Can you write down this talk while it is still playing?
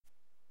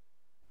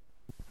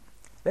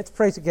Let's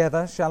pray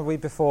together, shall we,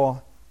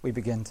 before we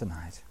begin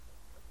tonight.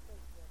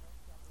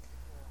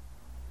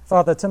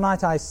 Father,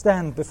 tonight I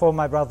stand before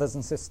my brothers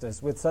and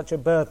sisters with such a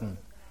burden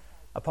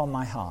upon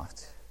my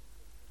heart.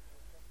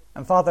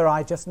 And Father,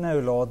 I just know,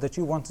 Lord, that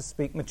you want to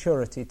speak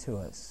maturity to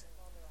us.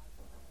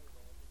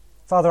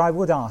 Father, I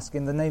would ask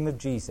in the name of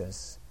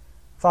Jesus,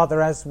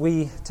 Father, as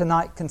we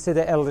tonight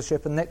consider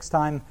eldership and next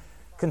time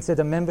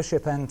consider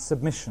membership and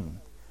submission,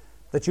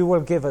 that you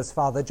will give us,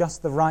 Father,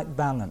 just the right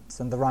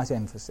balance and the right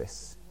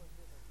emphasis.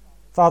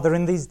 Father,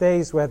 in these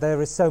days where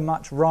there is so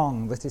much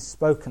wrong that is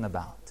spoken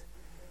about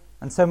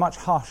and so much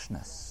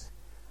harshness,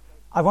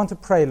 I want to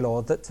pray,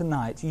 Lord, that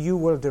tonight you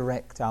will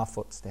direct our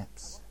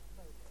footsteps.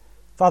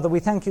 Father, we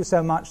thank you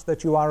so much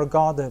that you are a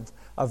God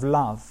of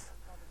love,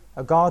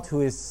 a God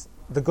who is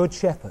the Good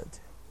Shepherd,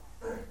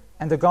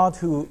 and a God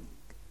who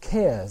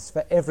cares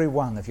for every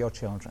one of your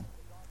children.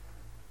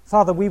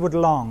 Father, we would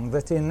long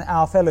that in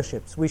our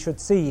fellowships we should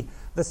see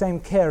the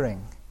same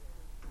caring,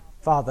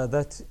 Father,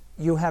 that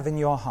you have in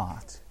your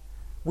heart.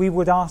 We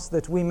would ask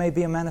that we may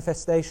be a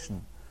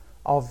manifestation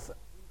of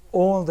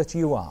all that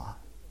you are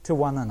to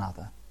one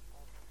another.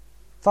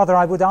 Father,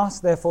 I would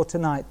ask therefore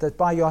tonight that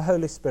by your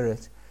Holy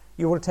Spirit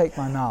you will take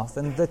my mouth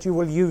and that you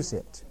will use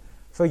it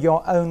for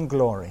your own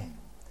glory.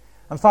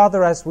 And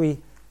Father, as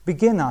we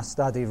begin our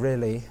study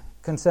really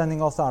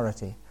concerning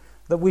authority,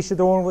 that we should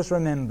always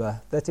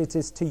remember that it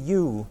is to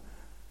you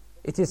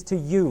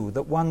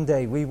that one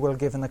day we will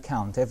give an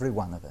account, every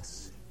one of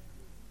us.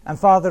 And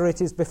Father,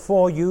 it is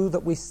before you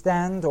that we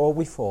stand or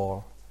we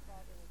fall.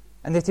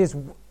 And it is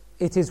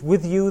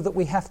with you that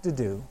we have to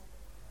do.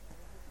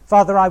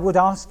 Father, I would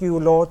ask you,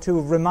 Lord, to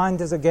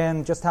remind us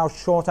again just how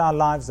short our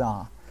lives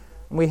are.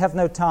 And we have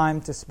no time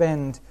to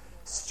spend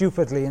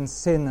stupidly in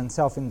sin and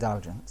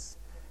self-indulgence.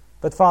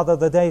 But Father,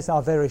 the days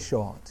are very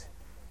short.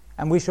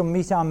 And we shall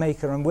meet our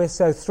Maker, and we're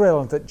so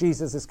thrilled that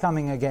Jesus is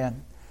coming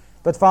again.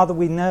 But Father,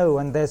 we know,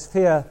 and there's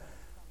fear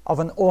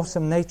of an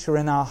awesome nature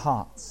in our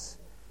hearts.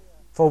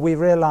 For we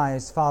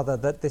realize, Father,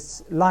 that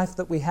this life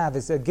that we have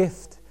is a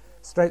gift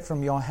straight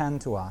from your hand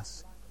to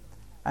us.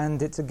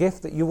 And it's a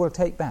gift that you will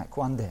take back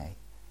one day.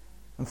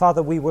 And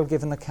Father, we will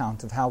give an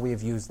account of how we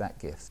have used that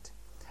gift.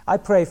 I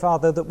pray,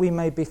 Father, that we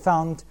may be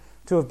found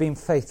to have been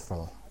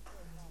faithful,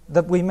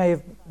 that we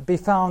may be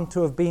found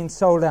to have been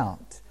sold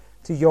out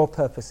to your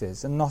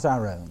purposes and not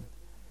our own.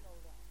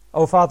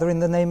 Oh, Father, in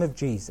the name of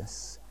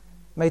Jesus,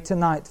 may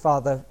tonight,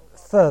 Father,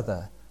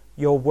 further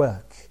your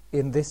work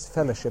in this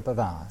fellowship of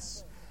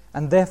ours,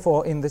 and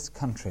therefore in this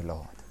country,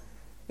 Lord.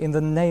 In the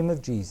name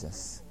of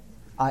Jesus,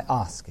 I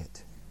ask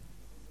it.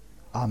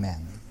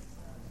 Amen.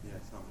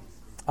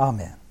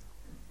 Amen.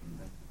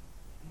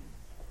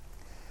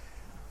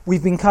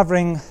 We've been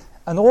covering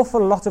an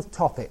awful lot of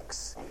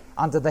topics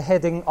under the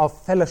heading of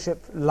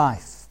fellowship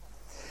life.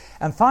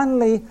 And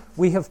finally,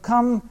 we have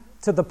come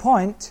to the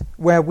point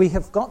where we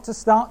have got to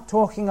start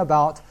talking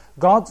about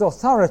God's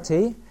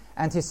authority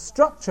and his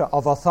structure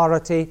of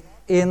authority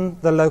in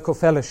the local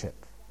fellowship.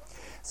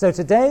 So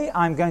today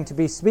I'm going to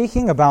be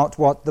speaking about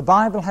what the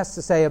Bible has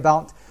to say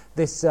about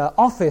this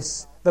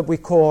office that we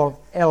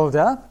call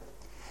elder.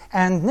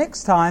 And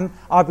next time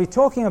I'll be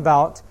talking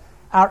about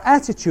our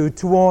attitude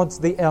towards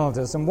the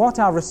elders and what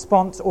our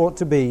response ought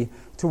to be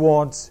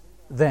towards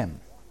them.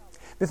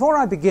 Before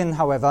I begin,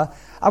 however,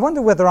 I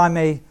wonder whether I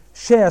may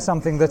share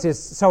something that is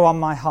so on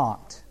my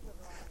heart.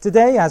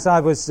 Today, as I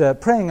was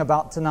praying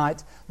about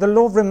tonight, the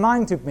Lord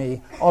reminded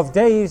me of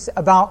days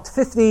about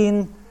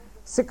 16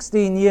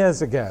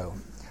 years ago,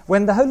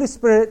 when the Holy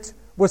Spirit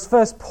was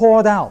first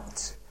poured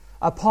out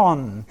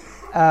upon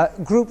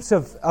groups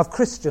of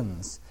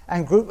Christians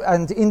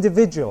and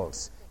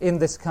individuals in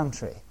this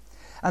country.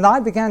 And I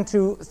began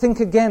to think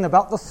again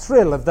about the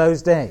thrill of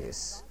those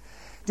days.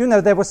 Do you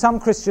know, there were some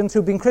Christians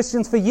who'd been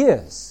Christians for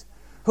years,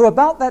 who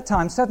about that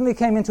time suddenly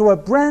came into a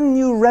brand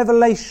new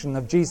revelation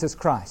of Jesus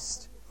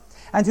Christ,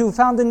 and who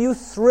found a new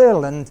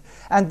thrill and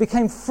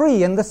became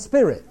free in the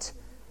Spirit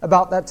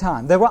about that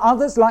time. There were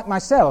others like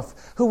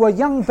myself who were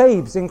young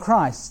babes in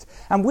Christ,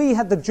 and we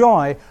had the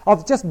joy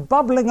of just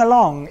bubbling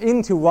along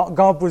into what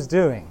God was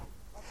doing.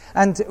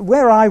 And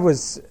where I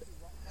was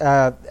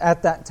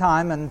at that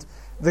time, and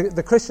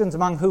the Christians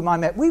among whom I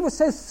met, we were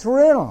so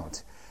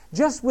thrilled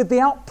just with the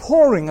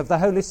outpouring of the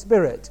Holy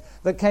Spirit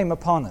that came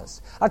upon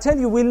us. I tell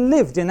you, we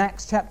lived in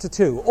Acts chapter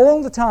 2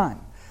 all the time,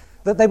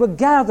 that they were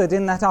gathered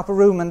in that upper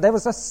room, and there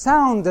was a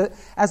sound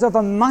as of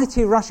a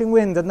mighty rushing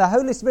wind, and the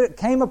Holy Spirit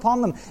came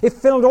upon them. It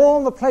filled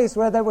all the place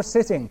where they were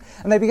sitting,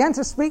 and they began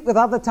to speak with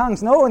other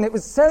tongues. And it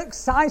was so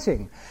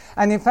exciting.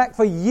 And in fact,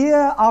 for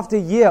year after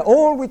year,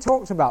 all we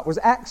talked about was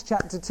Acts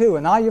chapter 2,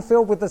 and are you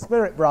filled with the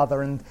Spirit,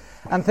 brother, and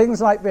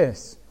things like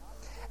this.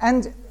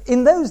 And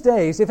in those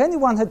days, if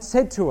anyone had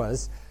said to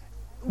us,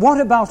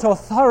 what about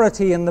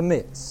authority in the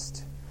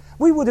midst?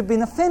 We would have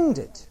been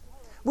offended.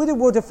 We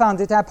would have found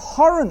it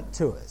abhorrent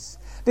to us,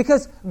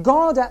 because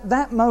God at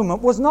that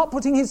moment was not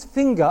putting his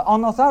finger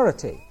on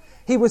authority.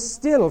 He was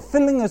still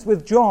filling us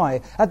with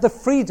joy at the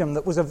freedom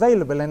that was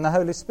available in the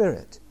Holy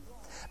Spirit.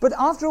 But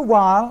after a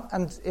while,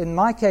 and in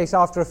my case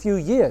after a few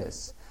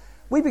years,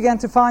 we began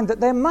to find that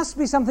there must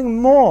be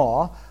something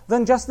more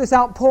than just this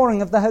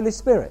outpouring of the Holy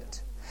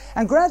Spirit.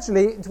 And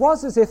gradually, it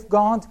was as if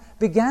God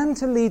began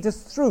to lead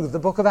us through the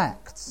book of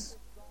Acts.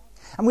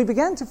 And we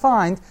began to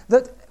find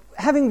that,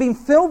 having been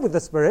filled with the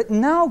Spirit,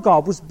 now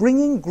God was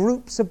bringing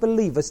groups of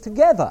believers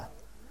together.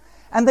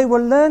 And they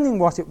were learning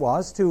what it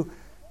was to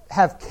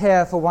have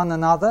care for one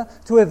another,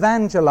 to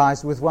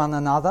evangelize with one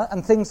another,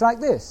 and things like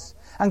this.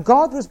 And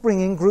God was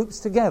bringing groups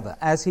together,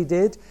 as he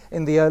did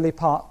in the early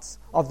parts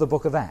of the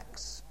book of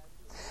Acts.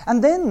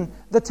 And then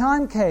the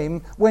time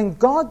came when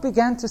God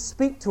began to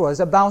speak to us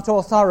about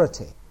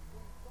authority.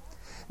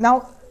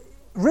 Now,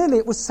 really,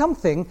 it was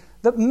something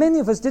that many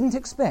of us didn't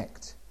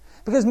expect,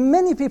 because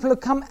many people have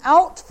come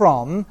out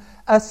from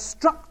a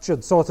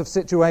structured sort of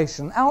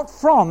situation, out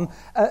from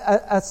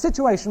a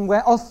situation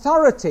where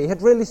authority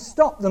had really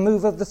stopped the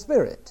move of the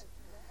Spirit.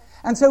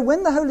 And so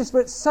when the Holy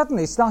Spirit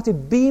suddenly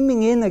started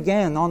beaming in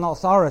again on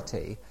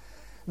authority,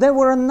 there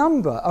were a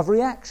number of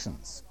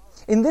reactions.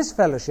 In this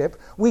fellowship,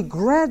 we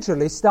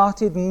gradually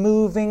started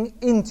moving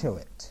into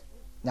it.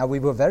 Now, we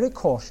were very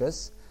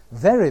cautious,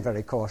 very,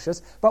 very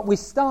cautious, but we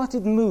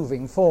started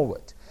moving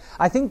forward.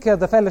 I think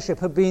the fellowship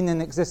had been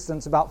in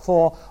existence about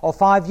 4 or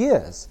 5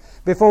 years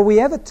before we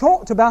ever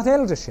talked about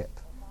eldership.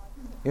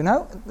 You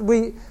know,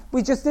 we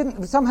just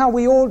didn't, somehow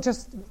we all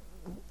just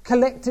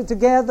collected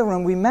together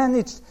and we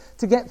managed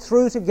to get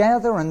through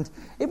together, and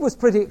it was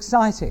pretty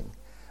exciting.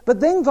 But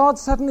then God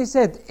suddenly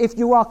said, if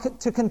you are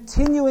to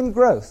continue in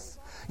growth,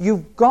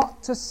 you've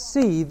got to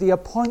see the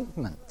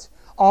appointment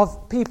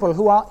of people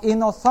who are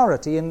in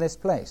authority in this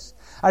place.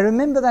 I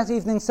remember that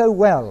evening so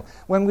well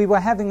when we were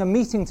having a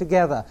meeting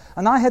together,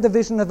 and I had a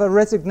vision of a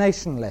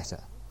resignation letter.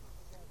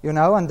 You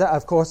know, and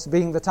of course,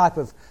 being the type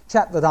of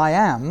chap that I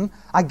am,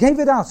 I gave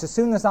it out as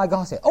soon as I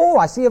got it. Oh,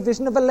 I see a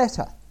vision of a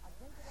letter.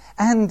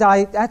 And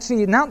I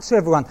actually announced to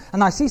everyone,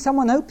 and I see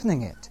someone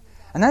opening it.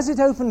 And as it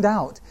opened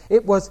out,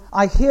 it was,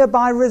 I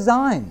hereby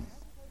resign.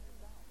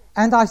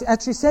 And I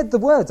actually said the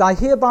words, I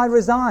hereby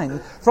resign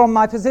from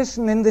my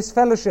position in this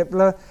fellowship,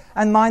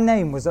 and my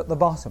name was at the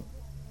bottom.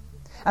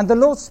 And the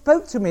Lord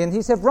spoke to me and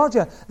he said,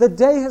 Roger, the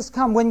day has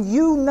come when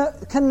you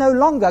can no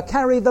longer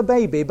carry the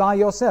baby by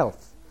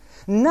yourself.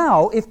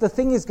 Now, if the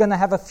thing is going to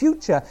have a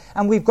future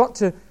and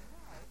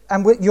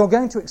you're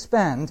going to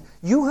expand,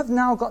 you have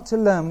now got to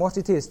learn what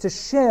it is to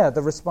share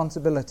the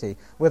responsibility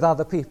with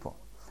other people.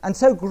 And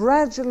so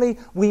gradually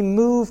we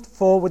moved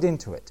forward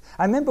into it.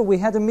 I remember we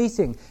had a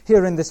meeting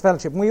here in this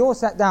fellowship and we all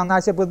sat down and I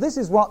said, well, this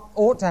is what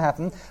ought to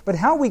happen, but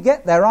how we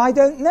get there, I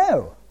don't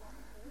know.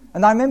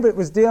 And I remember it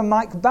was dear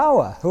Mike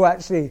Bauer who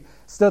actually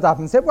stood up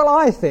and said, well,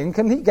 I think,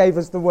 and he gave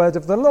us the word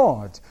of the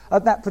Lord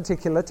at that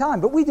particular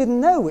time. But we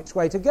didn't know which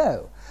way to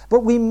go.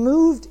 But we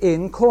moved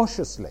in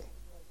cautiously.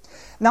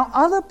 Now,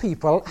 other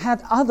people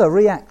had other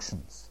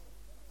reactions.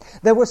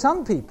 There were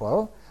some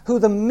people who,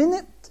 the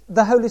minute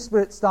the Holy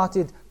Spirit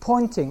started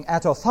pointing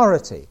at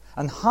authority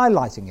and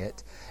highlighting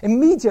it,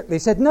 immediately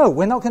said, no,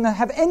 we're not going to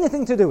have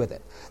anything to do with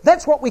it.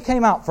 That's what we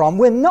came out from.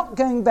 We're not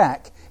going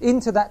back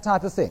into that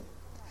type of thing.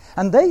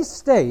 And they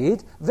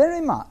stayed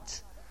very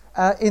much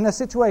in a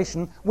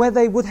situation where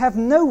they would have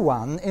no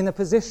one in a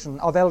position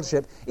of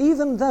eldership,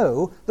 even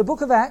though the book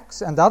of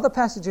Acts and other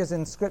passages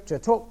in Scripture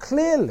talk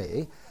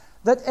clearly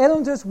that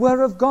elders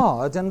were of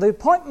God and the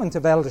appointment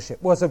of eldership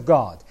was of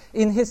God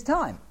in his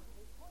time.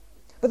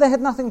 But they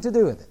had nothing to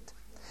do with it.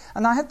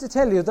 And I have to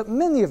tell you that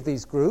many of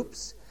these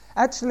groups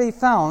actually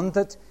found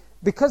that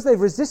because they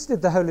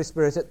resisted the Holy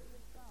Spirit at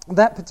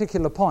that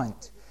particular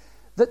point,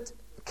 that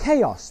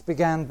chaos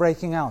began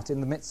breaking out in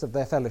the midst of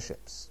their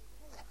fellowships.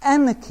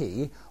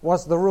 Anarchy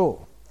was the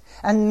rule.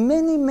 And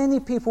many, many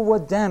people were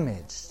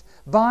damaged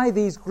by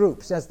these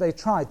groups as they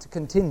tried to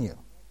continue.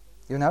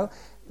 You know,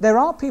 there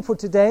are people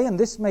today, and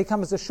this may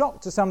come as a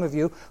shock to some of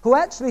you, who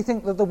actually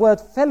think that the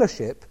word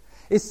fellowship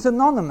is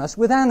synonymous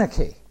with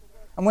anarchy.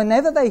 And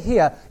whenever they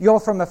hear you're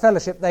from a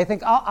fellowship, they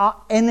think,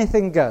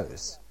 anything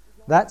goes.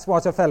 That's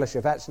what a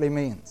fellowship actually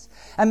means.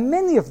 And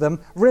many of them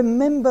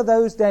remember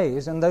those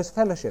days and those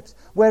fellowships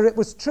where it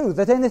was true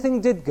that anything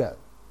did go.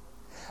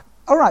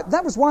 All right,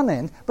 that was one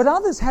end, but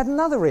others had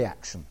another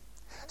reaction.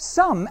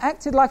 Some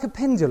acted like a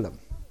pendulum.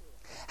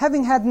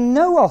 Having had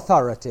no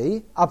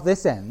authority up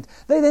this end,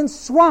 they then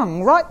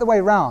swung right the way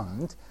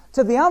round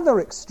to the other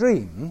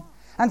extreme,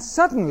 and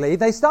suddenly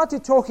they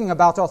started talking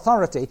about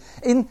authority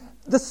in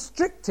the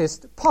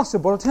strictest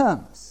possible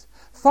terms,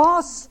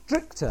 far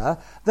stricter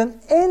than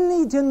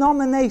any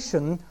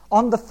denomination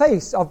on the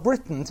face of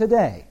Britain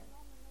today.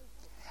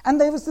 And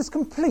there was this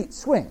complete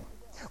swing.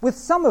 With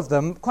some of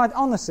them, quite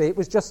honestly, it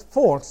was just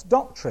false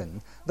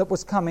doctrine that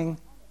was coming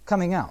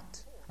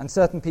out. And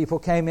certain people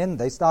came in,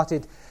 they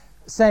started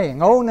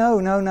saying, oh,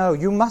 no,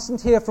 you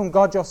mustn't hear from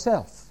God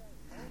yourself.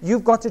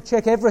 You've got to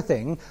check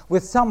everything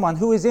with someone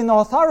who is in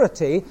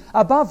authority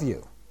above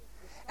you.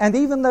 And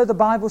even though the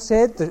Bible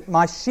said that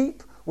my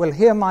sheep will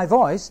hear my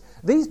voice,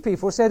 these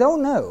people said, oh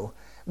no,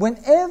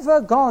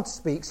 whenever God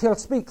speaks, he'll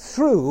speak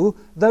through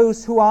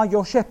those who are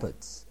your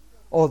shepherds,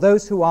 or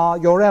those who are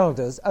your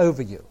elders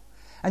over you.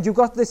 And you've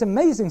got this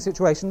amazing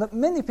situation that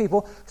many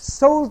people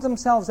sold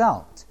themselves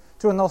out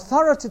to an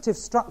authoritative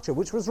structure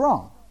which was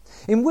wrong,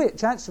 in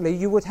which actually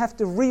you would have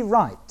to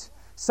rewrite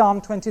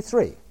Psalm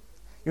 23.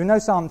 You know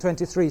Psalm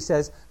 23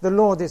 says, "The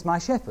Lord is my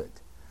shepherd."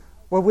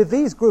 Well, with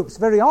these groups,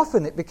 very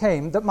often it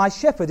became that my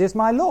shepherd is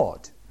my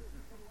Lord.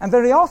 And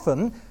very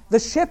often, the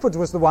shepherd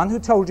was the one who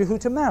told you who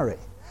to marry.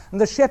 And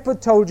the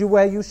shepherd told you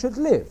where you should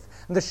live.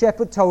 And the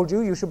shepherd told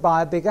you should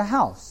buy a bigger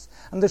house.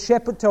 And the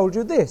shepherd told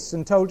you this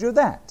and told you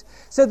that.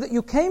 So that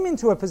you came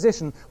into a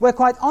position where,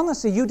 quite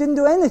honestly, you didn't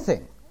do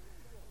anything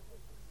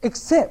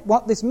except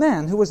what this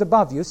man who was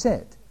above you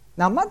said.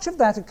 Now, much of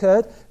that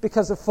occurred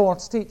because of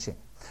false teaching.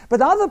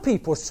 But other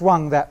people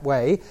swung that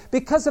way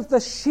because of the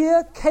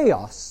sheer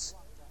chaos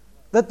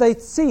that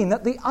they'd seen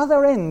at the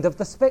other end of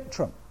the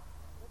spectrum.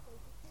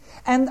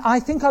 And I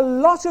think a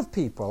lot of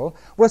people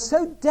were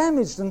so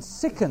damaged and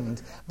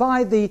sickened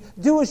by the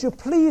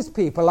do-as-you-please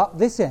people up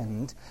this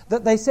end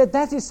that they said,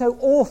 that is so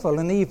awful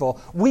and evil,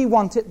 we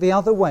want it the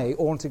other way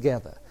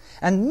altogether.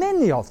 And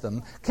many of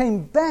them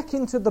came back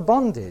into the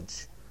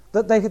bondage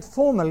that they had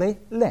formerly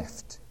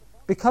left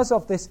because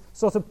of this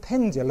sort of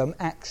pendulum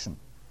action.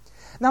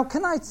 Now,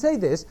 can I say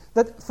this,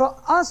 that for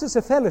us as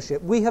a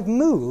fellowship, we have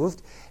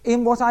moved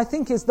in what I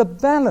think is the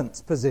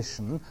balanced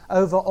position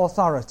over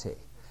authority.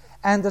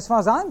 And as far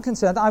as I'm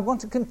concerned, I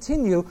want to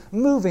continue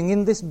moving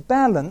in this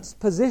balanced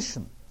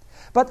position.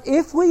 But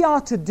if we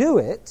are to do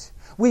it,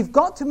 we've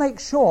got to make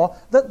sure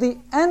that the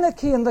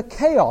anarchy and the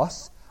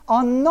chaos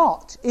are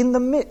not in the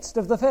midst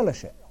of the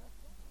fellowship.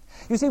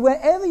 You see,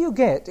 wherever you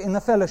get in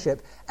the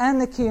fellowship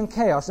anarchy and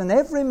chaos, and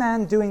every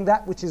man doing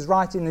that which is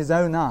right in his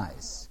own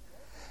eyes,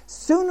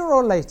 sooner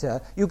or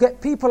later you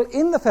get people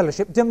in the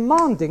fellowship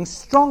demanding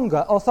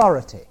stronger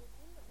authority.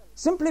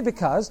 Simply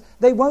because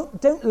they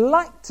don't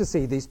like to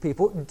see these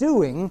people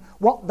doing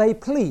what they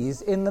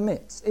please in the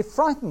midst. It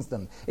frightens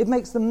them. It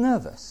makes them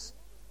nervous.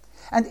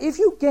 And if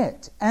you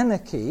get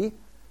anarchy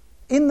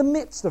in the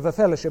midst of a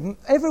fellowship,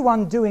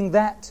 everyone doing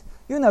that,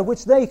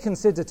 which they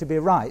consider to be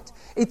right,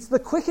 it's the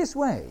quickest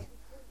way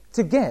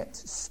to get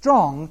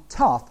strong,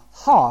 tough,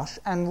 harsh,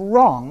 and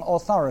wrong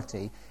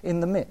authority in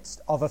the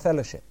midst of a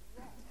fellowship.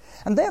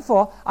 And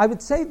therefore, I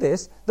would say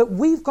this, that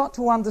we've got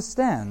to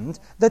understand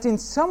that in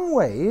some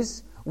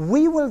ways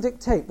we will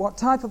dictate what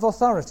type of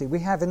authority we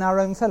have in our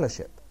own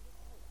fellowship.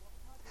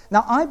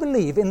 Now, I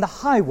believe in the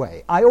high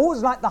way. I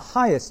always like the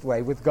highest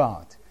way with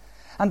God.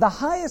 And the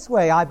highest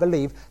way, I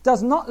believe,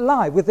 does not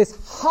lie with this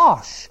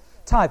harsh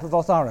type of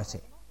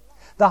authority.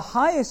 The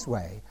highest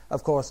way,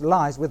 of course,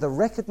 lies with the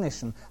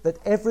recognition that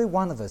every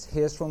one of us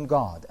hears from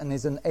God and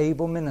is an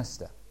able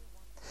minister.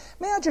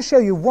 May I just show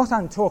you what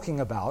I'm talking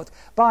about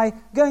by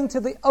going to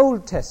the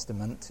Old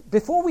Testament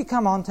before we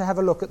come on to have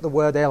a look at the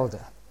word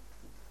elder.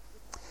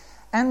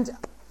 And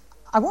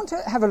I want to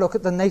have a look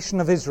at the nation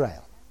of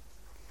Israel.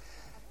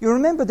 You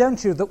remember,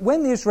 don't you, that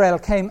when Israel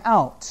came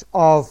out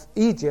of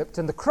Egypt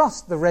and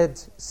across the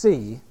Red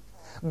Sea,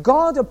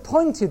 God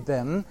appointed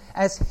them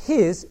as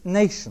his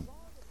nation.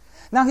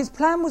 Now, his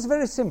plan was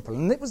very simple,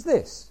 and it was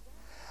this.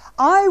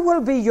 I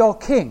will be your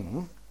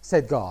king,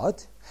 said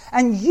God,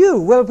 and you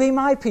will be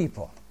my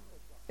people.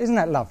 Isn't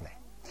that lovely?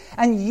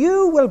 And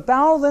you will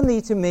bow the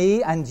knee to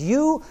me, and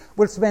you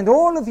will spend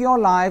all of your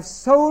lives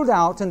sold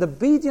out and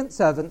obedient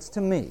servants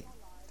to me.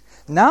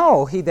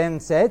 Now, he then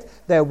said,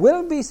 there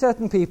will be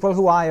certain people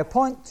who I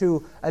appoint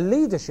to a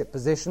leadership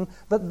position,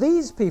 but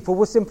these people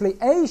will simply,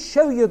 A,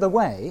 show you the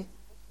way,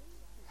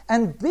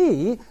 and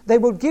B, they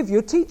will give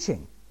you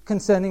teaching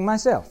concerning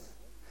myself.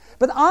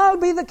 But I'll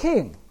be the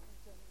king.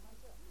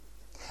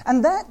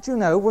 And that,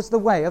 was the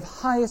way of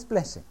highest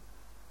blessing.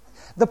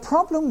 The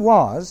problem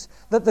was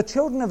that the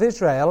children of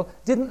Israel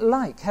didn't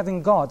like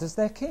having God as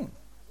their king.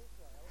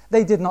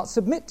 They did not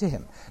submit to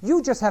him.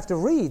 You just have to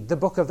read the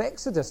book of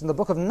Exodus and the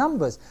book of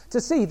Numbers to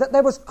see that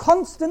there was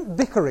constant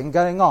bickering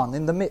going on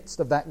in the midst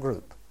of that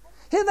group.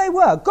 Here they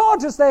were,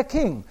 God as their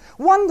king,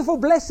 wonderful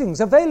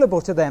blessings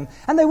available to them,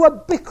 and they were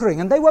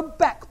bickering and they were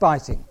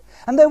backbiting,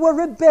 and there were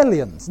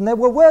rebellions, and there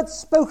were words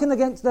spoken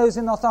against those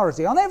in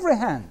authority on every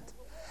hand.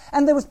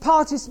 And there was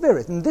party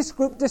spirit, and this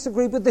group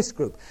disagreed with this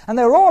group. And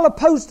they were all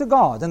opposed to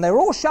God, and they were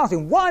all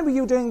shouting, why were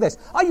you doing this?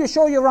 Are you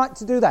sure you're right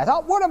to do that?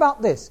 Oh, what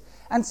about this?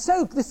 And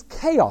so this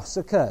chaos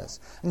occurs.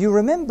 And you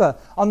remember,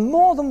 on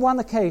more than one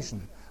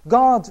occasion,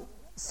 God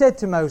said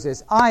to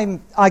Moses, I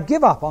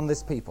give up on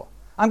this people.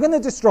 I'm going to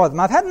destroy them.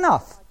 I've had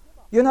enough.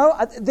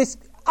 This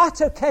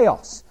utter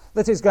chaos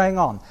that is going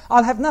on.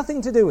 I'll have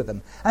nothing to do with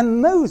them.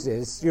 And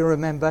Moses, you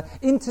remember,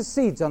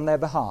 intercedes on their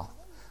behalf.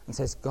 And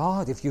says,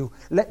 God, if you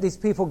let these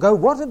people go,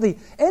 what are the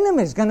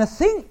enemies going to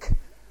think?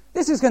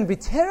 This is going to be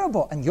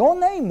terrible, and your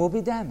name will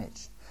be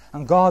damaged.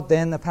 And God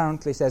then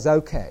apparently says,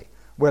 okay,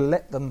 we'll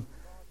let them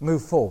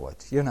move forward,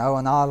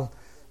 and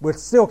we'll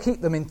still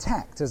keep them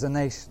intact as a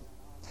nation.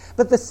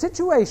 But the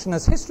situation,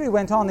 as history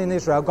went on in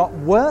Israel, got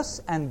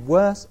worse and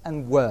worse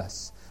and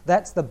worse.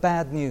 That's the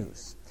bad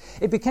news.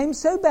 It became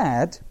so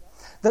bad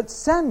that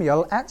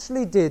Samuel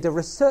actually did a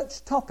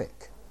research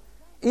topic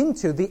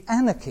into the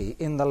anarchy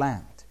in the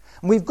land.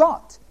 And we've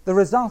got the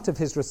result of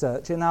his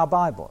research in our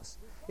Bibles.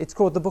 It's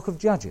called the Book of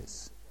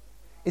Judges.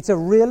 It's a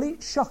really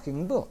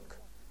shocking book.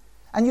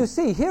 And you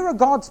see, here are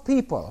God's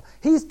people.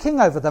 He's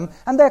king over them,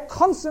 and they're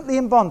constantly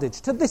in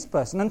bondage to this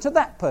person and to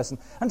that person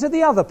and to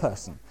the other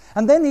person.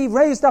 And then he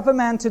raised up a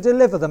man to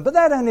deliver them, but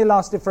that only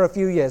lasted for a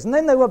few years, and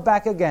then they were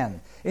back again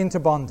into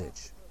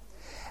bondage.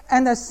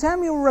 And as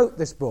Samuel wrote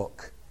this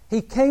book,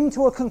 he came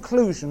to a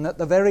conclusion at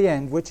the very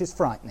end, which is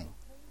frightening.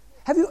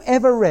 Have you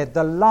ever read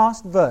the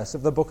last verse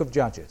of the book of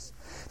Judges?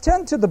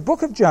 Turn to the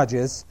book of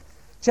Judges,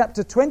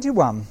 chapter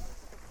 21.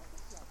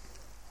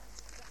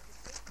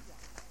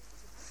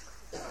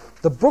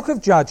 The book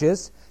of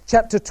Judges,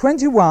 chapter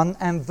 21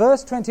 and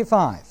verse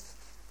 25.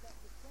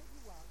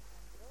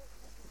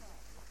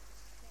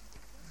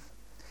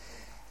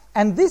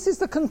 And this is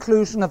the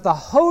conclusion of the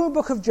whole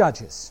book of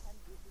Judges.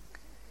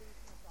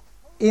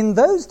 In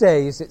those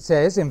days, it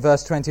says in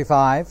verse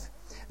 25,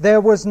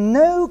 there was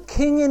no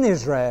king in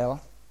Israel,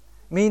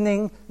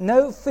 meaning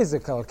no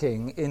physical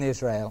king in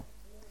Israel.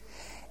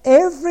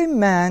 Every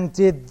man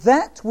did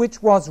that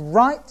which was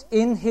right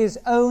in his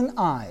own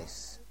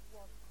eyes.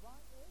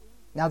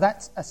 Now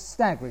that's a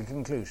staggering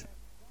conclusion.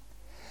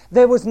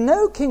 There was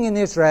no king in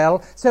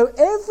Israel, so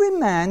every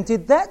man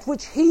did that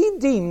which he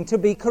deemed to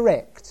be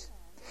correct.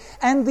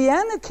 And the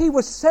anarchy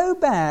was so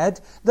bad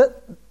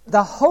that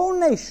the whole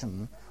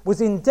nation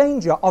was in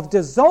danger of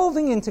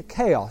dissolving into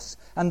chaos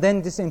and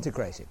then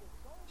disintegrating.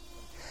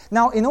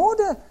 Now, in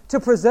order to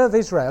preserve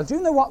Israel, do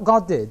you know what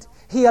God did?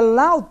 He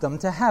allowed them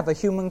to have a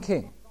human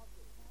king.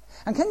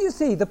 And can you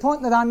see the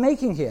point that I'm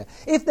making here?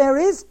 If there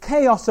is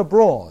chaos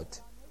abroad,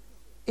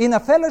 in a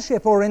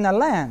fellowship or in a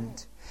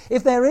land,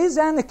 if there is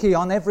anarchy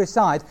on every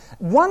side,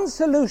 one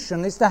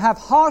solution is to have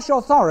harsh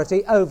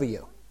authority over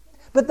you.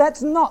 But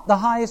that's not the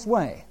highest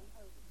way.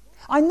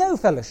 I know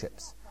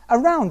fellowships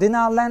around in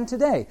our land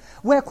today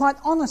where, quite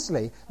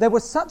honestly, there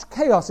was such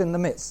chaos in the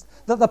midst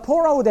that the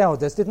poor old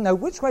elders didn't know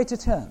which way to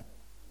turn.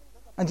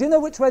 And do you know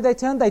which way they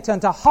turned? They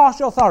turned to harsh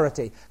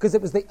authority, because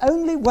it was the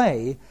only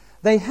way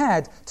they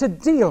had to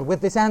deal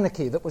with this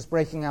anarchy that was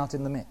breaking out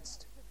in the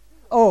midst.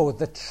 Oh,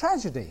 the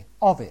tragedy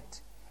of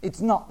it. It's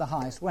not the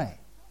highest way,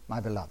 my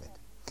beloved.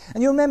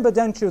 And you remember,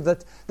 don't you,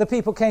 that the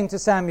people came to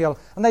Samuel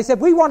and they said,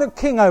 we want a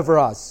king over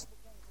us.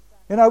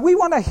 You know, we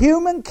want a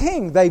human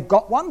king. They've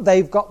got one.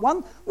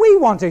 We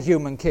want a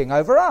human king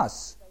over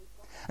us.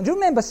 And do you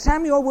remember,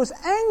 Samuel was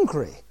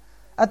angry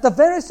at the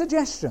very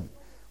suggestion,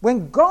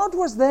 when God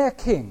was their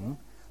king,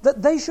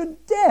 that they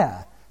should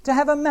dare to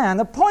have a man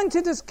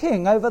appointed as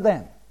king over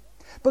them.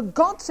 But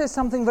God says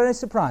something very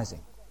surprising.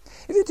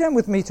 If you turn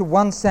with me to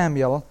 1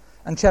 Samuel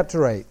and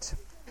chapter 8.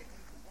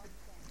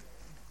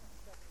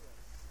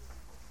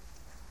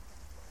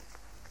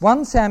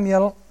 1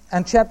 Samuel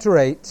and chapter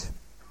 8.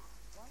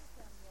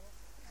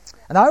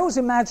 And I always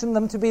imagine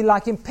them to be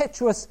like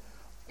impetuous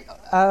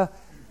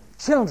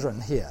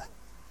children here.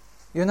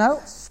 You know,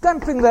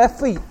 stamping their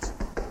feet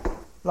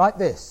like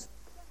this.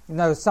 You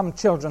know, some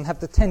children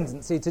have the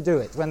tendency to do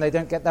it when they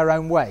don't get their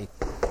own way.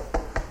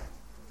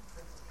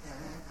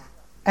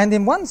 And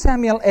in 1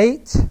 Samuel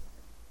 8,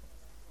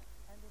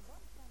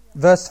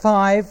 verse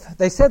 5,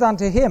 they said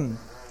unto him,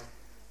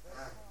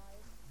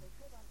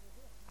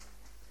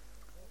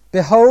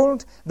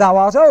 Behold, thou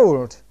art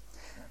old,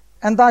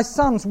 and thy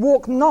sons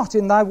walk not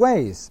in thy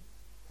ways.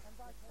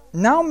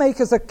 Now make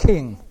us a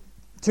king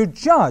to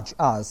judge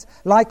us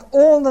like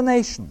all the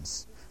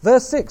nations.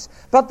 Verse 6,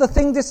 but the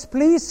thing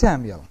displeased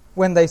Samuel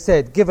when they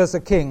said, Give us a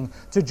king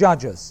to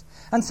judge us.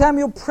 And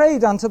Samuel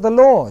prayed unto the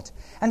Lord.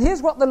 And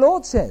here's what the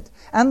Lord said.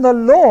 And the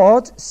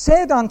Lord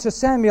said unto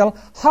Samuel,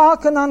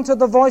 Hearken unto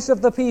the voice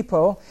of the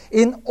people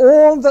in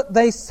all that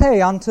they say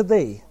unto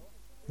thee.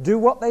 Do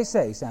what they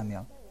say,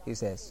 Samuel, he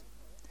says.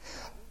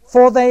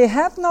 For they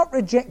have not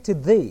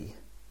rejected thee,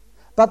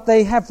 but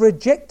they have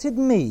rejected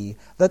me,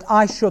 that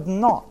I should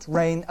not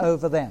reign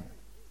over them.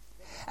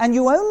 And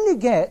you only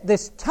get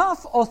this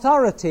tough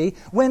authority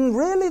when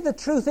really the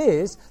truth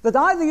is that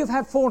either you've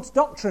had false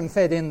doctrine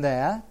fed in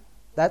there,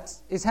 that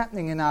is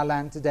happening in our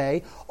land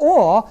today,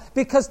 or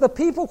because the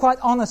people, quite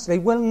honestly,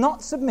 will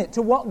not submit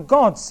to what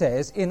God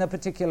says in a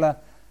particular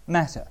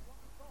matter.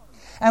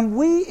 And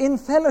we in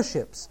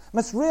fellowships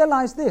must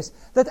realize this,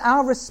 that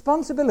our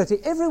responsibility,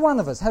 every one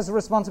of us has a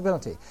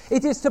responsibility.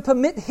 It is to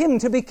permit him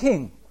to be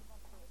king.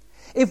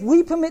 If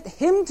we permit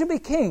him to be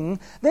king,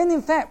 then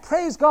in fact,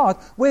 praise God,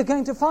 we're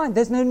going to find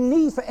there's no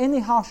need for any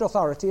harsh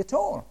authority at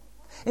all.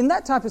 In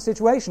that type of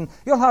situation,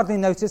 you'll hardly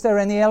notice there are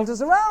any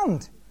elders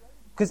around,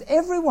 because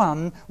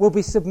everyone will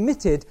be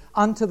submitted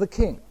unto the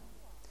king.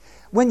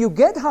 When you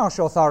get harsh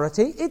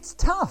authority, it's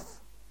tough.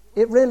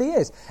 It really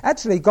is.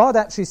 Actually, God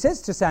actually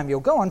says to Samuel,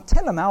 go on,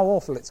 tell them how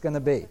awful it's going to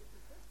be.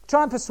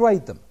 Try and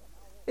persuade them.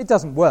 It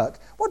doesn't work.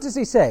 What does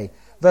he say?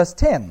 Verse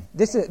 10.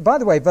 This is, by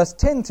the way, verse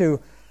 10 to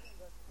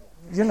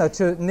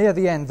near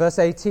the end, verse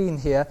 18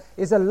 here,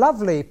 is a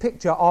lovely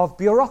picture of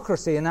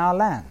bureaucracy in our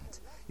land.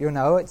 You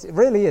know, it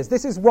really is.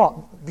 This is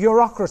what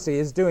bureaucracy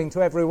is doing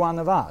to every one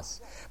of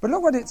us. But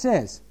look what it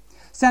says.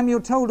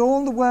 Samuel told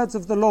all the words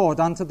of the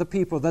Lord unto the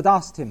people that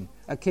asked him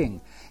a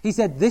king. He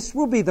said, This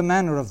will be the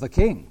manner of the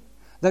king.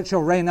 that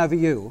shall reign over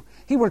you.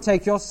 He will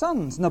take your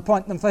sons and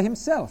appoint them for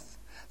himself,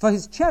 for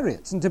his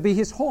chariots, and to be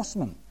his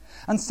horsemen.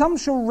 And some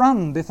shall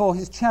run before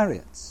his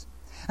chariots.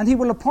 And he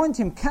will appoint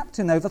him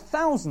captain over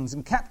thousands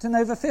and captain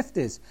over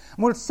 50s,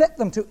 and will set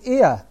them to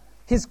ear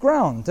his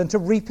ground, and to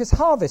reap his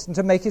harvest, and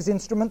to make his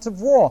instruments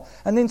of war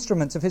and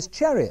instruments of his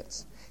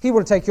chariots. He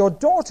will take your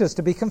daughters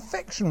to be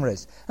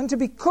confectionaries, and to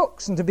be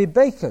cooks, and to be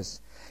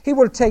bakers. He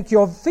will take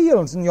your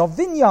fields and your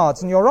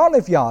vineyards and your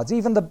olive yards,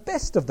 even the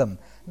best of them,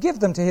 give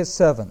them to his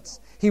servants.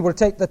 He will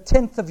take the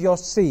 10th of your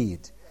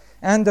seed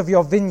and of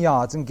your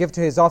vineyards, and give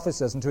to his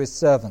officers and to his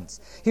servants.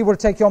 He will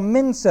take your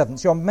men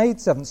servants, your maid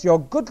servants, your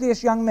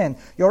goodliest young men,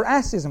 your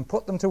asses, and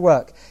put them to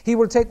work. He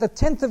will take the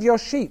 10th of your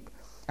sheep,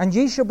 and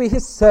ye shall be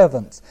his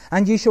servants,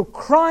 and ye shall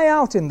cry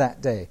out in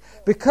that day,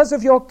 because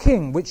of your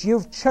king which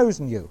you've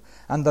chosen you,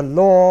 and the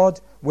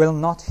Lord will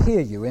not hear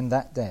you in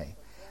that day.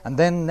 And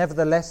then,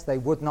 nevertheless, they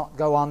would not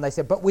go on. They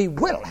said, but we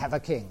will have a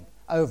king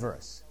over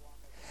us.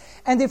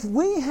 And if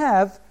we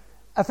have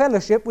a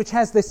fellowship which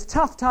has this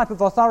tough type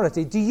of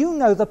authority, do you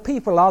know the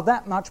people are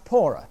that much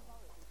poorer?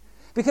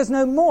 Because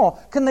no more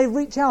can they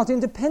reach out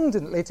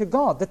independently to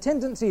God. The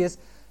tendency is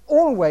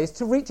always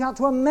to reach out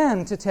to a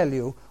man to tell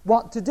you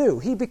what to do.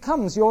 He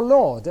becomes your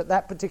Lord at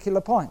that particular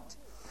point.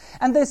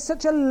 And there's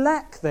such a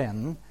lack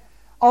then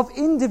of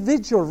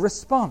individual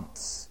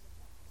response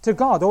to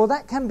God, or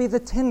that can be the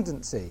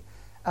tendency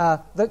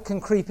that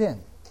can creep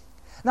in.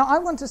 Now, I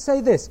want to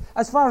say this,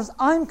 as far as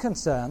I'm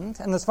concerned,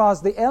 and as far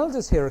as the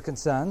elders here are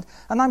concerned,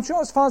 and I'm sure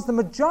as far as the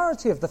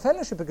majority of the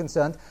fellowship are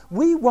concerned,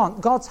 we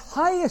want God's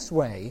highest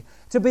way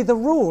to be the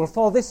rule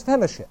for this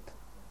fellowship.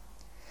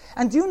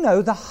 And you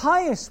know, the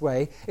highest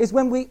way is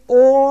when we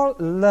all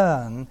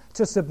learn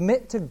to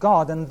submit to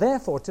God and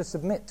therefore to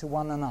submit to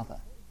one another.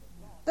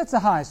 That's the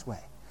highest way.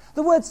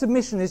 The word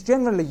submission is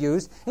generally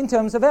used in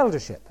terms of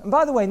eldership. And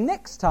by the way,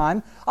 next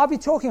time I'll be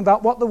talking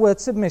about what the word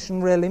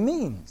submission really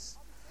means.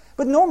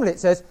 But normally it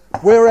says,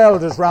 we're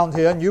elders round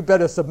here and you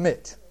better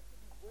submit.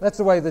 That's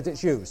the way that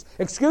it's used.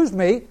 Excuse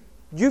me,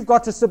 you've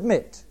got to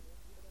submit.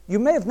 You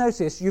may have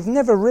noticed you've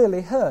never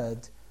really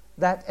heard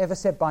that ever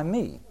said by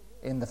me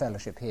in the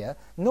fellowship here,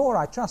 nor,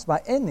 I trust,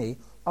 by any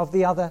of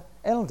the other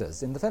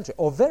elders in the fellowship,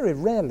 or very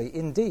rarely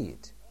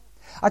indeed.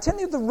 I tell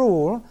you the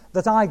rule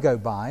that I go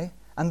by,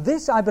 and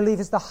this, I believe,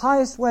 is the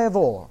highest way of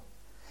all,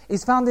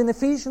 is found in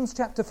Ephesians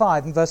chapter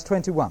 5 and verse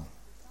 21.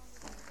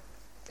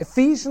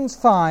 Ephesians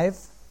 5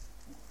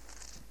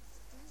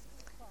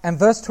 and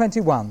verse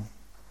 21.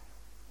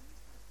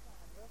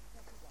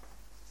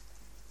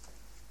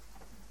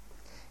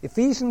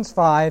 Ephesians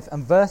 5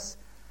 and verse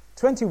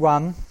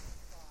 21.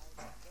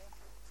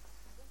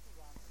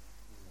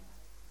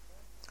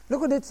 Look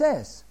what it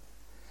says.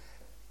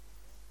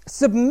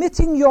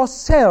 Submitting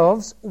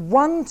yourselves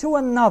one to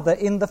another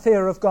in the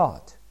fear of God.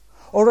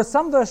 Or as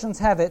some versions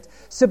have it,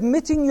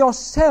 submitting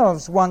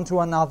yourselves one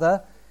to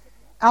another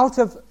out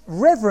of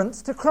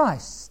reverence to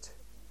Christ.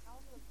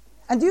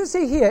 And you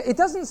see here, it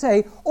doesn't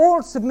say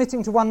all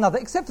submitting to one another,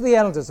 except for the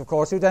elders, of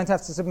course, who don't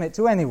have to submit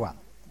to anyone.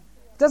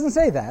 It doesn't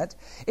say that.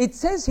 It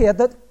says here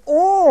that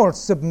all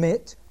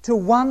submit to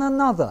one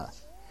another.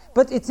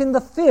 But it's in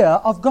the fear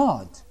of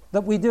God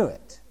that we do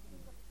it.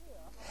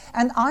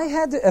 And I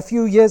had a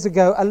few years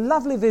ago a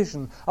lovely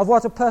vision of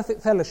what a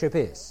perfect fellowship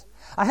is.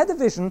 I had a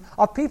vision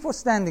of people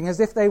standing as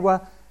if they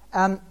were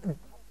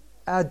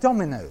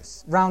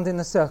dominoes round in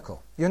a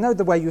circle. You know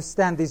the way you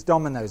stand these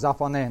dominoes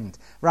up on end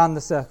round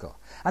the circle.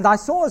 And I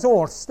saw us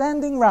all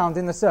standing round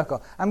in a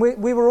circle, and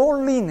we were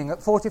all leaning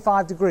at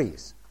 45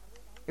 degrees.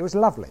 It was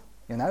lovely,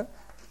 you know,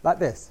 like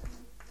this.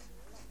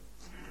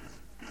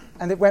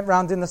 And it went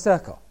round in a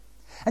circle.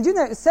 And you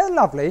know, it's so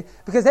lovely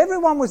because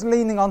everyone was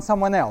leaning on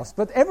someone else,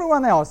 but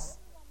everyone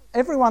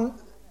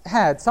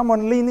had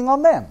someone leaning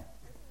on them.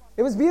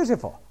 It was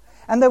beautiful.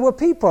 And there were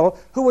people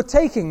who were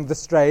taking the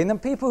strain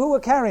and people who were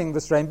carrying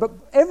the strain, but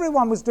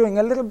everyone was doing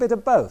a little bit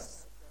of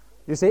both.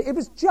 You see, it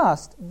was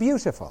just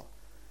beautiful.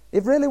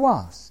 It really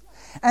was.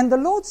 And the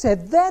Lord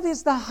said, that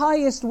is the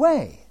highest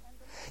way.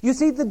 You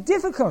see, the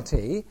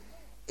difficulty,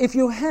 if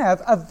you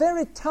have a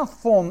very tough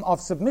form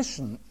of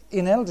submission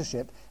in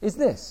eldership, is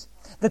this.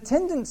 The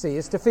tendency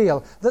is to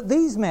feel that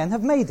these men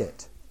have made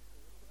it.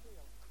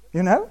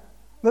 You know?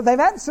 That they've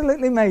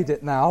absolutely made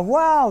it now.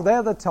 Wow,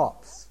 they're the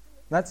tops.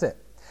 That's it.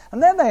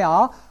 And there they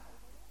are,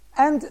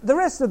 and the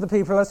rest of the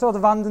people are sort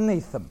of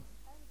underneath them.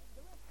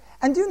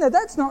 And you know,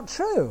 that's not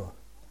true.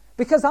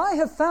 Because I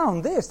have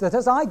found this, that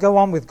as I go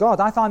on with God,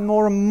 I find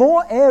more and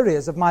more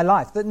areas of my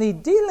life that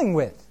need dealing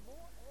with.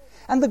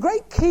 And the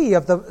great key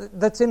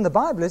that's in the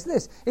Bible is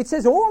this. It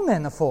says all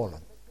men are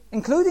fallen,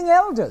 including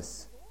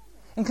elders,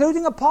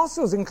 including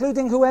apostles,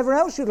 including whoever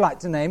else you'd like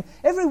to name.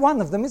 Every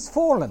one of them is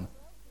fallen.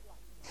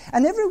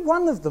 And every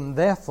one of them,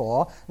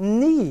 therefore,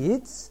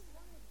 needs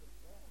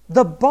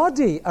the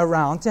body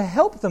around to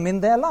help them in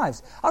their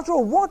lives. After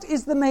all, what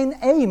is the main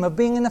aim of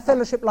being in a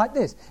fellowship like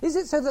this? Is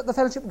it so that the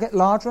fellowship will get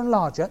larger and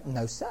larger?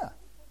 No, sir.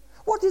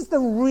 What is the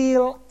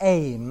real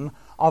aim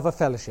of a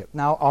fellowship?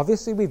 Now,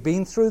 obviously, we've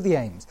been through the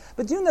aims.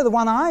 But do you know the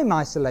one I'm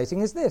isolating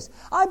is this?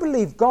 I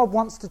believe God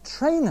wants to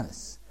train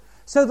us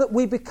so that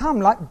we become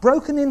like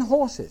broken-in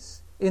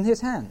horses in his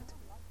hand.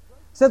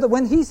 So that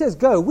when he says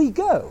go, we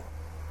go.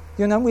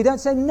 You know, we don't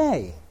say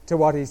nay to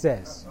what he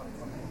says.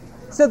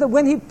 So that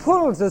when he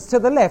pulls us to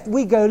the left,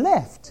 we go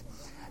left.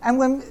 And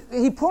when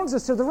he pulls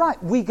us to the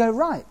right, we go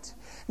right.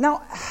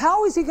 Now,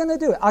 how is he going to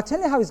do it? I'll tell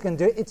you how he's going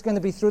to do it. It's going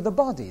to be through the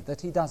body that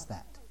he does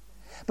that.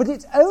 But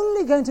it's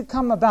only going to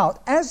come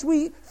about as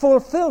we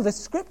fulfill this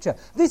scripture.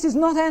 This is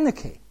not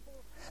anarchy.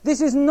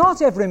 This is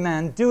not every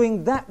man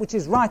doing that which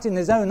is right in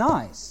his own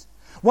eyes.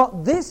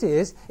 What this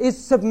is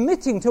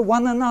submitting to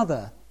one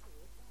another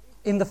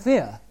in the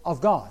fear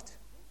of God.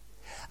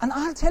 And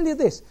I'll tell you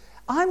this,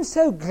 I'm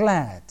so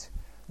glad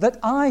that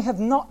I have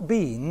not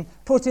been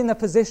put in a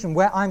position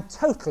where I'm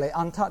totally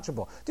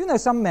untouchable. Do you know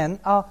some men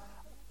are,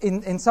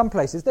 in some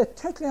places, they're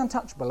totally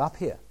untouchable up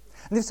here.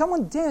 And if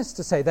someone dares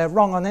to say they're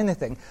wrong on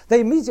anything,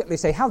 they immediately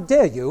say, how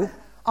dare you?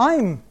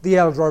 I'm the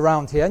elder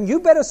around here, and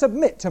you better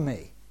submit to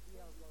me.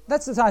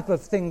 That's the type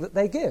of thing that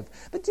they give.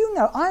 But do you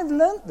know, I've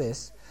learnt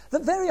this,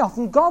 that very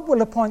often God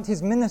will appoint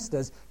his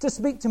ministers to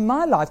speak to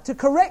my life, to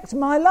correct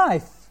my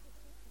life.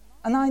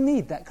 And I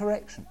need that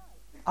correction.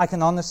 I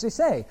can honestly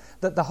say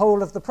that the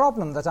whole of the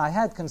problem that I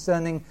had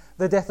concerning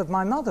the death of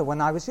my mother when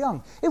I was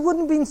young, it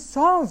wouldn't have been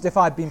solved if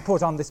I'd been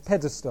put on this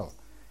pedestal.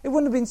 It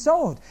wouldn't have been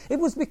solved. It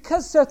was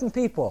because certain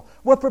people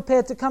were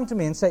prepared to come to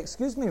me and say,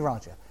 excuse me,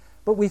 Roger,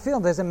 but we feel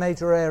there's a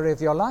major area of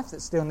your life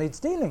that still needs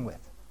dealing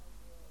with.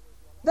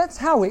 That's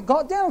how it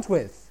got dealt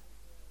with,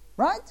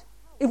 right?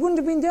 It wouldn't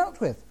have been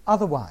dealt with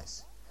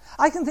otherwise.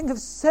 I can think of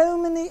so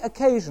many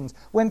occasions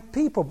when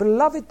people,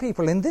 beloved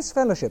people in this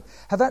fellowship,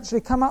 have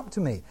actually come up to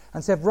me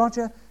and said,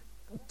 Roger,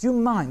 do you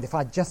mind if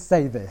I just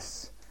say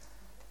this?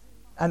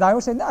 And I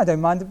always say, no, I don't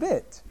mind a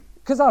bit,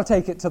 because I'll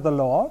take it to the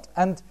Lord,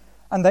 and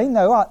they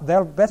know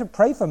they'll better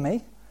pray for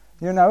me,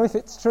 you know, if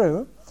it's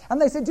true.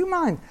 And they said, do you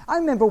mind? I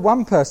remember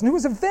one person who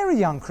was a very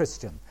young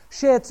Christian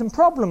shared some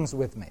problems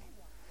with me.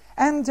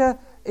 And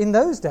in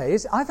those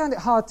days, I found it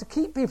hard to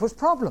keep people's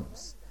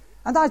problems.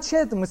 And I'd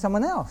shared them with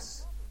someone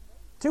else.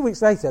 2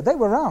 weeks later, they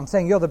were around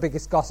saying, you're the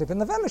biggest gossip in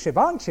the fellowship,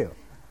 aren't you?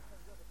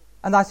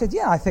 And I said,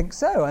 yeah, I think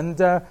so.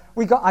 And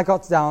I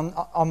got down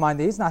on my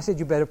knees and I said,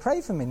 you better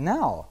pray for me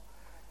now.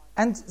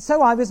 And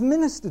so I was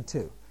ministered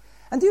to.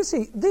 And you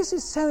see, this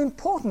is so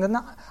important. And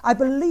I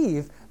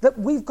believe that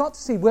we've got to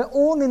see we're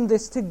all in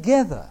this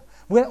together.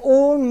 We're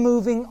all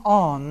moving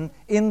on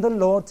in the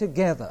Lord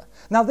together.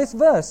 Now, this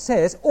verse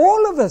says,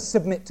 all of us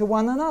submit to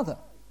one another.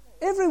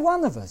 Every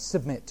one of us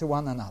submit to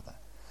one another.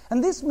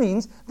 And this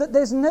means that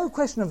there's no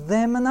question of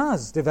them and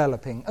us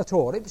developing at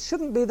all. It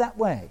shouldn't be that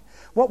way.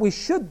 What we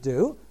should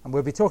do, and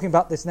we'll be talking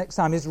about this next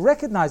time, is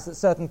recognize that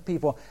certain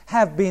people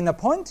have been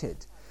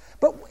appointed.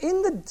 But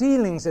in the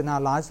dealings in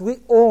our lives, we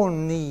all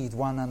need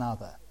one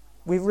another.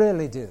 We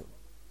really do.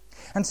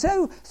 And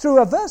so,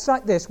 through a verse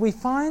like this, we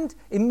find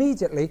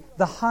immediately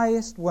the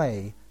highest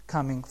way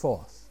coming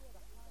forth.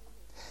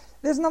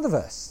 There's another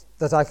verse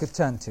that I could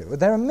turn to.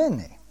 There are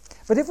many.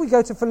 But if we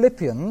go to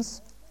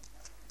Philippians,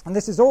 and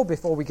this is all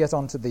before we get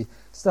on to the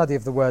study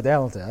of the word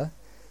elder.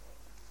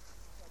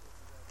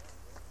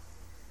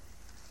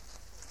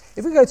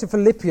 If we go to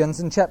Philippians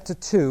in chapter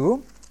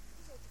 2,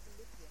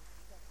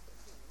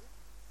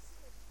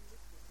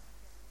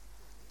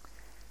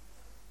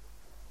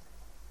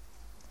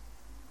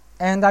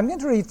 and I'm going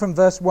to read from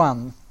verse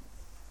 1.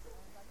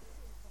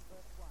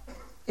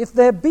 If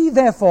there be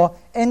therefore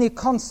any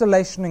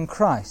consolation in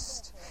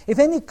Christ, if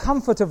any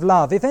comfort of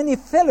love, if any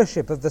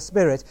fellowship of the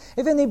Spirit,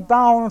 if any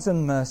bowels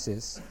and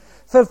mercies,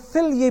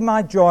 fulfill ye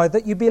my joy,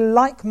 that ye be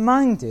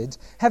like-minded,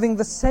 having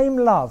the same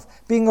love,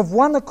 being of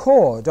one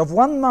accord, of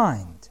one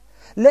mind.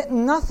 Let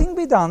nothing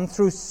be done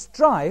through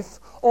strife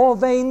or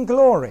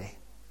vainglory.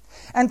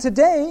 And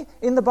today,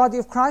 in the body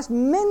of Christ,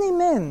 many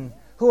men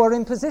who are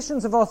in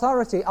positions of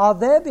authority are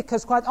there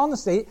because, quite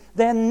honestly,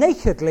 they're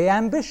nakedly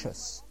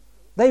ambitious.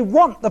 They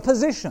want the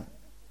position.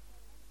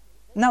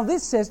 Now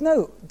this says,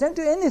 no, don't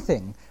do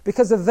anything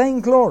because of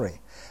vainglory.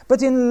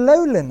 But in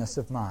lowliness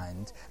of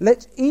mind,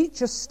 let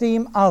each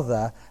esteem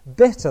other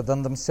better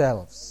than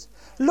themselves.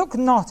 Look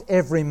not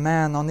every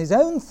man on his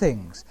own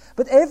things,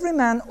 but every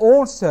man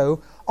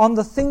also on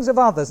the things of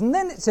others. And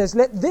then it says,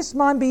 let this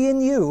mind be in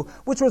you,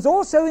 which was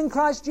also in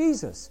Christ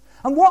Jesus.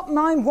 And what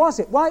mind was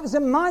it? Why, it was a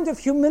mind of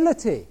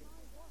humility.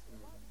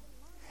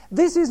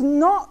 This is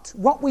not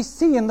what we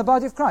see in the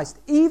body of Christ.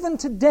 Even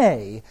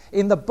today,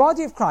 in the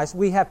body of Christ,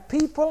 we have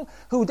people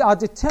who are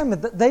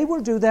determined that they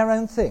will do their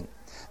own thing.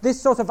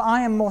 This sort of,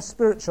 I am more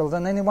spiritual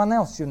than anyone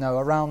else you know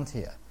around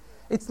here.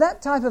 It's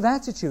that type of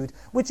attitude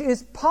which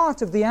is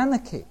part of the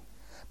anarchy.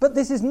 But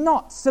this is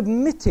not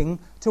submitting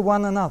to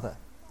one another.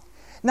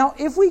 Now,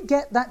 if we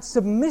get that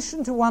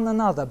submission to one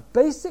another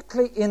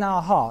basically in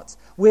our hearts,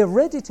 we're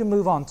ready to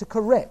move on to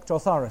correct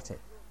authority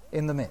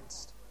in the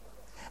midst.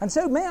 And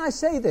so may I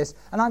say this,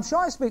 and I'm sure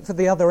I speak for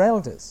the other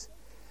elders,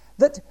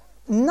 that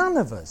none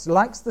of us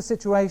likes the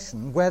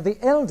situation where the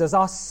elders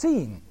are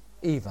seen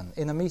even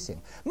in a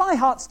meeting. My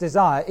heart's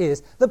desire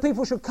is that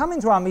people should come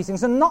into our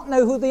meetings and not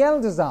know who the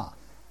elders are.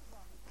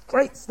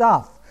 Great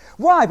stuff.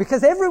 Why?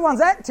 Because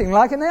everyone's acting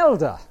like an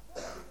elder.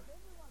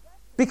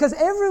 Because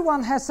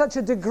everyone has such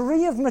a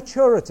degree of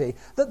maturity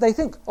that they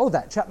think, oh,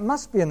 that chap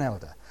must be an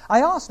elder. I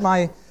asked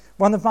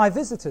one of my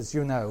visitors,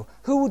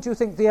 who would you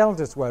think the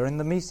elders were in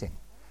the meeting?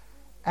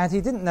 And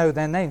he didn't know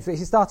their names, but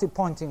he started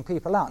pointing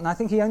people out. And I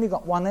think he only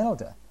got one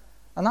elder.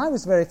 And I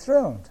was very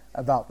thrilled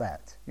about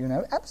that,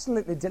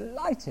 absolutely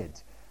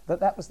delighted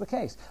that was the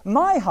case.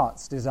 My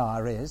heart's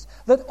desire is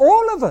that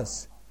all of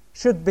us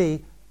should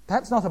be,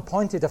 perhaps not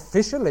appointed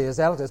officially as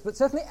elders, but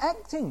certainly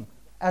acting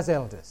as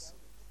elders.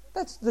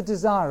 That's the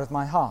desire of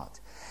my heart.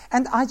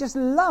 And I just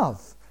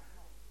love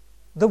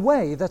the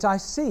way that I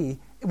see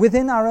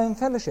within our own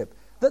fellowship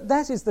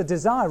that is the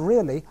desire,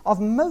 really,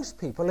 of most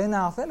people in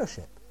our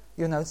fellowship,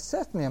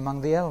 certainly among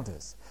the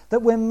elders,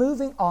 that we're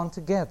moving on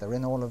together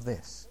in all of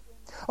this.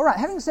 All right,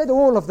 having said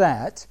all of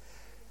that,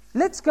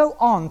 let's go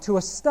on to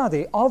a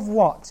study of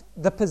what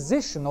the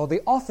position or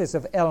the office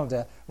of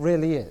elder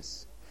really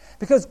is.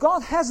 Because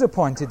God has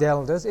appointed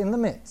elders in the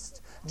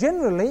midst.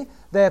 Generally,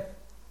 their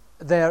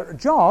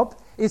job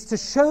is to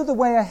show the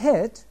way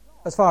ahead,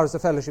 as far as the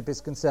fellowship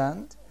is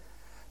concerned,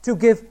 to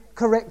give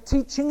correct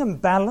teaching and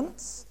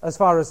balance, as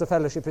far as the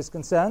fellowship is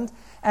concerned,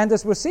 and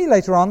as we'll see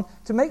later on,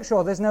 to make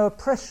sure there's no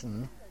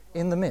oppression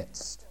in the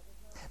midst.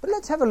 But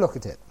let's have a look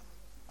at it.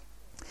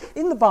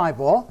 In the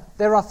Bible,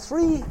 there are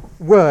 3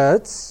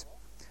 words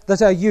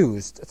that are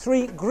used,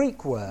 3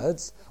 Greek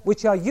words,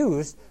 which are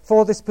used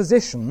for this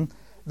position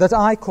that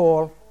I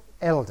call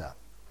elder.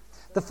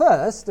 The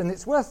first, and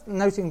it's worth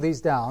noting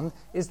these down,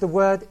 is the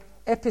word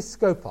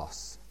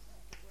episkopos.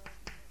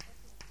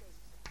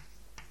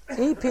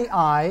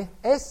 E-P-I-S-K-O-P-O-S.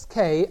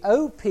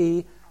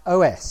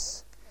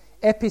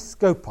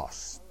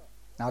 Episkopos.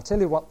 Now, I'll tell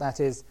you what that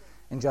is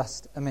in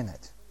just a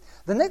minute.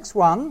 The next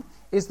one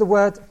is the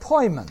word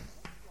poimen.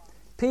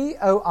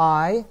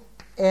 P-O-I-M-E-N.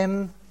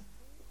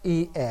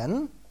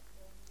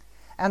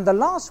 And the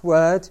last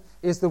word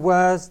is the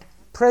word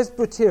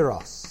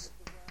presbyteros.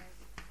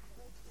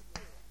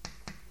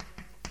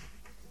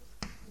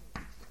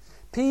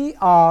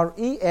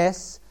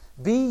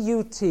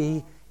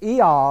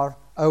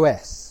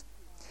 P-R-E-S-B-U-T-E-R-O-S.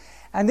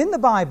 And in the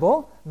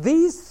Bible,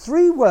 these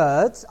 3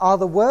 words are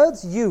the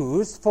words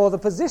used for the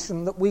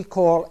position that we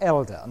call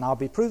elder. And I'll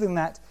be proving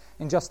that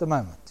in just a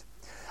moment.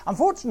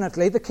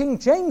 Unfortunately, the King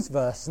James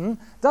Version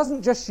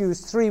doesn't just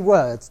use 3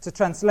 words to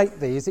translate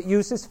these, it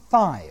uses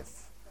 5. And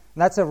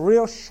that's a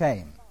real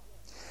shame.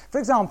 For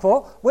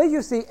example, where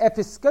you see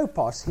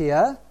episkopos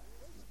here,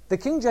 the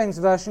King James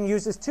Version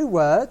uses 2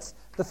 words.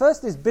 The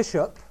first is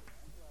bishop,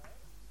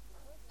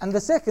 and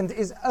the second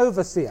is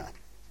overseer.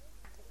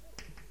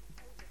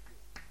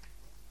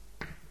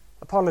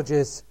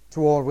 Apologies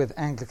to all with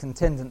Anglican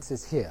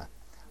tendencies here.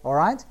 All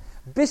right?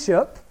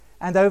 Bishop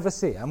and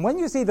overseer. And when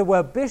you see the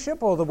word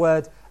bishop or the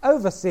word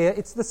overseer,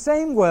 it's the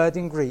same word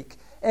in Greek,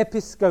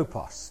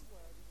 episkopos.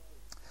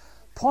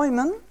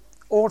 Poimen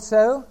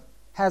also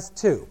has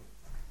 2.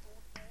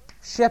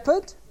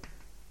 Shepherd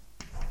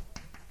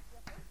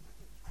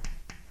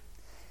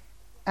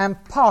and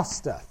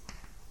pastor.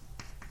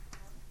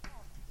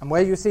 And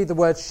where you see the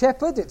word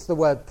shepherd, it's the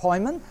word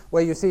poimen.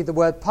 Where you see the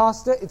word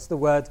pastor, it's the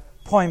word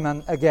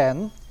poimen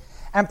again.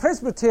 And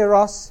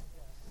presbyteros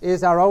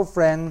is our old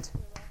friend,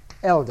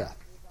 elder.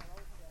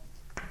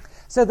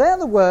 So they're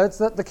the words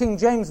that the King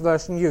James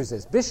Version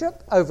uses.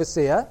 Bishop,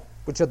 overseer,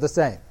 which are the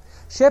same.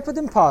 Shepherd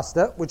and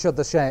pastor, which are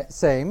the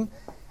same.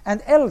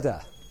 And elder,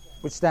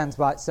 which stands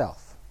by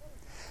itself.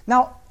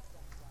 Now,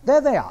 there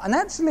they are. And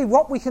actually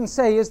what we can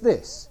say is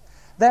this,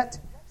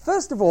 that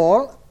first of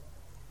all,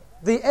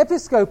 the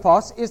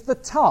episkopos is the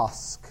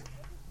task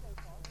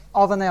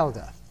of an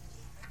elder.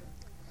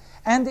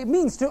 And it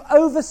means to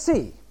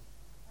oversee.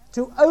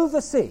 To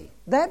oversee.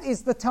 That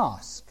is the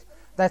task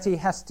that he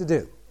has to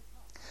do.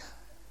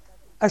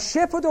 A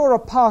shepherd or a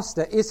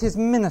pastor is his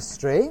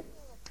ministry.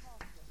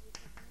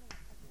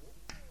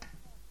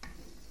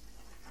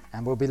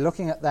 And we'll be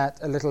looking at that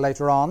a little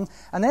later on.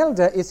 An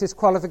elder is his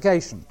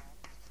qualification.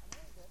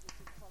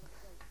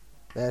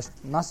 There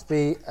must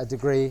be a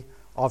degree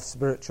of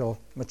spiritual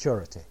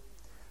maturity.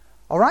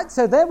 All right,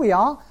 so there we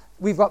are.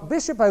 We've got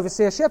bishop,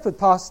 overseer, shepherd,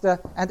 pastor,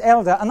 and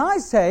elder. And I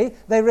say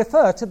they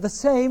refer to the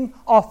same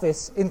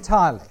office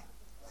entirely.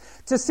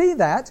 To see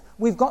that,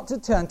 we've got to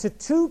turn to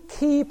 2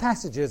 key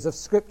passages of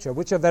Scripture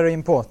which are very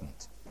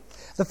important.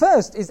 The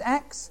first is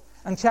Acts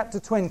and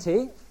chapter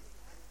 20.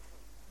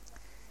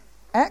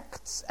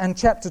 Acts and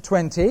chapter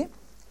 20.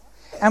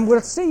 And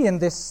we'll see in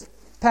this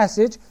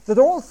passage that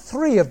all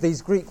 3 of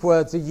these Greek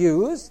words are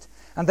used,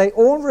 and they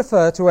all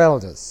refer to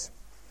elders.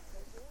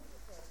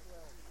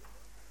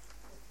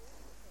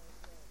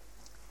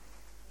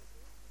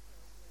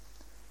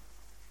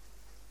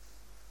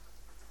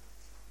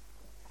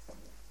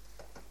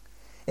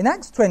 In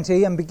Acts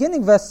 20, and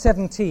beginning verse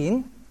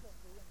 17,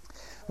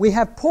 we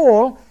have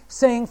Paul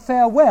saying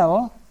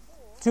farewell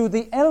to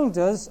the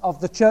elders of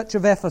the church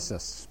of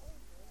Ephesus.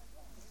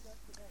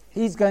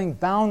 He's going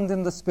bound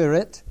in the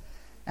Spirit,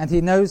 and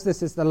he knows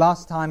this is the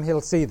last time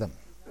he'll see them.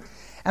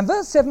 And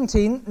verse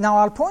 17, now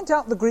I'll point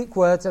out the Greek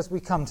words as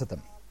we come to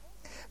them.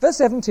 Verse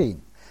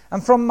 17,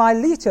 and from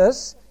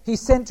Miletus he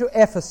sent to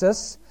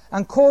Ephesus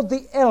and called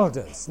the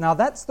elders. Now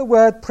that's the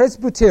word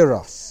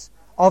presbyteros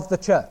of the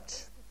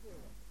church.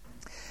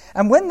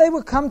 And when they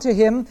were come to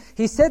him,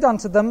 he said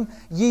unto them,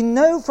 Ye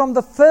know from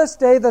the first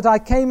day that I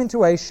came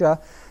into Asia,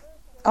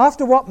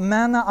 after what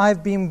manner I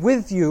have been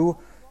with you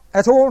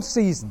at all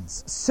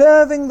seasons,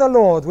 serving the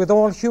Lord with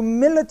all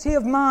humility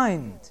of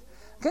mind.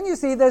 Can you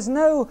see, there's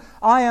no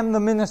I am the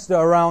minister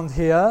around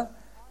here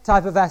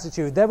type of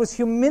attitude. There was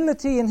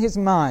humility in his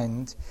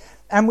mind,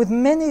 and with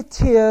many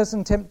tears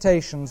and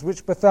temptations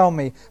which befell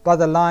me by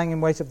the lying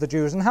in wait of the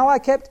Jews, and how I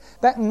kept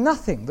back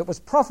nothing that was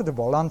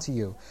profitable unto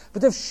you,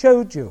 but have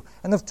showed you,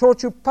 and have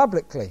taught you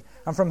publicly,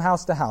 and from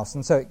house to house,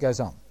 and so it goes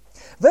on.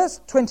 Verse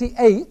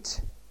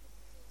 28,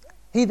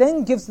 he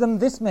then gives them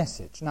this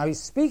message. Now he's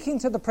speaking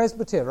to the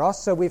presbyteros,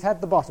 so we've had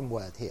the bottom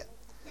word here.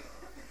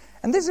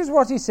 And this is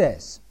what he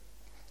says.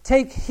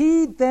 Take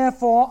heed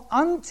therefore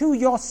unto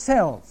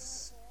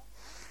yourselves,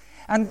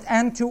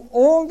 and to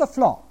all the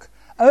flock,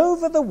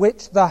 over the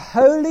which the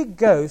Holy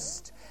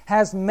Ghost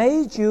has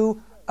made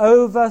you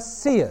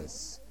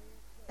overseers.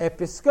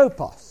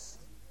 Episkopos.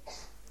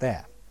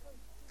 There.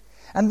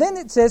 And then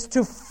it says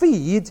to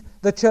feed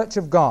the church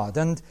of God.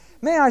 And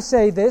may I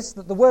say this,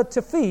 that the word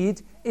to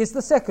feed is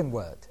the second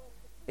word.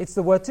 It's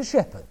the word to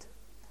shepherd.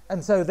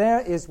 And so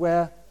there is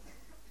where,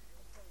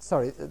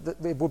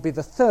 it would be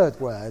the third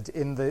word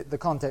in the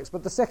context,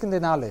 but the second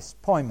in our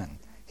list, poimen,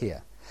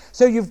 here.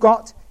 So you've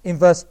got, in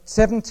verse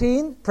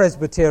 17,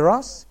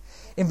 presbyteros,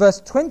 in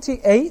verse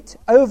 28,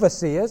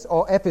 overseers,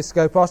 or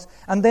episkopos,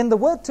 and then the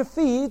word to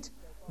feed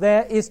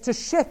there is to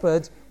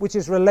shepherd, which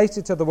is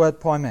related to the word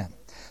poimen.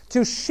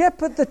 To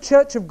shepherd the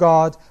church of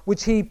God,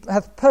 which he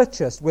hath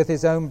purchased with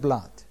his own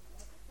blood.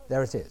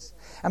 There it is.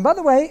 And by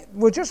the way,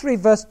 we'll just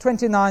read verse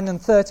 29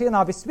 and 30, and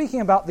I'll be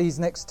speaking about these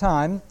next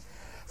time.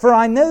 For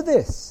I know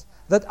this,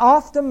 that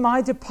after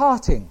my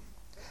departing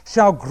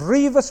shall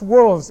grievous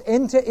wolves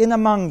enter in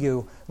among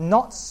you,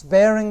 not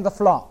sparing the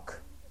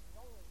flock.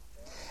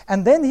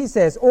 And then he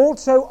says,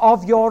 also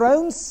of your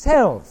own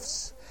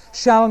selves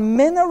shall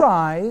men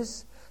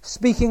arise,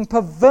 speaking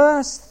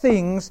perverse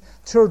things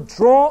to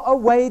draw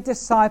away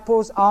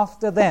disciples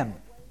after them.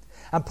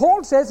 And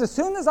Paul says, as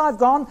soon as I've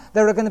gone,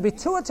 there are going to be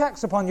 2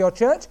 attacks upon your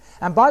church.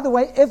 And by the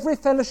way, every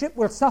fellowship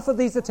will suffer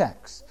these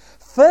attacks.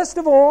 First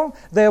of all,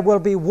 there will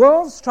be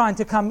wolves trying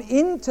to come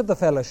into the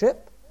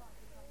fellowship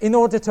in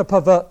order to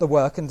pervert the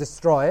work and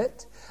destroy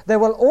it. There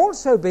will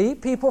also be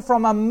people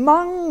from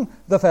among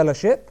the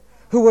fellowship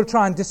who will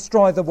try and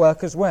destroy the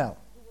work as well.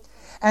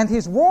 And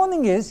his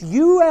warning is,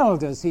 you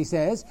elders, he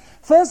says,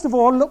 first of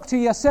all, look to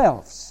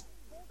yourselves.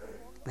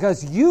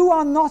 Because you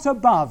are not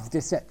above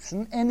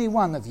deception, any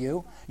one of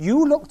you.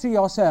 You look to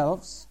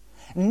yourselves.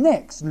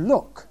 Next,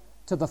 look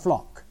to the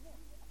flock,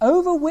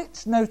 over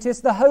which, notice,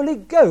 the Holy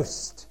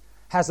Ghost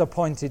has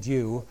appointed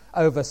you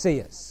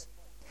overseers.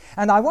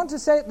 And I want to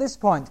say at this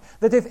point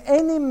that if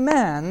any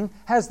man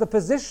has the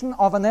position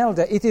of an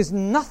elder, it is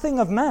nothing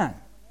of man.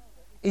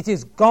 It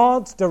is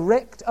God's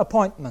direct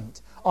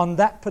appointment on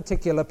that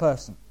particular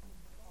person.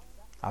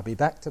 I'll be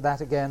back to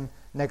that again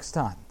next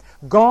time.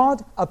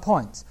 God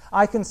appoints.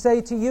 I can say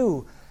to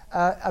you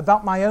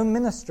about my own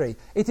ministry,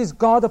 it is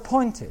God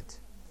appointed.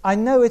 I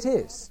know it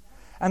is.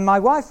 And my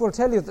wife will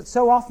tell you that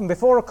so often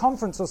before a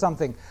conference or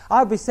something,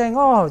 I'll be saying,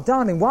 oh,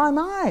 darling, why am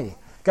I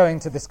going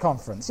to this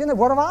conference? You know,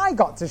 what have I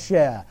got to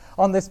share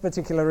on this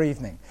particular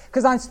evening?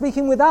 Because I'm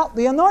speaking without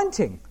the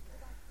anointing.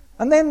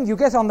 And then you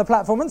get on the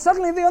platform and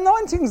suddenly the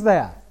anointing's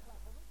there.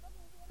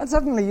 And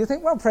suddenly you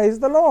think, well, praise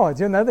the Lord.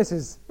 You know, this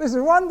is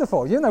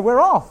wonderful. You know,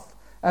 we're off,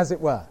 as it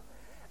were.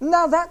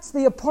 Now that's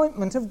the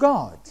appointment of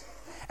God.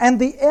 And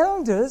the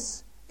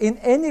elders in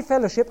any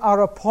fellowship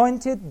are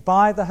appointed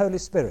by the Holy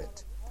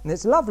Spirit. And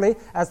it's lovely,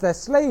 as they're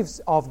slaves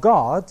of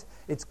God,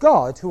 it's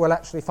God who will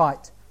actually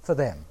fight for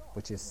them,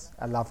 which is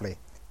a lovely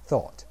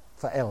thought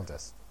for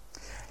elders.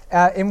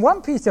 In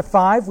 1 Peter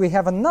 5, we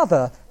have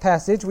another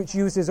passage which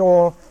uses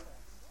all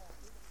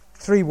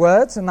 3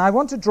 words, and I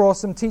want to draw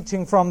some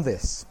teaching from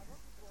this.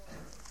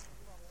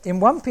 In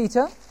 1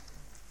 Peter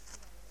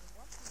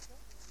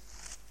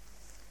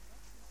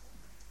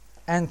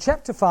and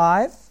chapter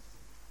 5,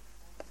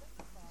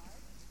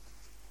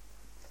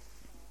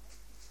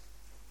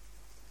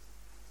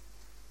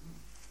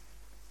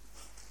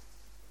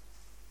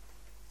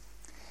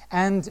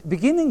 and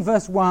beginning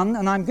verse 1,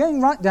 and I'm going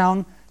right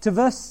down to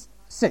verse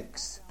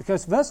 6,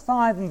 because verse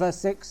 5 and verse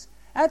 6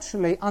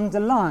 actually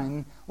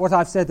underline what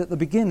I've said at the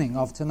beginning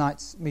of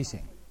tonight's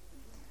meeting.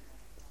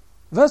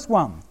 Verse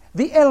 1,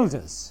 the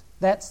elders,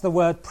 that's the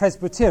word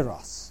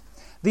presbyteros.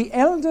 The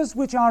elders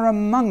which are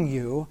among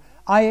you,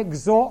 I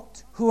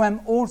exhort, who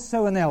am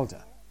also an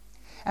elder,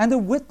 and a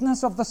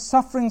witness of the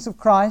sufferings of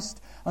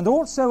Christ, and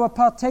also a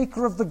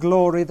partaker of the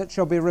glory that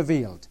shall be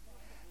revealed.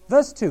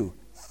 Verse 2,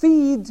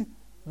 feed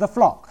the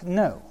flock.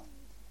 No,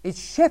 it's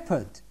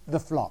shepherd the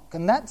flock,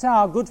 and that's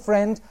our good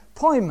friend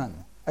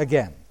poimen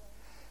again.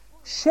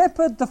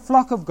 Shepherd the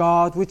flock of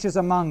God which is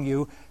among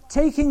you,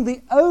 taking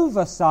the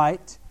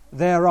oversight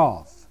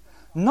thereof,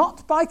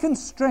 not by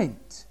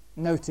constraint,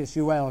 notice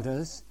you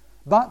elders,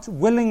 but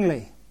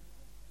willingly,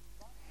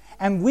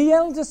 And we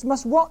elders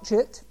must watch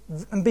it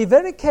and be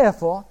very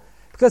careful,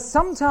 because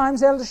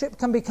sometimes eldership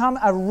can become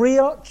a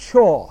real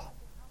chore.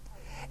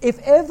 If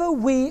ever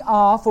we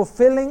are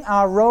fulfilling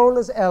our role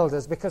as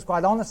elders, because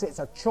quite honestly it's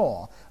a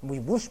chore and we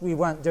wish we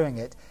weren't doing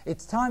it,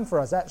 it's time for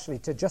us actually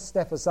to just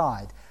step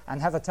aside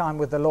and have a time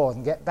with the Lord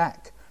and get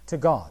back to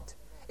God.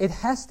 It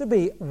has to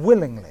be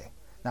willingly.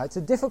 Now, it's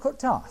a difficult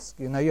task.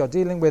 You know, you're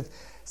dealing with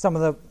some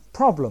of the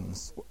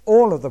problems,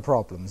 all of the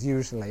problems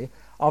usually,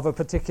 of a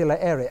particular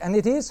area. And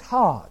it is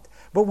hard.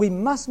 But we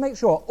must make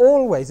sure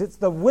always it's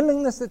the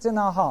willingness that's in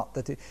our heart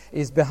that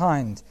is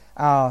behind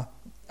our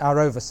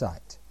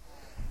oversight.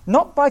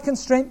 Not by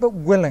constraint, but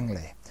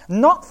willingly.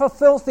 Not for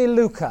filthy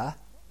lucre.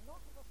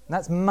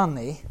 That's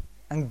money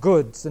and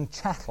goods and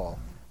chattel,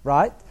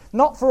 right?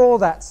 Not for all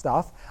that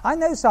stuff. I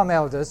know some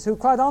elders who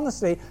quite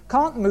honestly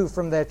can't move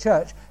from their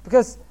church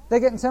because they're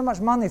getting so much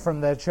money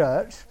from their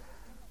church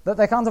that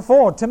they can't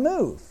afford to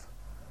move.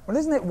 Well,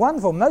 isn't it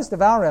wonderful? Most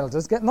of our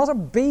elders get not a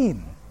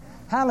bean.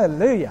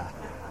 Hallelujah.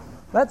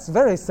 That's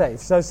very safe.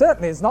 So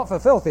certainly it's not for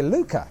filthy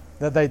lucre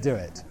that they do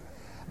it,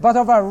 but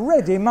of a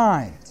ready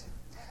mind.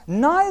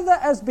 Neither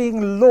as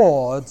being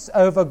lords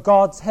over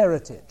God's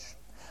heritage.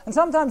 And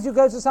sometimes you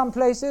go to some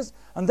places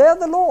and they're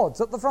the lords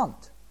at the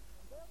front.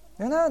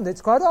 You know, and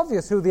it's quite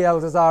obvious who the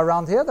elders are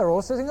around here. They're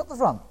all sitting at the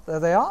front. There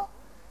they are.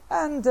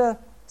 And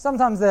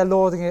sometimes they're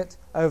lording it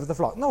over the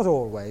flock. Not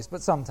always,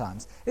 but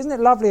sometimes. Isn't it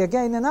lovely,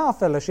 again, in our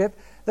fellowship,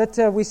 that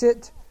we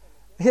sit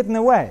hidden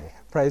away,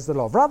 praise the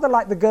Lord. Rather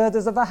like the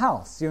girders of a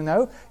house, you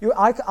know.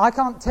 I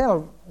can't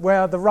tell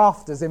where the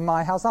rafters in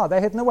my house are.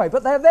 They're hidden away,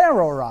 but they're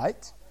there all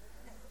right.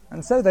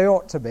 And so they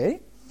ought to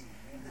be.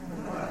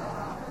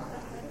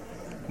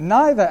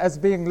 Neither as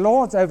being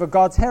lords over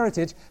God's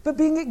heritage, but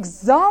being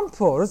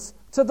examples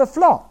to the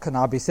flock. And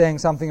I'll be saying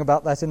something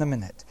about that in a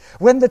minute.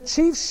 When the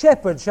chief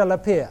shepherd shall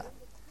appear.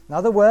 In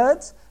other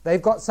words,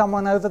 they've got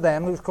someone over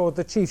them who's called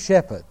the chief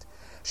shepherd.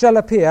 Shall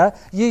appear,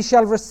 ye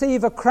shall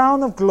receive a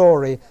crown of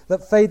glory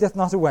that fadeth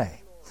not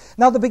away.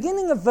 Now the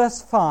beginning of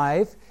verse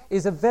 5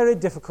 is a very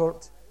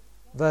difficult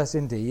verse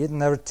indeed,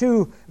 and there are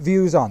two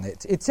views on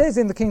it. It says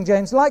in the King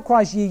James,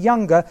 likewise ye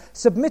younger,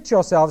 submit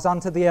yourselves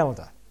unto the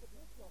elder.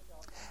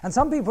 And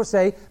some people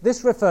say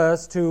this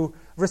refers to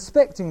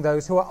respecting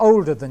those who are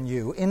older than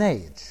you in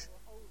age,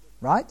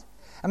 right?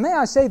 And may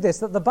I say this,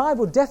 that the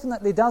Bible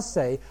definitely does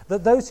say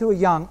that those who are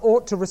young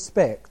ought to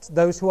respect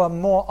those who are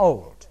more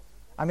old.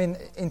 I mean,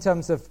 in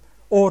terms of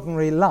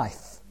ordinary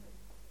life.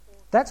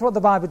 That's what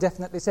the Bible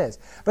definitely says.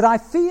 But I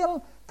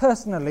feel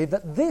personally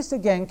that this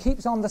again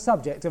keeps on the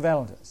subject of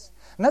elders.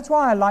 And that's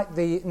why I like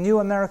the New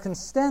American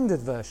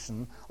Standard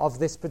Version of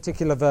this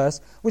particular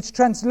verse, which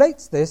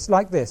translates this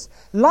like this.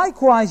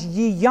 Likewise,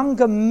 ye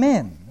younger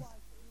men,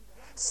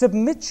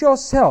 submit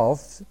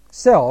yourselves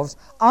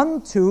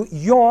unto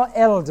your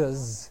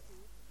elders,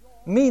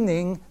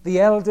 meaning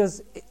the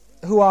elders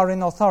who are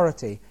in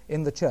authority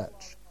in the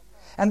church.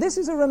 And this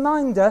is a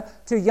reminder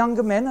to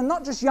younger men, and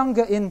not just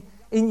younger in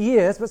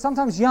years, but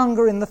sometimes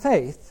younger in the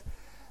faith,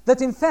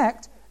 that in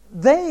fact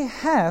they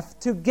have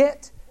to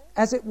get,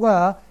 as it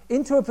were,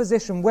 into a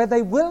position where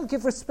they will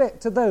give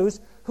respect to those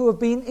who have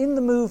been in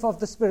the move of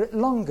the Spirit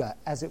longer,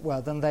 as it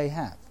were, than they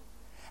have.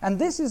 And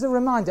this is a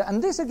reminder,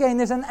 and this again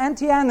is an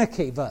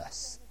anti-anarchy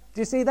verse.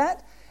 Do you see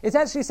that? It's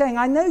actually saying,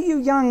 I know you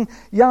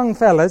young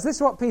fellas, this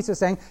is what Peter's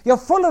saying, you're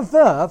full of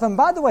verve, and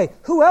by the way,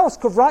 who else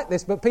could write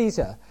this but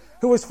Peter,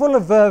 who was full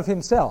of verve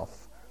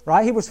himself,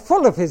 right? He was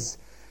full of his,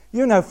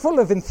 full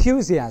of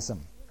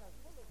enthusiasm.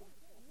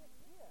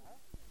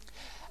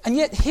 And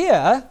yet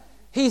here,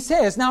 he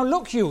says, now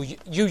look you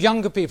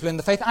younger people in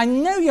the faith, I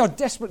know you're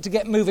desperate to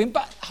get moving,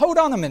 but hold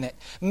on a minute.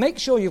 Make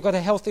sure you've got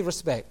a healthy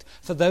respect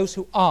for those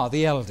who are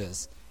the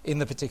elders in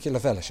the particular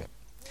fellowship.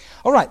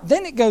 All right,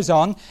 then it goes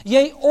on,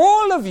 yea,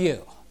 all of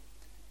you,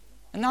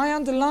 and I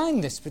underline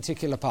this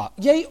particular part,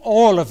 yea,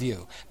 all of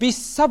you, be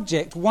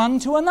subject one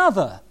to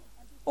another,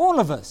 all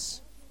of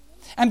us,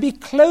 and be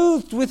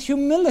clothed with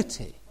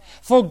humility.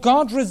 For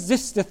God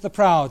resisteth the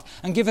proud,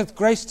 and giveth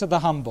grace to the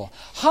humble.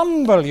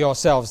 Humble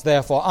yourselves,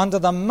 therefore, under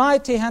the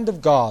mighty hand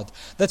of God,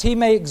 that he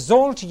may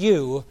exalt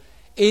you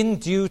in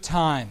due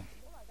time.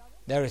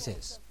 There it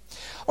is.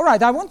 All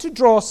right, I want to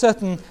draw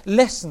certain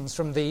lessons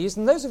from these,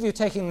 and those of you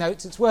taking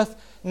notes, it's worth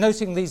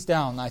noting these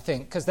down, I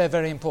think, because they're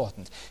very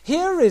important.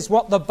 Here is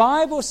what the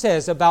Bible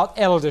says about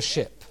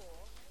eldership.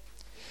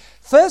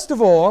 First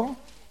of all,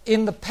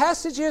 in the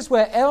passages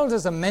where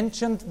elders are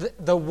mentioned,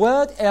 the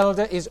word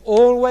elder is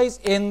always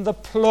in the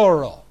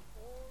plural.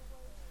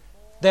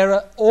 There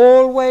are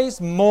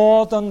always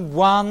more than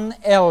one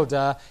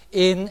elder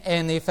in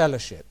any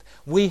fellowship.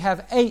 We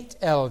have 8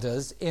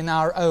 elders in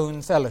our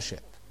own fellowship.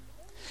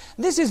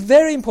 This is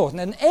very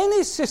important, and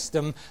any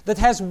system that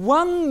has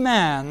one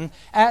man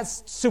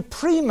as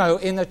supremo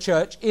in a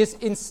church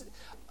is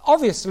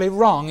obviously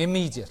wrong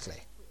immediately.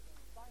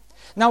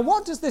 Now,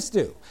 what does this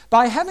do?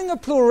 By having a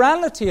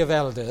plurality of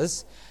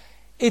elders,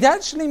 it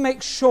actually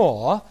makes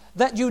sure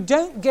that you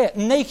don't get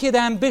naked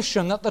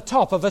ambition at the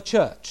top of a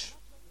church.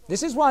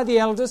 This is why the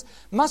elders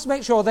must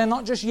make sure they're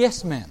not just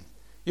yes men.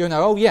 You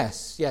know, oh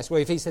yes,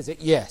 well if he says it,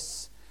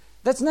 yes.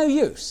 That's no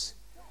use.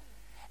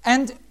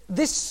 And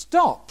this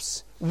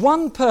stops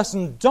one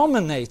person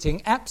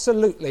dominating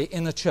absolutely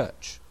in a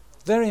church.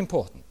 Very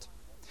important.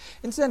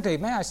 Incidentally,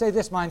 may I say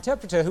this, my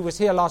interpreter who was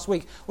here last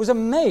week was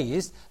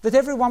amazed that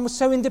everyone was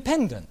so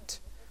independent.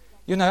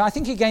 You know, I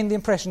think he gained the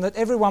impression that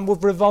everyone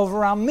would revolve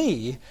around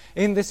me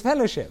in this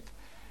fellowship.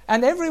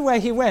 And everywhere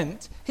he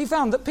went, he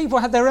found that people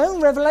had their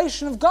own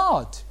revelation of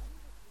God,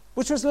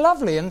 which was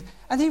lovely. And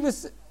he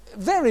was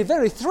very,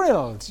 very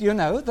thrilled, you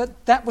know,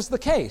 that was the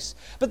case.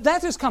 But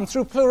that has come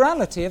through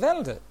plurality of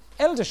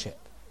eldership.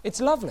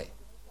 It's lovely.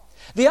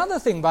 The other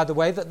thing, by the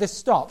way, that this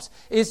stops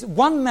is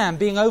one man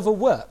being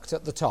overworked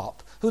at the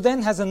top, who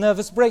then has a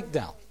nervous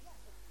breakdown.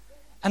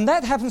 And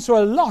that happens to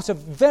a lot of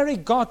very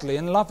godly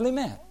and lovely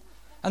men.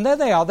 And there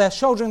they are, they're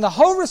shouldering the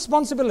whole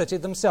responsibility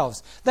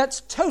themselves.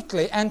 That's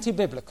totally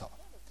anti-biblical.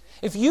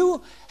 If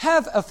you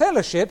have a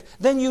fellowship,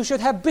 then you should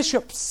have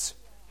bishops,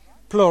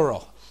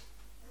 plural.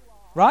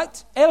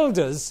 Right?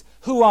 Elders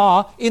who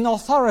are in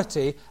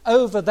authority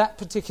over that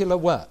particular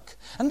work.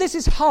 And this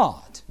is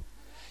hard.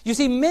 You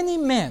see, many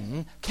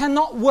men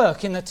cannot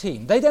work in a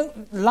team. They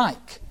don't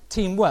like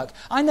teamwork.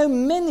 I know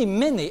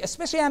many,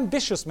 especially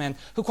ambitious men,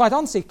 who quite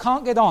honestly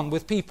can't get on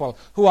with people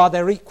who are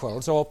their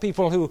equals or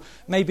people who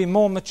may be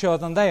more mature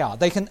than they are.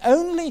 They can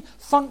only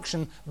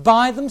function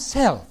by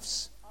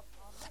themselves.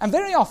 And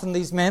very often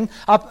these men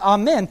are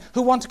men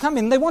who want to come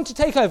in, they want to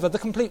take over the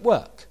complete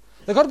work.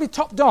 They've got to be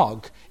top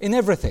dog in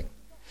everything.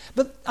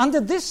 But under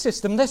this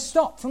system, they're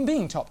stopped from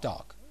being top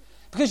dog.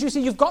 Because you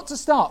see, you've got to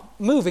start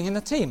moving in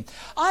a team.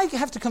 I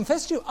have to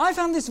confess to you, I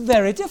found this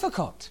very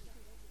difficult.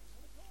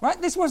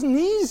 Right? This wasn't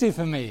easy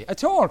for me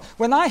at all.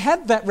 When I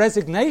had that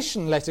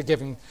resignation letter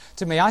given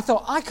to me, I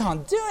thought, I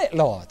can't do it,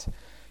 Lord.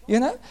 You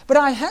know? But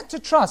I had to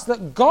trust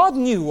that God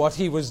knew what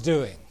he was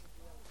doing.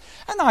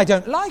 And I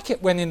don't like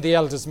it when in the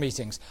elders'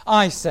 meetings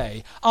I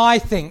say, I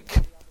think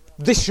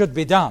this should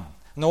be done.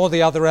 And all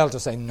the other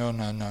elders say, no.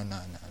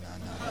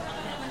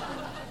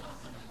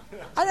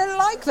 I don't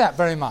like that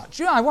very much.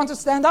 You know, I want to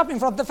stand up in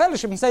front of the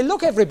fellowship and say,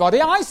 look,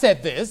 everybody, I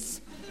said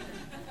this.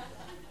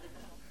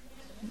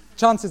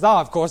 Chances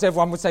are, of course,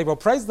 everyone would say, well,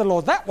 praise the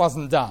Lord, that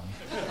wasn't done.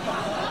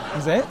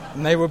 Is it?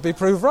 And they would be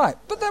proved right.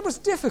 But that was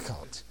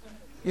difficult,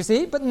 you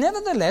see. But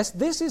nevertheless,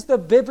 this is the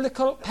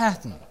biblical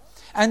pattern.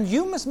 And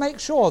you must make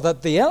sure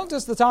that the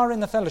elders that are in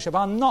the fellowship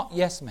are not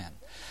yes men.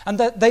 And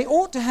that they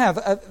ought to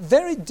have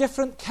very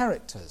different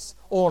characters,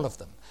 all of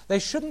them. They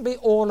shouldn't be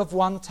all of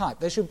one type.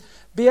 They should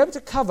be able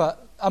to cover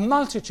a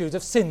multitude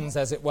of sins,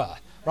 as it were,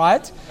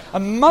 right? A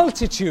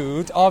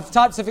multitude of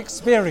types of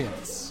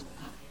experience.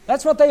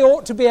 That's what they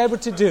ought to be able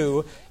to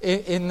do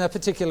in a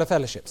particular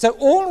fellowship. So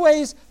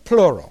always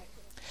plural.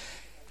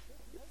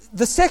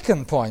 The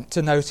second point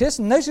to notice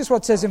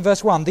what it says in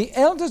verse 1, the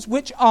elders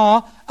which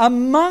are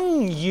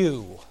among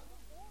you.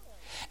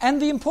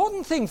 And the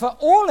important thing for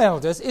all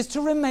elders is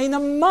to remain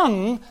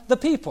among the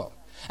people.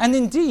 And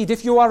indeed,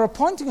 if you are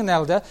appointing an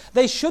elder,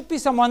 they should be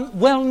someone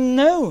well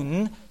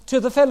known to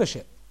the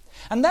fellowship.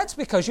 And that's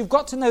because you've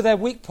got to know their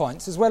weak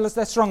points as well as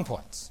their strong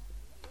points.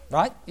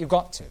 Right? You've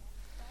got to.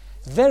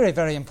 Very,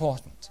 very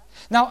important.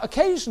 Now,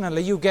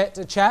 occasionally you get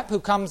a chap who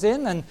comes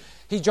in and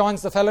he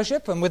joins the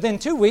fellowship, and within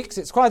 2 weeks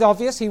it's quite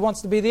obvious he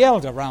wants to be the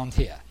elder round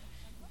here.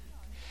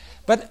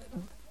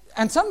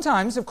 And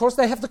sometimes, of course,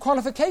 they have the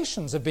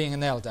qualifications of being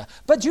an elder.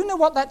 But do you know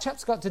what that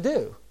chap's got to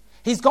do?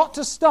 He's got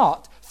to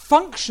start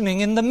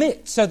functioning in the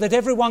midst so that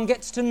everyone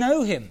gets to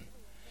know him.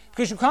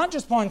 Because you can't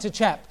just point a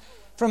chap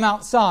from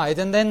outside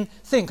and then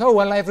think, oh,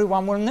 well,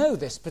 everyone will know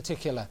this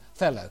particular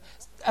fellow.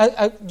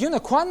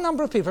 Quite a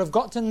number of people have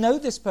got to know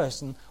this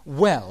person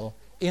well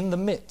in the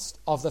midst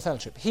of the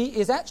fellowship. He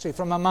is actually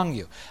from among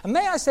you. And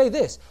may I say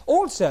this,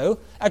 also,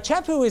 a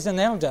chap who is an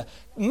elder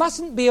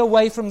mustn't be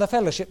away from the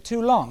fellowship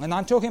too long. And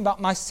I'm talking about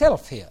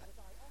myself here.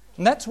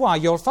 And that's why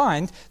you'll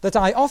find that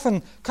I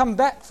often come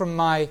back from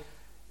my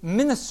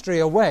ministry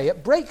away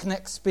at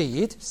breakneck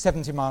speed,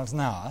 70 miles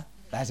an hour,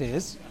 that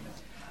is,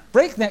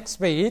 breakneck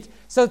speed,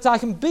 so that I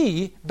can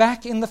be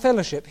back in the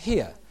fellowship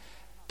here.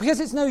 Because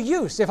it's no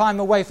use if I'm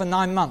away for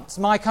 9 months,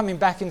 my coming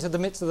back into the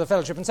midst of the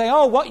fellowship and saying,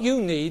 oh, what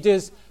you need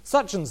is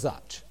such and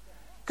such.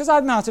 Because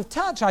I'm out of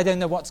touch, I don't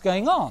know what's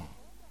going on.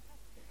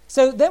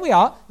 So there we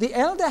are. The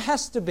elder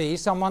has to be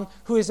someone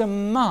who is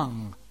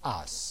among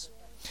us.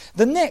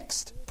 The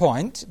next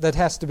point that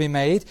has to be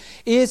made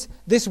is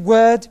this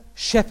word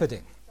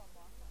shepherding.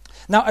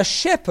 Now, a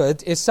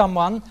shepherd is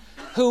someone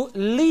who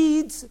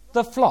leads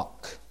the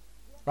flock.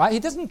 Right? He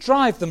doesn't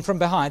drive them from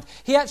behind.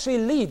 He actually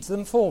leads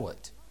them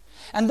forward.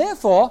 And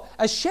therefore,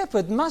 a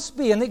shepherd must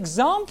be an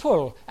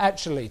example,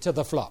 actually, to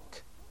the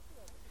flock.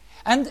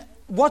 And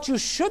what you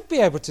should be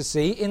able to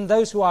see in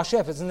those who are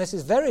shepherds, and this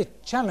is very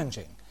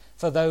challenging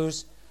for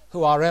those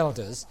who are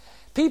elders,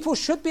 people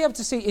should be able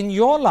to see in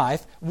your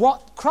life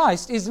what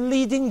Christ is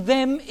leading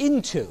them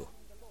into.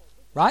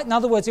 Right? In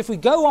other words, if we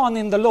go on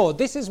in the Lord,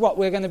 this is what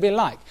we're going to be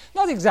like.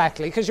 Not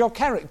exactly, because your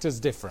character's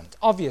different,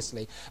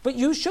 obviously. But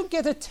you should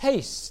get a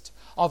taste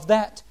of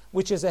that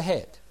which is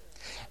ahead.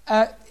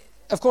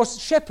 of course,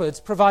 shepherds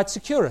provide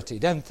security,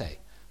 don't they,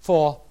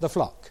 for the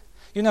flock.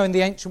 You know, in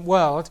the ancient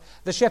world,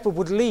 the shepherd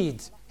would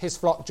lead his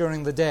flock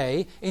during the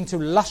day into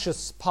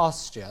luscious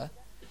pasture,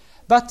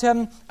 but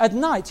at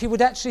night he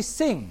would actually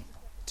sing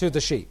to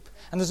the sheep.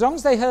 And as long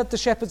as they heard the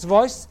shepherd's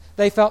voice,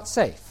 they felt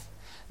safe.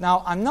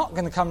 Now, I'm not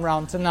going to come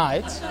round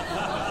tonight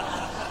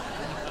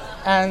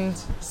and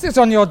sit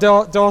on your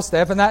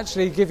doorstep and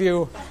actually give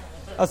you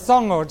a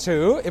song or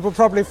two. It will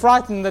probably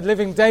frighten the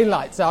living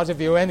daylights out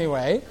of you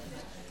anyway.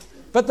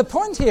 But the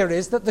point here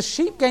is that the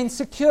sheep gain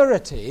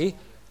security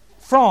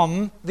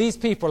from these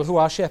people who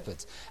are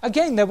shepherds.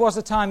 Again, there was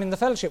a time in the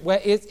fellowship where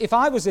if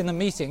I was in a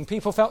meeting,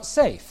 people felt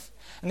safe.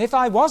 And if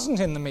I wasn't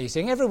in the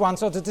meeting, everyone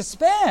sort of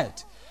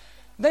despaired.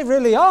 They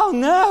really,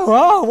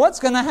 what's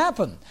going to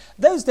happen?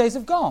 Those days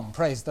have gone,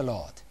 praise the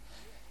Lord.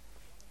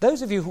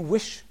 Those of you who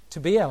wish to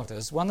be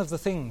elders, one of the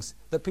things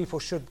that people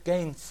should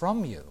gain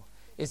from you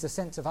is a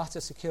sense of utter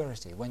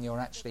security when you're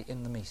actually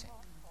in the meeting,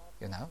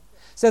 you know.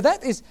 So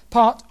that is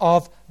part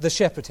of the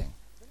shepherding,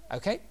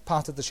 okay,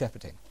 part of the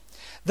shepherding.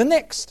 The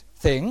next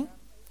thing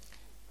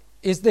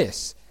is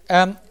this,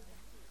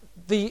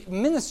 the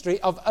ministry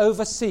of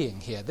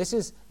overseeing here. This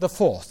is the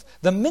fourth,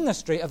 the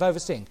ministry of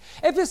overseeing.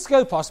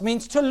 Episkopos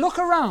means to look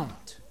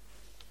around.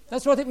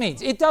 That's what it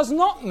means. It does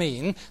not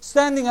mean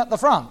standing at the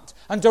front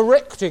and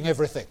directing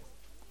everything.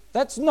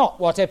 That's not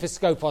what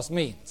episkopos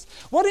means.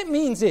 What it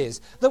means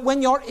is that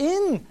when you're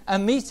in a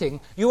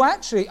meeting, you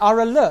actually are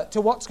alert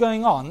to what's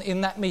going on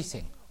in that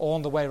meeting or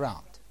on the way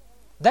round.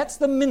 That's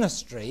the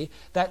ministry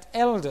that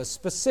elders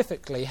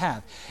specifically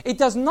have. It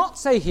does not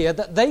say here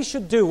that they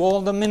should do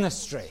all the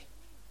ministry.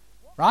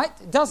 Right?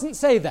 It doesn't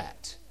say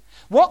that.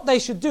 What they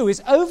should do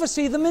is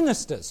oversee the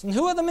ministers. And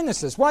who are the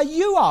ministers? Why,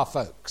 you are,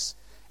 folks.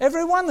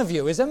 Every one of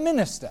you is a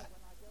minister.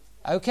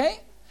 Okay?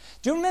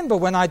 Do you remember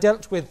when I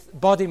dealt with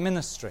body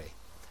ministry?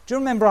 Do you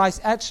remember I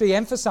actually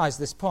emphasized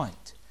this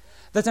point?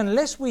 That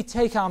unless we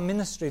take our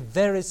ministry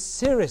very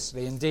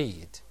seriously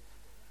indeed,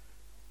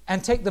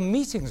 and take the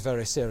meetings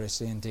very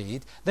seriously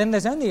indeed, then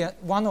there's only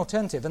one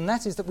alternative, and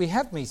that is that we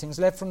have meetings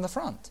led from the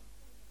front.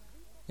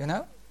 You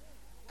know?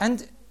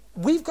 And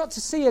we've got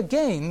to see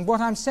again what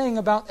I'm saying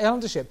about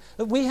eldership,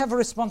 that we have a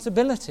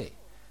responsibility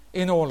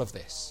in all of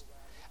this.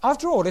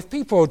 After all, if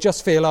people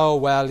just feel,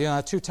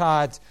 too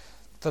tired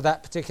for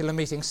that particular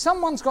meeting,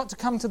 someone's got to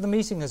come to the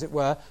meeting, as it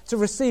were, to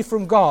receive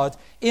from God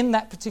in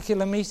that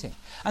particular meeting.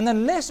 And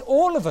unless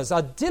all of us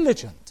are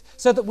diligent,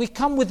 so that we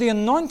come with the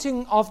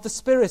anointing of the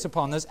Spirit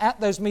upon us at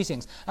those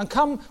meetings, and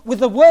come with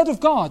the Word of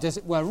God, as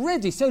it were,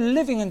 ready, so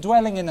living and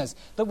dwelling in us,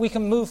 that we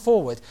can move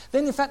forward,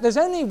 then in fact there's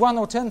only one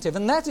alternative,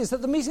 and that is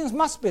that the meetings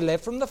must be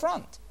led from the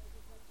front.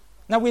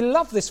 Now we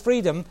love this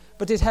freedom,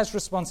 but it has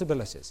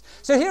responsibilities.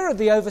 So here are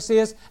the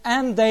overseers,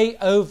 and they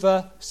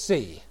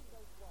oversee.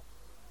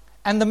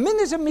 And the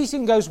minute a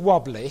meeting goes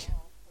wobbly,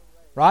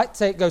 right,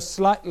 say it goes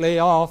slightly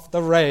off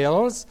the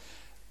rails,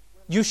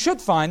 you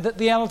should find that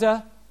the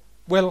elder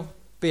will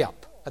be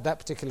up at that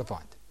particular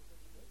point.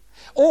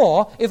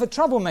 Or if a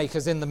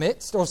troublemaker's in the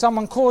midst, or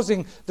someone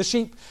causing the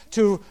sheep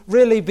to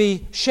really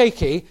be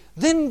shaky,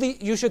 then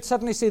you should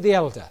suddenly see the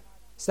elder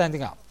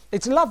standing up.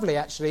 It's lovely,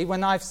 actually,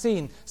 when I've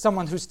seen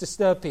someone who's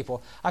disturbed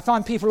people. I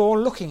find people all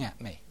looking at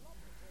me.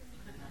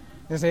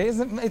 You see,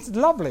 it's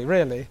lovely,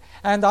 really.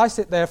 And I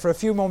sit there for a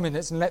few more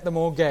minutes and let them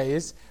all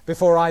gaze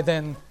before I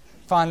then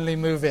finally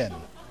move in.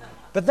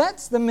 But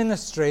that's the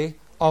ministry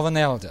of an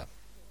elder.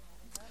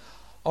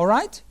 All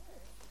right?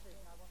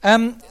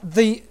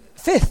 The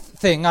fifth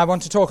thing I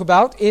want to talk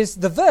about is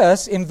the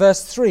verse in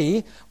verse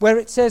 3 where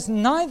it says,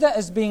 neither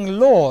as being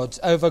lords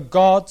over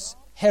God's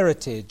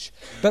heritage,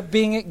 but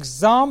being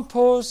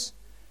examples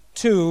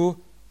to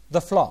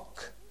the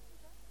flock.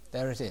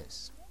 There it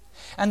is.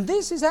 And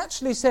this is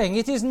actually saying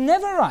it is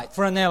never right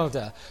for an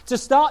elder to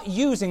start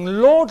using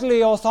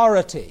lordly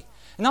authority.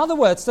 In other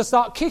words, to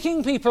start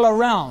kicking people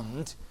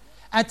around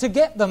and to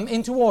get them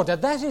into order.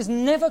 That is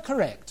never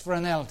correct for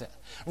an elder.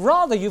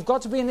 Rather, you've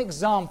got to be an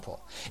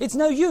example. It's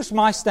no use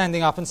my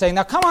standing up and saying,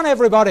 now come on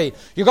everybody,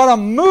 you've got to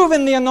move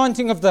in the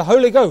anointing of the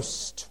Holy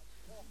Ghost.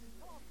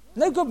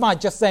 No good my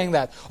just saying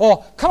that.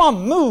 Or, come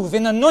on, move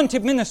in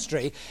anointed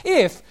ministry,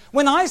 if,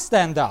 when I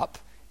stand up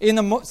in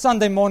a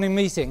Sunday morning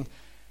meeting,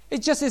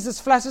 it just is as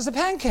flat as a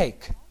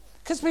pancake.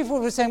 Because people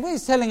were saying, well,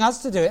 he's telling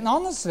us to do it. And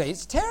honestly,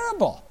 it's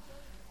terrible.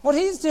 What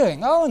he's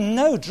doing, oh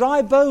no,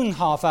 dry bone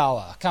half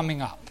hour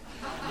coming up.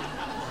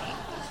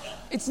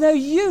 It's no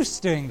use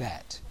doing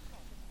that.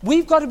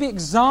 We've got to be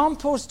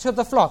examples to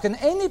the flock. And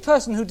any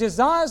person who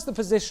desires the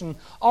position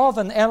of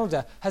an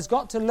elder has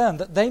got to learn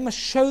that they must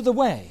show the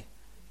way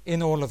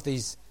in all of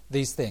these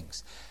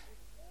things.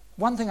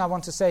 One thing I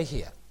want to say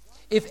here.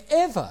 If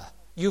ever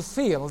you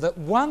feel that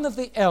one of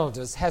the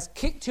elders has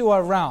kicked you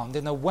around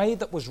in a way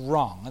that was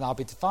wrong, and I'll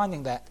be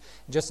defining that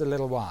in just a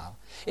little while.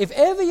 If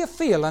ever you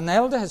feel an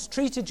elder has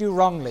treated you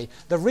wrongly,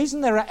 the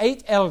reason there are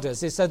 8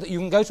 elders is so that you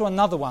can go to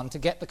another one to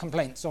get the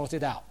complaint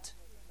sorted out.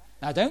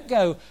 Now don't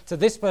go to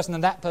this person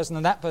and that person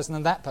and that person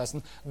and that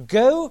person.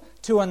 Go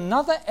to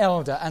another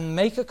elder and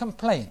make a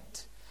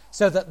complaint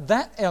so that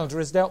that elder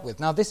is dealt with.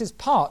 Now, this is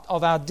part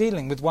of our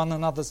dealing with one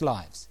another's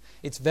lives.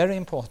 It's very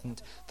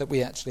important that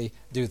we actually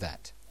do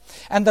that.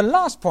 And the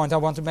last point I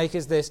want to make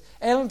is this: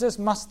 elders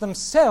must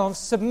themselves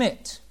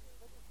submit.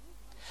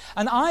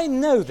 And I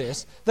know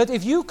this, that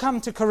if you come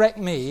to correct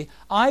me,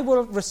 I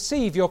will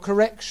receive your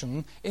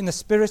correction in the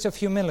spirit of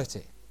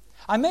humility.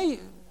 I may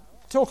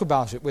talk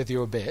about it with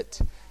you a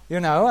bit,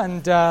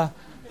 and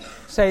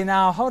say,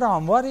 now, hold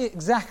on, what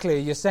exactly are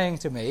you saying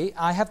to me?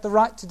 I have the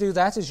right to do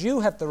that as you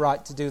have the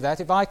right to do that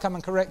if I come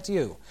and correct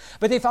you.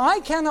 But if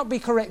I cannot be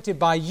corrected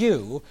by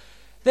you,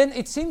 then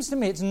it seems to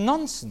me it's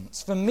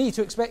nonsense for me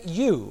to expect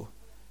you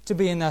to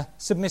be in a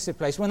submissive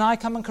place when I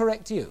come and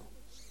correct you.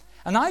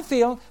 And I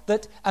feel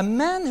that a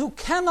man who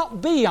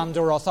cannot be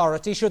under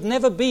authority should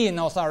never be in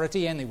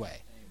authority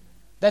anyway.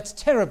 That's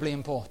terribly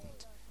important.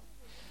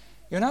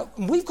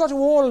 We've got to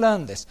all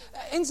learn this.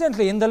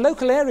 Incidentally, in the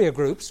local area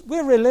groups,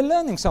 we're really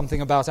learning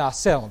something about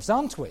ourselves,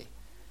 aren't we?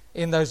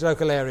 In those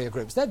local area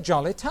groups. They're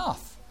jolly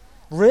tough.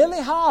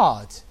 Really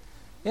hard.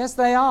 Yes,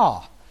 they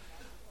are.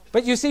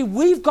 But you see,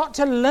 we've got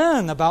to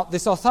learn about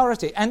this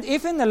authority. And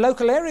if in the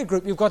local area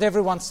group you've got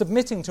everyone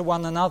submitting to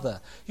one another,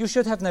 you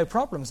should have no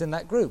problems in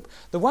that group.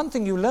 The one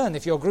thing you learn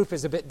if your group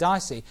is a bit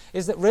dicey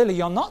is that really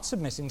you're not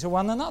submitting to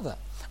one another.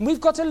 And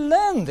we've got to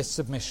learn this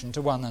submission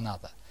to one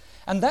another.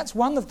 And that's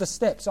one of the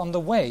steps on the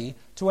way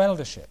to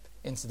eldership,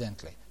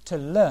 incidentally, to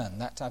learn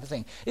that type of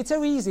thing. It's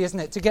so easy, isn't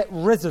it, to get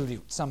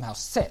resolute somehow,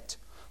 set.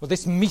 Well,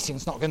 this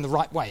meeting's not going the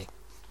right way.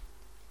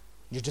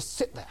 You just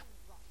sit there.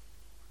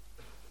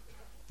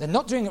 They're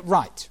not doing it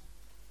right.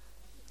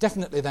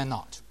 Definitely they're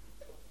not.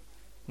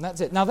 And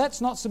that's it. Now, that's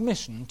not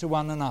submission to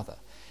one another.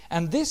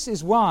 And this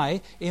is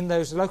why, in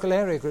those local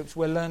area groups,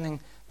 we're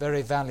learning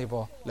very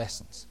valuable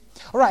lessons.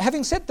 All right,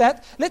 having said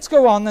that, let's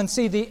go on and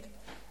see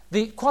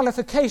the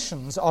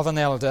qualifications of an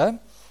elder.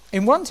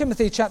 In 1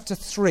 Timothy chapter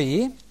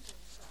 3,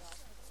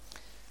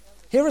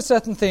 here are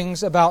certain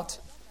things about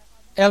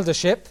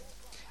eldership.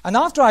 And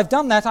after I've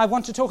done that, I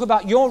want to talk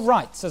about your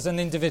rights as an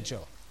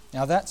individual.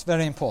 Now, that's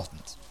very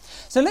important.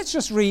 So let's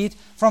just read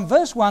from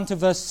verse 1 to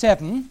verse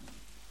 7.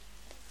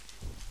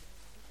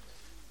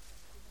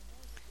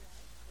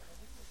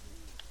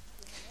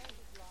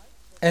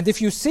 And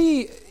if you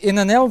see in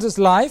an elder's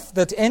life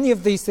that any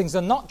of these things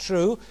are not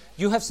true,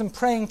 you have some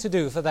praying to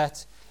do for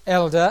that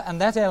elder,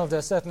 and that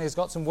elder certainly has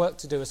got some work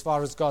to do as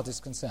far as God is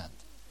concerned.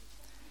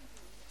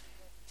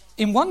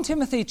 In 1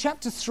 Timothy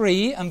chapter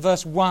 3 and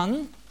verse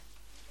 1,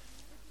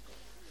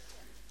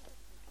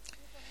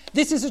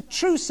 this is a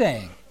true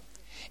saying: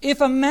 if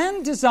a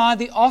man desire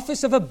the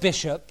office of a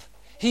bishop,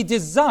 he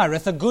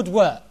desireth a good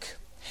work.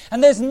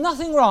 And there's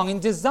nothing wrong in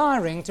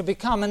desiring to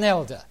become an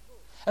elder,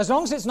 as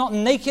long as it's not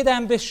naked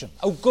ambition.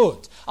 Oh,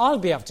 good, I'll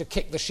be able to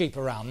kick the sheep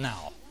around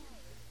now.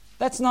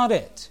 That's not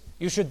it.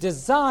 You should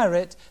desire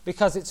it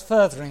because it's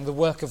furthering the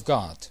work of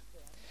God.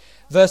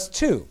 Verse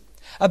 2,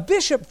 a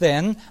bishop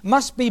then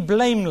must be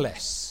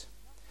blameless.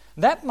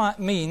 That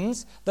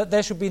means that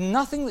there should be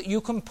nothing that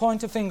you can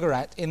point a finger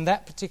at in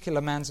that particular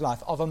man's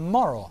life of a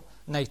moral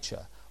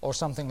nature or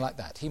something like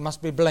that. He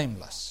must be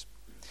blameless.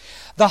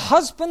 The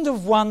husband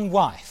of one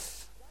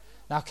wife.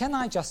 Now, can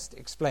I just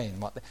explain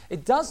what...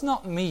 It does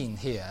not mean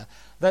here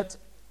that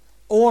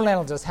all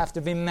elders have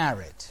to be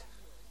married.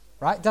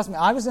 Right? It doesn't.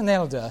 I was an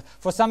elder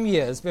for some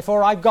years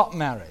before I got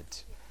married.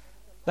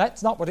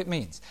 That's not what it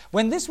means.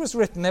 When this was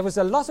written, there was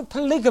a lot of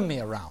polygamy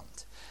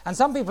around. And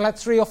some people had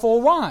 3 or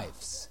 4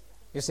 wives,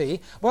 you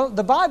see. Well,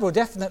 the Bible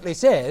definitely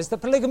says that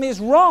polygamy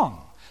is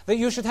wrong, that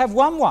you should have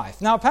one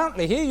wife. Now,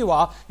 apparently, here you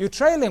are, you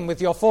trail in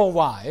with your 4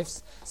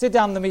 wives, sit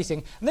down in the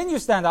meeting, and then you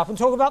stand up and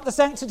talk about the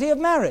sanctity of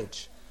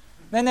marriage.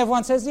 Then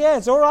everyone says, yeah,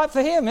 it's all right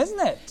for him, isn't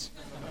it?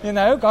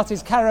 Got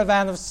his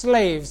caravan of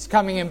slaves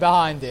coming in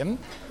behind him.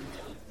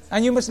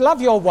 And you must love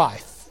your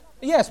wife.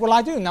 Yes, well,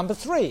 I do, number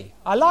 3.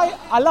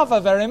 I love her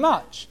very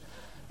much.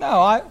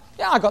 No, I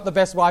got the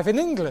best wife in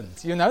England.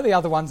 The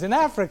other one's in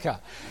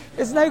Africa.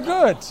 It's no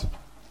good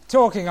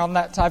talking on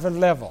that type of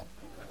level.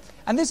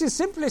 And this is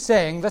simply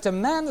saying that a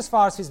man, as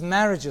far as his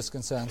marriage is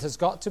concerned, has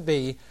got to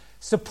be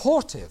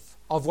supportive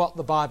of what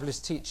the Bible is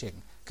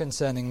teaching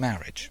concerning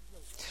marriage.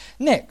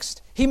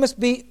 Next, he must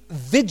be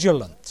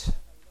vigilant.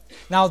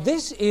 Now,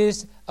 this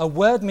is a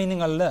word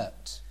meaning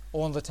alert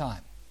all the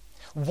time.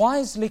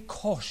 Wisely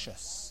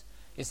cautious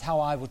is how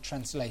I would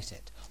translate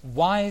it.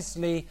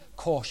 Wisely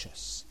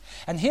cautious.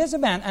 And here's a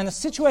man, and a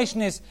situation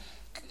is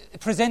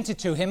presented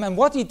to him, and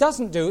what he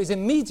doesn't do is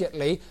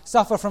immediately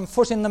suffer from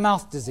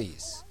foot-in-the-mouth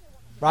disease.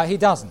 Right? He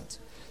doesn't.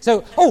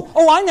 So,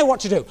 I know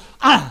what to do.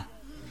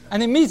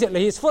 And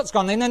immediately his foot's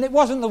gone in, and it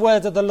wasn't the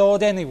word of the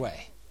Lord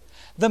anyway.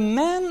 The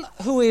man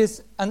who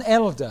is an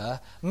elder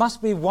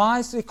must be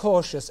wisely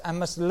cautious and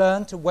must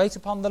learn to wait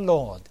upon the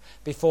Lord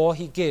before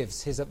he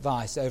gives his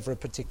advice over a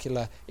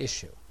particular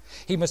issue.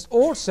 He must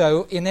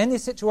also, in any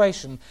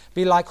situation,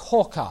 be like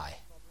Hawkeye,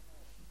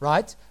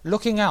 right?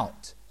 Looking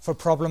out for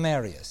problem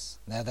areas.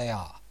 There they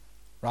are,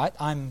 right?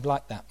 I'm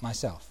like that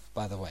myself,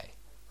 by the way,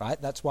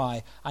 right? That's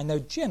why I know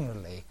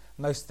generally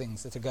most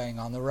things that are going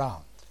on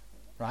around,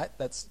 right?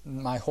 That's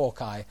my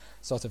Hawkeye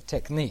sort of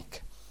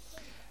technique.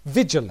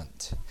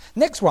 Vigilant.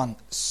 Next one,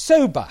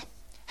 sober.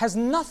 Has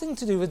nothing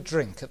to do with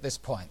drink at this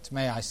point,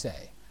 may I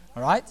say.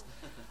 All right?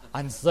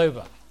 I'm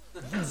sober.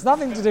 It's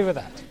nothing to do with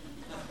that.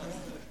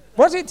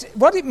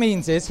 What it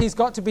means is he's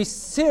got to be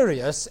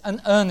serious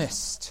and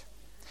earnest.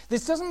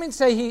 This doesn't mean to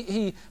say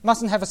he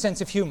mustn't have a sense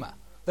of humour.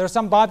 There are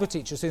some Bible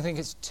teachers who think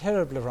it's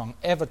terribly wrong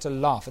ever to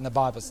laugh in the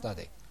Bible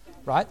study,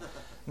 right?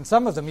 And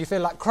some of them you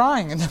feel like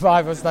crying in the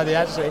Bible study,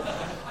 actually.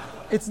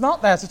 It's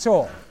not that at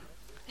all.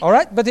 All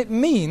right? But it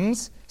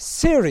means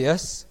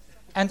serious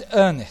and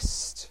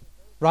earnest,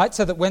 right?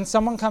 So that when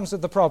someone comes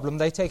with the problem,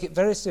 they take it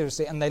very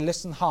seriously and they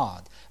listen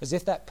hard, as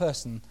if that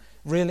person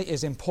really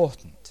is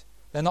important.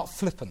 They're not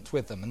flippant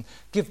with them and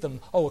give them,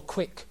 a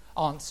quick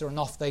answer and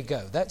off they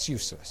go. That's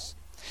useless.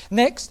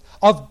 Next,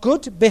 of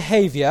good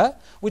behavior,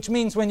 which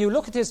means when you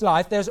look at his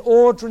life, there's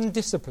order and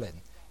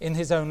discipline in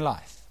his own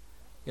life.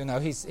 You know,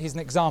 he's an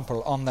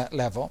example on that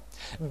level.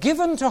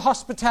 Given to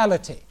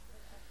hospitality.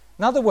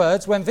 In other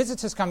words, when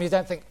visitors come, you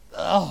don't think,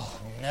 oh,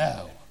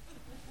 no.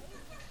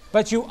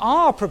 But you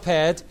are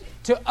prepared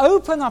to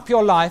open up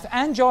your life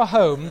and your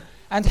home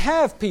and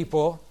have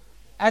people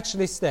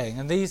actually staying.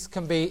 And these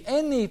can be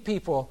any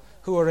people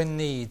who are in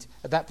need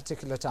at that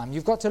particular time.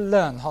 You've got to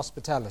learn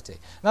hospitality.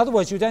 In other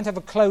words, you don't have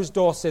a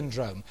closed-door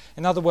syndrome.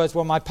 In other words,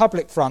 well, my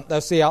public front,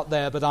 they'll see out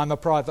there, but I'm a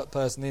private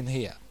person in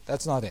here.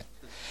 That's not it.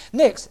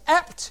 Next,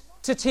 apt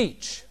to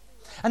teach.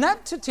 And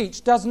apt to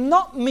teach does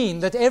not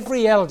mean that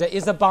every elder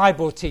is a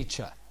Bible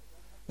teacher.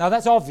 Now,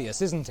 that's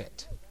obvious, isn't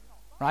it?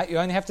 Right? You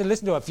only have to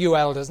listen to a few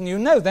elders, and you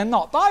know they're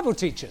not Bible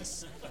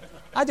teachers.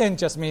 I don't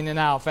just mean in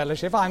our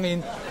fellowship, I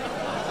mean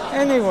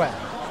anywhere.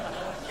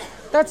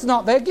 That's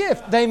not their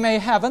gift. They may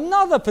have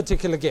another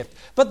particular gift.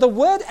 But the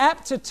word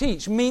apt to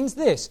teach means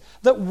this,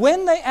 that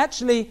when they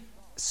actually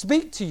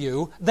speak to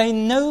you, they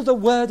know the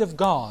Word of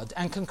God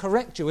and can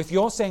correct you if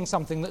you're saying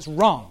something that's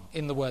wrong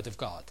in the Word of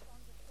God.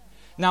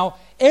 Now,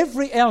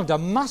 every elder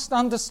must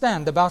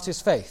understand about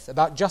his faith,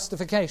 about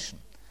justification,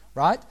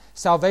 right?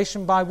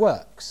 Salvation by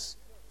works.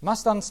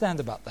 Must understand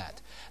about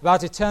that.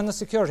 About eternal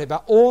security,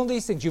 about all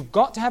these things. You've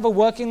got to have a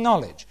working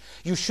knowledge.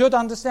 You should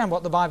understand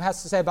what the Bible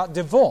has to say about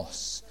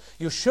divorce.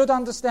 You should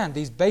understand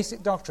these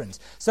basic doctrines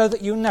so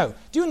that you know.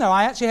 Do you know,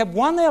 I actually had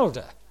one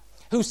elder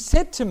who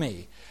said to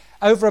me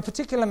over a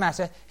particular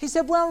matter, he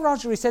said, well,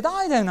 Roger, he said,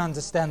 I don't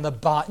understand the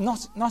Bible,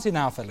 not in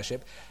our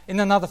fellowship, in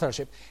another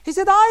fellowship. He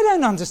said, I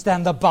don't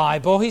understand the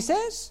Bible, he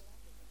says,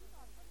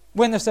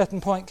 when a certain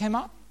point came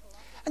up.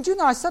 And you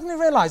know, I suddenly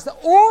realized that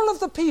all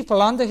of the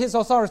people under his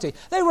authority,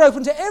 they were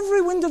open to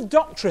every wind of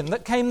doctrine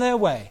that came their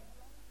way.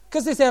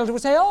 Because this elder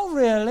would say, oh,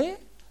 really?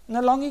 And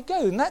along he'd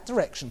go in that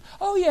direction.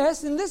 Oh,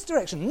 yes, in this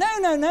direction.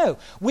 No.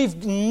 We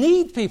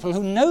need people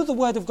who know the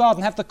Word of God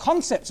and have the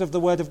concepts of the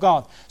Word of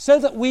God so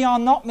that we are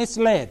not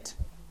misled.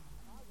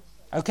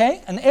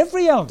 Okay? And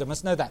every elder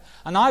must know that.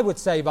 And I would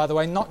say, by the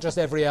way, not just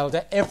every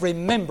elder, every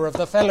member of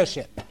the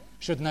fellowship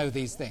should know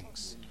these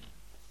things.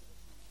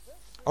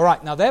 All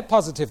right, now they're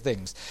positive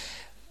things.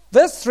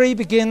 Verse 3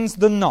 begins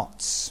the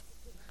nots.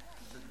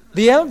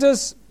 The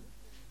elders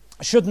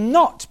should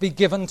not be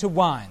given to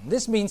wine.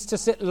 This means to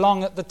sit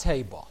long at the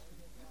table.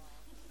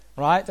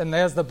 Right? And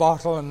there's the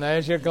bottle, and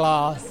there's your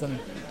glass, and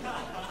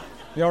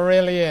you're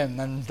really in,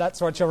 and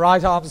that's what your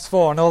right arm's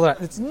for, and all that.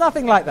 It's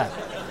nothing like that.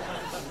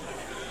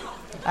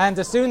 And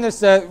as soon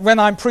as, when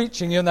I'm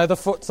preaching, you know, the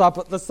foot's up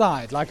at the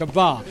side, like a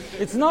bar.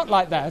 It's not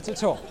like that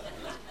at all.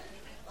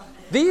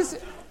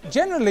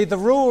 Generally, the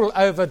rule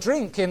over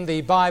drink in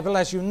the Bible,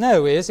 as you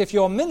know, is if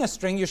you're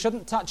ministering, you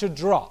shouldn't touch a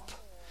drop.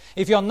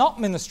 If you're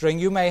not ministering,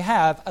 you may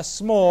have a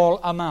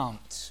small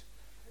amount.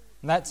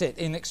 And that's it,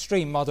 in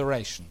extreme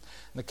moderation.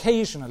 And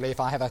occasionally, if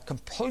I have a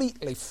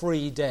completely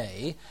free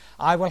day,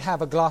 I will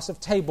have a glass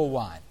of table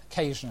wine,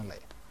 occasionally,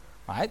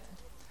 right?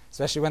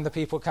 Especially when the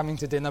people coming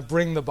to dinner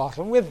bring the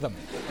bottle with them.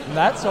 And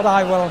that's what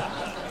I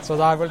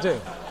will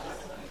do.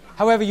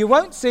 However, you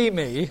won't see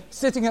me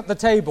sitting at the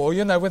table,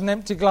 you know, with an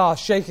empty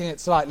glass, shaking it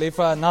slightly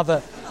for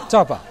another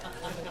topper.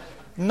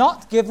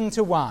 Not given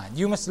to wine.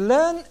 You must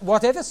learn,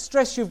 whatever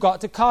stress you've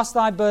got, to cast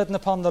thy burden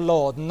upon the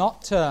Lord,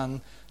 not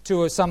turn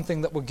to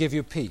something that will give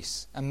you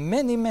peace. And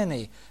many,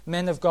 many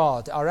men of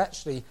God are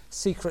actually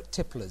secret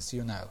tipplers,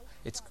 you know.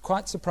 It's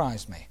quite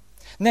surprised me.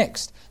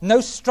 Next,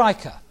 no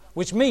striker,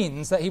 which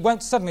means that he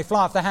won't suddenly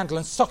fly off the handle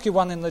and sock you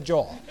one in the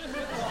jaw.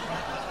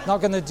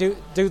 Not going to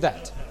do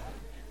that.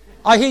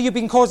 I hear you've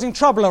been causing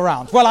trouble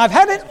around. Well, I've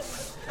had it.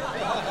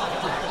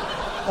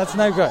 That's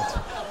no good.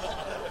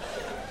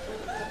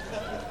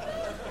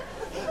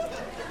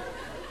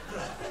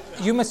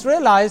 You must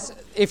realize,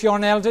 if you're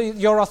an elder,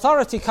 your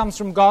authority comes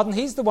from God, and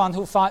he's the one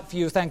who'll fight for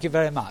you, thank you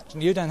very much,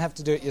 and you don't have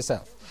to do it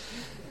yourself.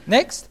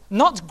 Next,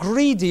 not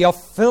greedy of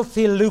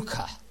filthy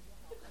lucre.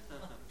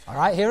 All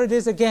right, here it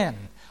is again.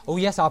 Oh,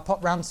 yes, I'll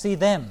pop round and see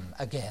them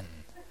again.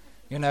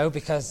 You know,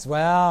 because,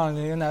 well,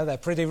 you know, they're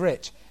pretty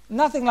rich.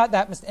 Nothing like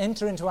that must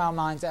enter into our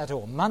minds at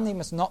all. Money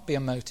must not be a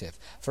motive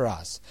for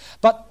us.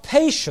 But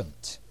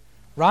patient,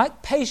 right?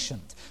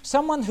 Patient.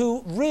 Someone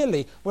who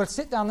really will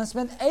sit down and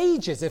spend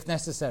ages, if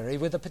necessary,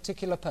 with a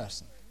particular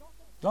person.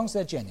 As long as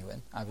they're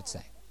genuine, I would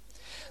say.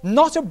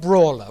 Not a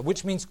brawler,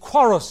 which means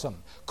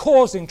quarrelsome,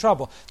 causing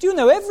trouble. Do you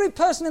know, every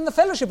person in the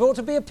fellowship ought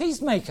to be a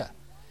peacemaker.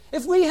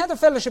 If we had a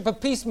fellowship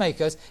of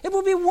peacemakers, it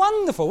would be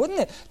wonderful, wouldn't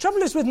it?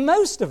 Trouble is, with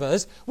most of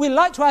us, we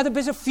like to add a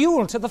bit of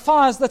fuel to the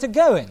fires that are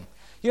going.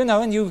 You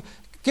know, and you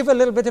give a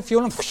little bit of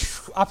fuel and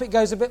up it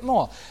goes a bit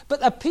more. But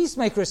a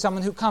peacemaker is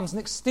someone who comes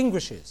and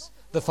extinguishes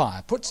the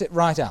fire, puts it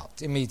right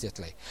out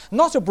immediately.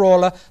 Not a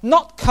brawler,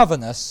 not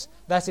covetous,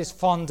 that is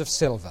fond of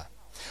silver.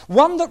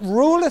 One that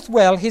ruleth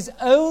well his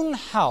own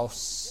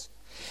house,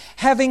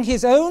 having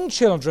his own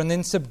children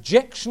in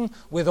subjection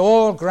with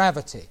all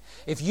gravity.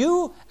 If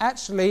you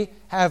actually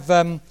have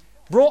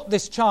brought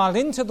this child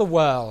into the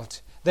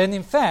world, then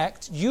in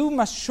fact you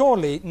must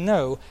surely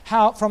know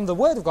how, from the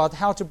Word of God,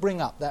 how to bring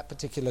up that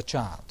particular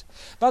child.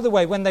 By the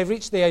way, when they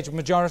reach the age of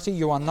majority,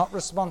 you are not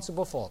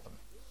responsible for them.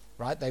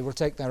 Right? They will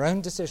take their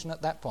own decision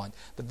at that point.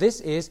 But this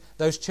is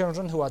those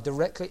children who are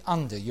directly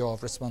under your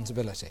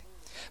responsibility.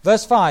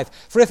 Verse 5,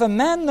 for if a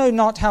man know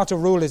not how to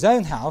rule his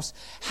own house,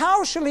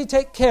 how shall he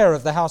take care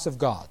of the house of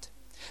God?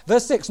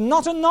 Verse 6,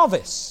 not a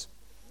novice.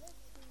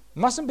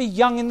 Mustn't be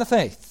young in the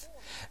faith.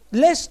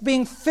 Lest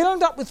being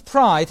filled up with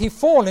pride, he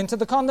fall into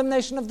the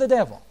condemnation of the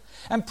devil.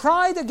 And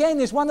pride,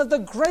 again, is one of the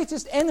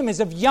greatest enemies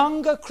of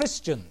younger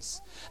Christians.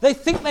 They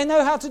think they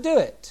know how to do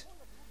it.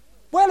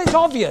 Well, it's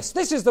obvious.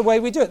 This is the way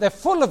we do it. They're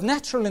full of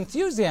natural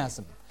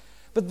enthusiasm.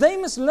 But they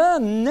must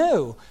learn,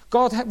 no,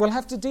 God will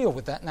have to deal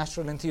with that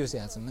natural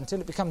enthusiasm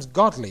until it becomes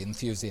godly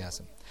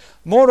enthusiasm.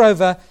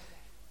 Moreover,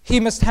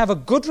 he must have a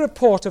good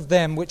report of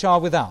them which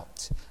are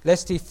without,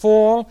 lest he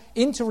fall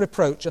into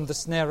reproach and the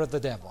snare of the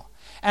devil.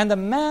 And a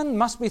man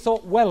must be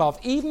thought well of,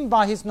 even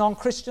by his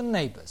non-Christian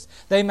neighbours.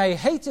 They may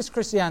hate his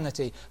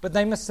Christianity, but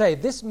they must say,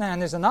 this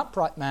man is an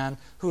upright man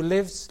who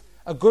lives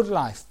a good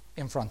life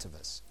in front of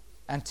us.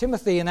 And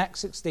Timothy in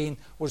Acts 16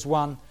 was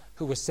one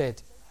who was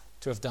said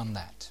to have done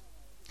that.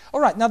 All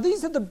right, now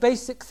these are the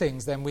basic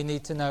things then we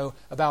need to know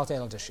about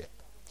eldership.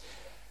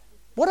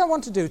 What I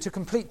want to do to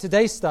complete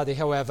today's study,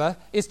 however,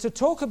 is to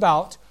talk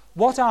about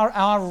what are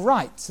our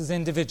rights as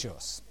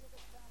individuals.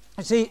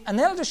 You see, an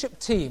eldership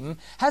team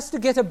has to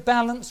get a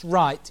balance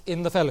right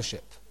in the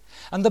fellowship.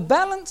 And the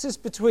balance is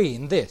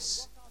between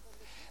this.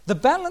 The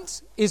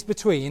balance is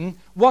between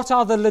what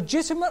are the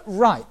legitimate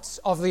rights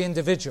of the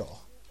individual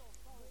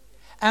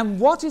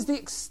and what is the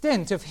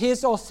extent of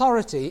his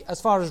authority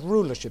as far as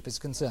rulership is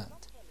concerned.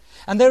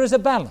 And there is a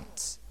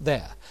balance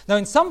there. Now,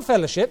 in some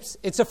fellowships,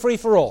 it's a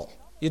free-for-all.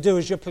 You do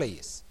as you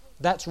please.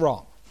 That's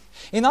wrong.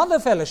 In other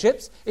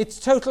fellowships, it's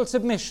total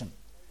submission.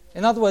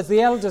 In other words,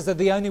 the elders are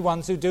the only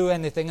ones who do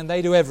anything and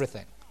they do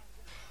everything.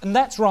 And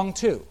that's wrong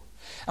too.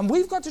 And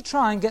we've got to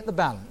try and get the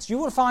balance. You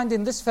will find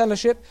in this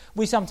fellowship,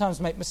 we sometimes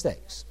make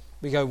mistakes.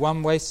 We go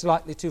one way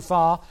slightly too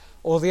far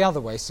or the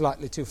other way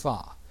slightly too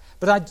far.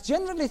 But I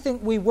generally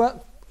think we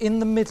work in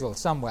the middle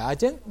somewhere.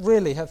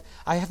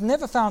 I have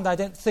never found, I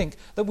don't think,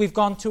 that we've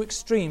gone to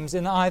extremes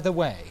in either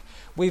way.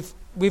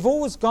 We've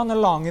always gone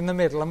along in the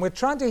middle, and we're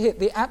trying to hit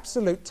the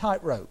absolute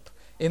tightrope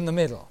in the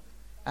middle.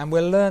 And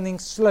we're learning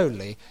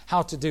slowly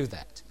how to do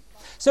that.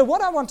 So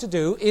what I want to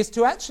do is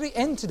to actually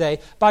end today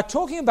by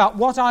talking about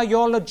what are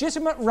your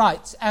legitimate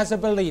rights as a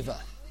believer.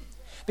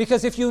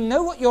 Because if you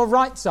know what your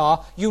rights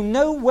are, you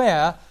know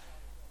where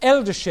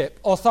eldership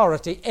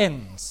authority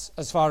ends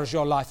as far as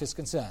your life is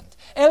concerned.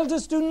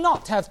 Elders do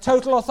not have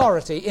total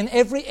authority in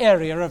every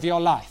area of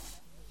your life.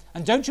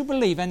 And don't you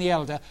believe any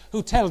elder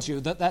who tells you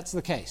that that's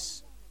the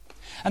case.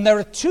 And there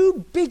are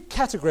two big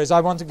categories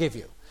I want to give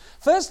you.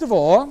 First of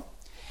all,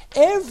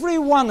 every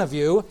one of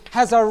you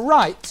has a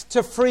right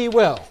to free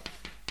will.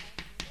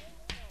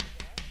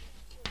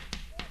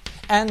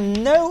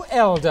 And no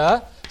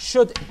elder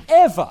should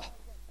ever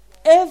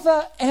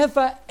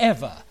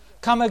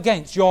come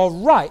against your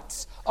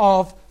rights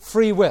of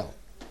free will.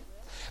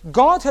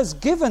 God has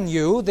given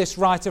you this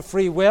right of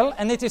free will,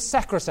 and it is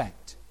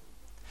sacrosanct.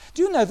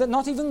 Do you know that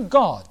not even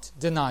God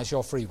denies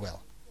your free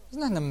will?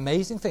 Isn't that an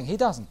amazing thing? He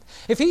doesn't.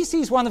 If he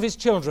sees one of his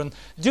children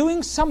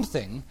doing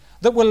something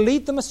that will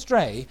lead them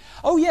astray,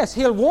 oh yes,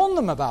 he'll warn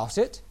them about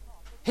it.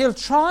 He'll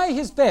try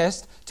his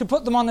best to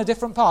put them on a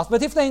different path.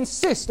 But if they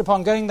insist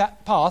upon going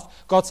that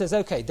path, God says,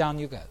 okay, down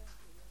you go.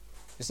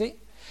 You see?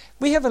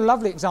 We have a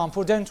lovely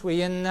example, don't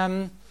we,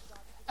 in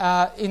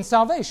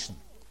salvation.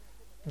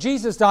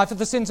 Jesus died for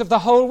the sins of the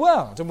whole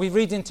world. And we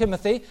read in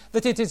Timothy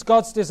that it is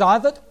God's desire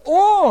that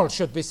all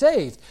should be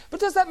saved.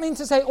 But does that mean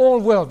to say all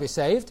will be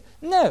saved?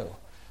 No.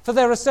 For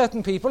there are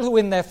certain people who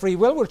in their free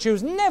will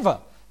choose never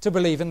to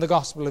believe in the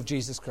gospel of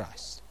Jesus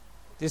Christ.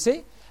 Do you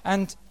see?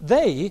 And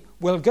they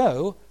will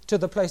go to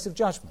the place of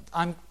judgment.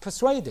 I'm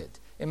persuaded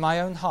in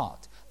my own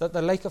heart that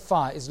the lake of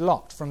fire is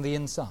locked from the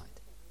inside.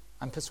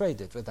 I'm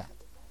persuaded with that.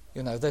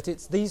 You know, that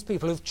it's these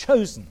people who've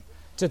chosen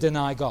to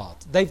deny God.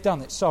 They've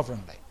done it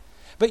sovereignly.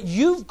 But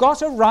you've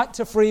got a right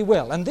to free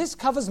will, and this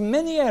covers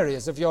many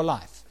areas of your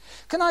life.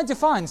 Can I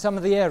define some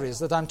of the areas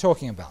that I'm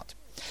talking about?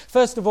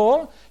 First of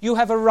all, you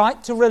have a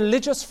right to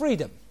religious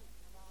freedom.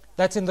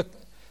 That's in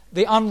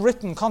the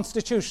unwritten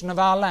constitution of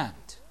our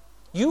land.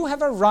 You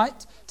have a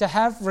right to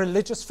have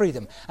religious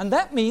freedom. And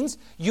that means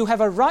you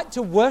have a right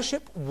to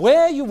worship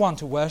where you want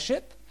to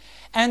worship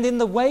and in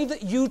the way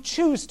that you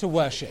choose to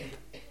worship.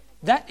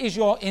 That is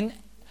your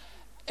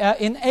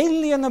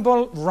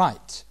inalienable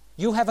right.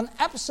 You have an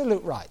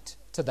absolute right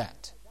to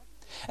that.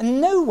 And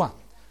no one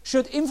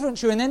should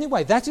influence you in any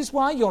way. That is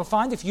why you'll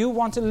find if you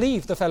want to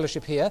leave the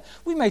fellowship here,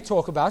 we may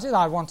talk about it,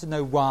 I want to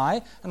know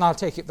why, and I'll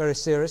take it very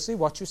seriously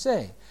what you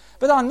say.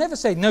 But I'll never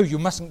say, no, you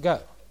mustn't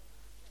go.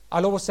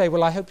 I'll always say,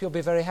 well, I hope you'll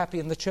be very happy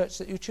in the church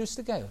that you choose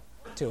to go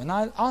to. And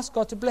I'll ask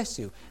God to bless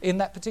you in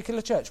that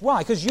particular church. Why?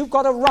 Because you've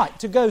got a right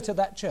to go to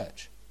that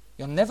church.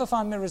 You'll never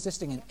find me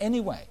resisting in any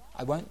way.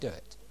 I won't do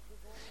it.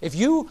 If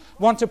you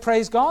want to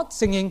praise God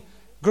singing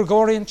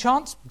Gregorian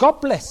chants,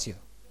 God bless you.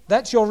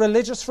 That's your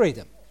religious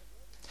freedom.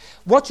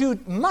 What you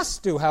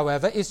must do,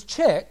 however, is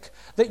check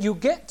that you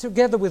get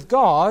together with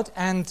God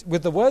and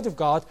with the Word of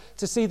God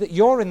to see that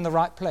you're in the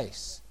right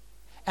place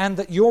and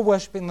that you're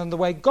worshipping them the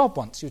way God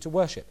wants you to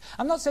worship.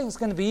 I'm not saying it's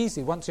going to be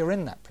easy once you're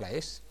in that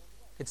place.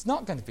 It's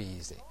not going to be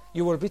easy.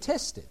 You will be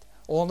tested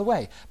all the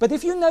way. But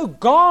if you know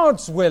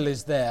God's will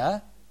is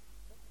there,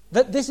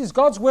 that this is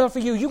God's will for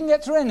you, you can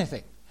get through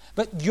anything.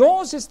 But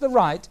yours is the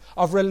right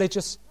of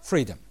religious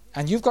freedom,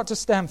 and you've got to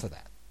stand for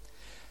that.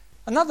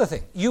 Another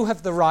thing, you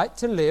have the right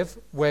to live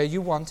where you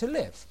want to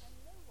live.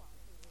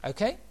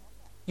 Okay?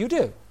 You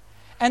do.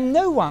 And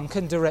no one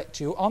can direct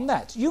you on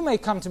that. You may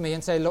come to me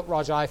and say, look,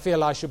 Roger, I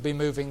feel I should be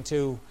moving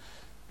to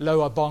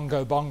Lower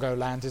Bongo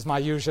land, is my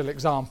usual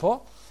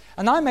example.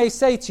 And I may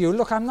say to you,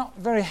 look, I'm not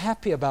very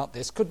happy about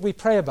this. Could we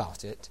pray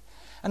about it?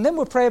 And then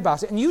we'll pray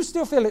about it, and you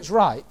still feel it's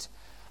right.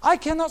 I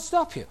cannot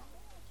stop you,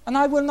 and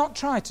I will not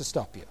try to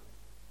stop you.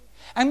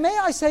 And may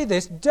I say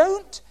this,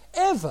 don't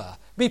ever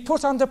be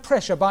put under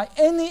pressure by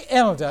any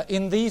elder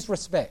in these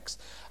respects.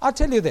 I'll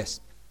tell you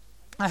this.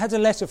 I had a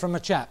letter from a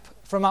chap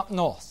from up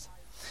north.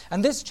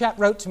 And this chap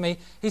wrote to me,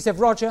 he said,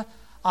 Roger,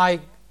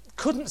 I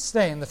couldn't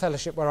stay in the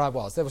fellowship where I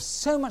was. There was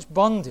so much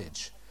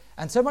bondage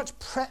and so much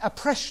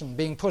oppression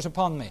being put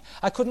upon me.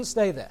 I couldn't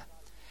stay there.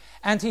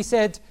 And he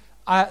said,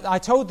 I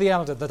told the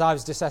elder that I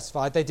was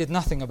dissatisfied. They did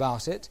nothing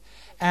about it.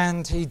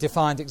 And he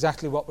defined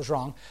exactly what was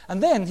wrong.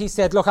 And then he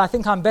said, look, I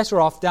think I'm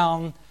better off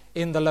down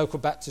in the local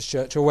Baptist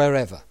church or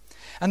wherever.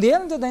 And the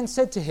elder then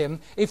said to him,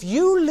 if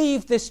you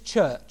leave this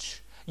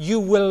church, you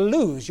will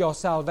lose your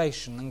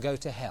salvation and go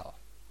to hell.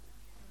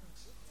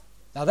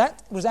 Now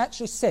that was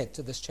actually said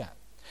to this chap.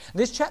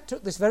 This chap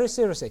took this very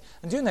seriously.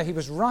 And do you know, he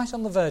was right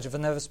on the verge of a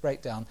nervous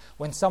breakdown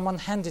when someone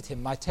handed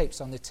him my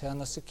tapes on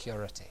eternal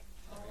security.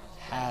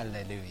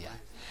 Hallelujah.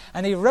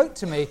 And he wrote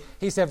to me,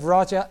 he said,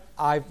 Roger,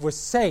 I was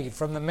saved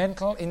from the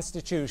mental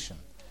institution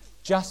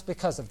just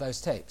because of those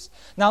tapes.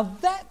 Now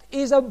that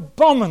is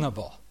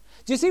abominable.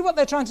 Do you see what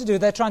they're trying to do?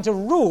 They're trying to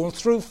rule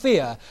through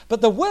fear.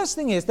 But the worst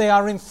thing is they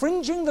are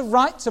infringing the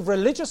rights of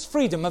religious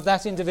freedom of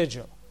that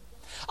individual.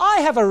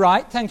 I have a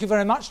right, thank you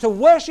very much, to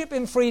worship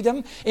in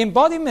freedom, in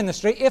body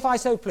ministry, if I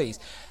so please.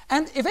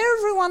 And if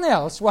everyone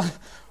else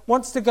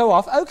wants to go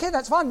off, okay,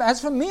 that's fine. But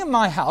as for me and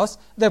my house,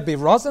 there'll be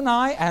Ros and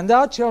I and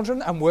our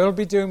children, and we'll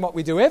be doing what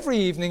we do every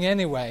evening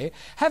anyway,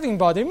 having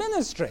body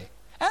ministry.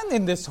 And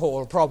in this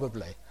hall,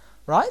 probably.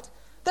 Right?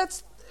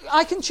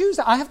 I can choose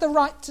that. I have the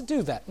right to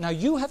do that. Now,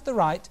 you have the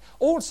right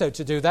also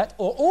to do that,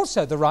 or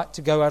also the right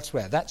to go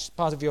elsewhere. That's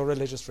part of your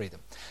religious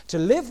freedom. To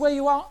live where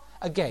you are,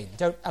 again,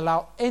 don't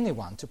allow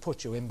anyone to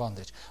put you in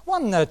bondage.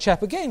 One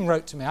chap again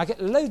wrote to me. I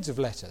get loads of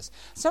letters.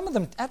 Some of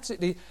them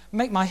absolutely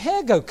make my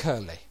hair go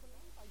curly.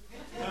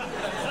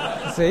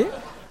 See?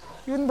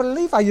 You wouldn't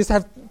believe I used to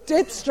have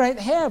dead straight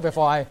hair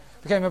before I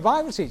became a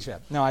Bible teacher.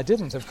 No, I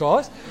didn't, of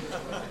course.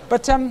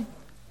 But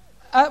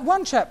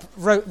one chap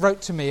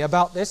wrote to me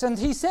about this, and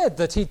he said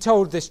that he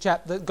told this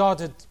chap that God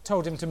had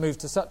told him to move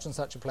to such and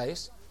such a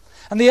place.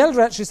 And the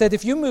elder actually said,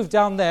 if you move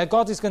down there,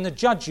 God is going to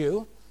judge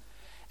you,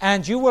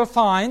 and you will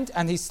find,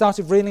 and he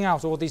started reeling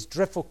out all these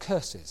dreadful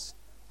curses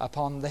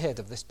upon the head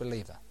of this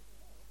believer.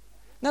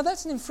 Now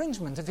that's an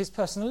infringement of his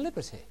personal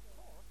liberty.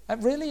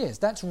 That really is.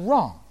 That's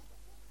wrong.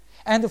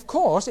 And of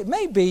course, it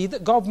may be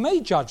that God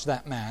may judge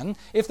that man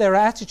if there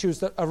are attitudes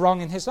that are wrong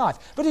in his life.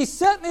 But he's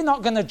certainly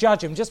not going to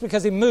judge him just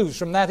because he moves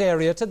from that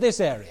area to this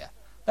area.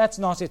 That's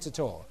not it at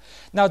all.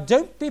 Now,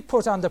 don't be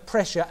put under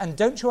pressure, and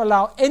don't you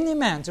allow any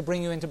man to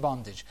bring you into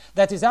bondage.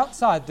 That is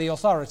outside the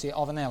authority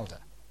of an elder.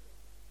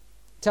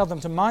 Tell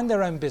them to mind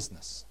their own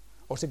business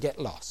or to get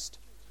lost,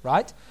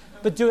 right?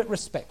 But do it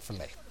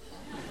respectfully.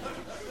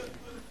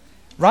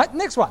 Right,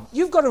 next one.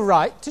 You've got a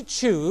right to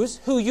choose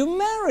who you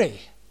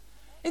marry.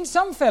 In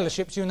some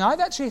fellowships, you know, I've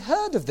actually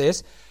heard of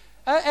this.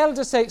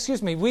 Elders say,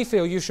 excuse me, we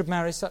feel you should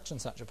marry such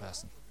and such a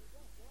person.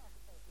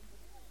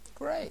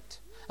 Great.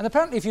 And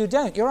apparently if you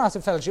don't, you're out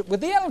of fellowship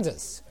with the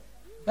elders.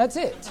 That's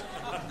it.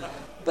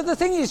 But the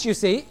thing is, you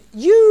see,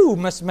 you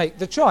must make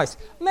the choice.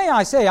 May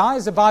I say, I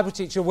as a Bible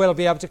teacher will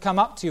be able to come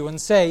up to you and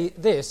say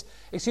this,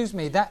 excuse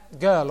me, that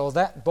girl or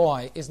that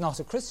boy is not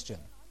a Christian.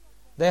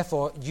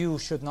 Therefore, you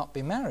should not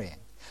be marrying.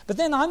 But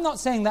then I'm not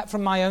saying that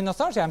from my own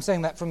authority. I'm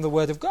saying that from the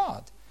Word of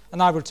God.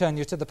 And I will turn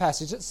you to the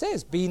passage that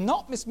says, be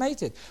not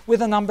mismated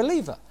with an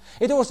unbeliever.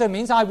 It also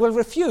means I will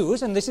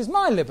refuse, and this is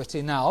my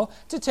liberty now,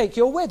 to take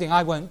your wedding.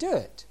 I won't do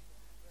it.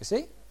 You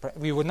see?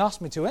 You wouldn't ask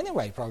me to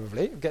anyway,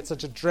 probably. You'd get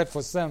such a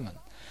dreadful sermon.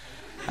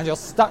 And you're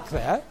stuck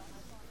there.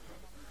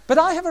 But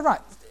I have a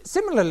right.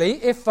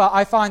 Similarly, if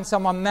I find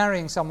someone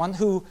marrying someone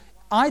who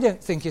I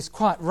don't think is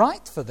quite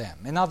right for them,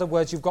 in other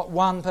words, you've got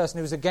one person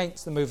who's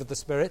against the move of the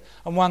Spirit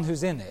and one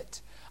who's in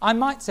it, I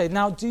might say,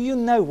 now, do you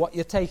know what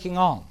you're taking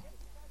on?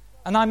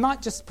 And I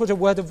might just put a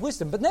word of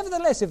wisdom. But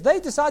nevertheless, if they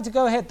decide to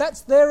go ahead,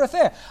 that's their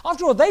affair.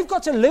 After all, they've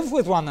got to live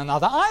with one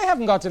another. I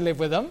haven't got to live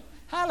with them.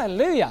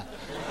 Hallelujah.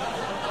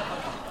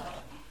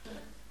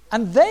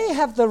 And they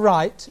have the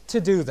right to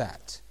do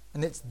that.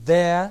 And it's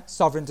their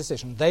sovereign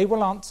decision. They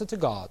will answer to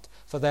God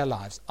for their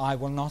lives. I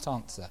will not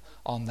answer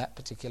on that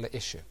particular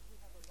issue.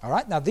 All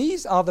right? Now,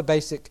 these are the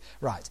basic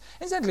rights.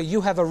 Incidentally,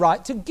 you have a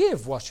right to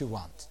give what you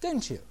want,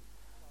 don't you?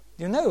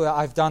 You know,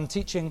 I've done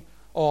teaching,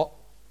 or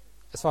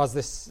as far as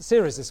this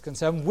series is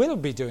concerned, will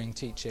be doing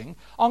teaching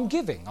on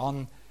giving,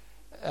 on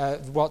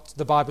what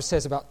the Bible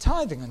says about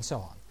tithing and so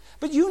on.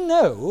 But you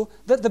know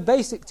that the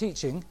basic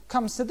teaching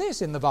comes to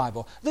this in the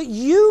Bible, that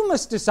you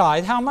must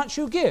decide how much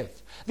you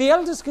give. The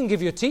elders can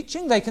give you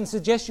teaching, they can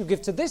suggest you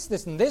give to this,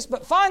 this and this,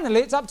 but finally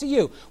it's up to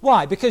you.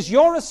 Why? Because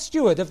you're a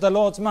steward of the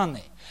Lord's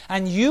money,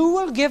 and you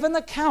will give an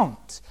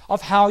account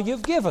of how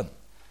you've given.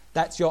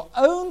 That's your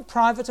own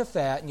private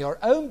affair and your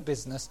own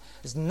business.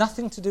 It's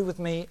nothing to do with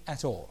me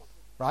at all.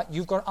 Right?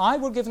 I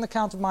will give an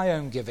account of my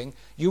own giving.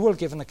 You will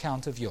give an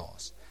account of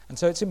yours. And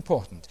so it's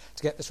important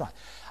to get this right.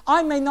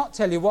 I may not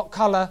tell you what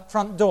colour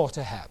front door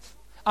to have.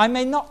 I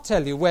may not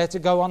tell you where to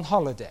go on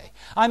holiday.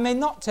 I may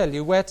not tell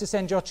you where to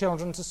send your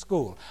children to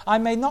school. I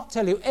may not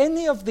tell you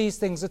any of these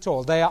things at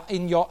all. They are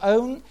in your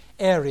own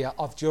area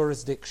of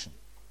jurisdiction.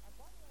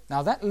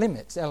 Now that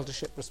limits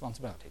eldership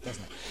responsibility,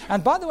 doesn't it?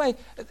 And by the way,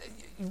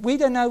 we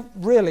don't know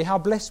really how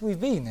blessed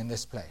we've been in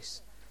this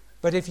place.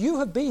 But if you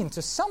have been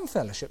to some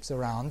fellowships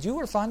around, you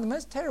will find the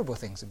most terrible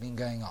things have been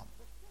going on.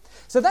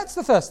 So that's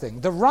the first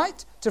thing, the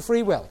right to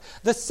free will.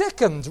 The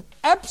second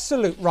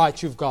absolute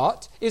right you've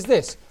got is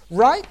this,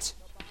 right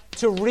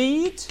to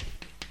read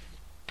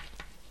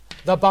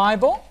the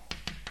Bible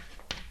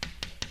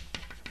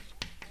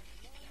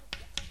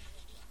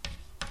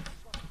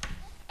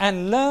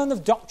and learn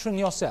of doctrine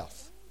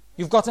yourself.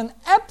 You've got an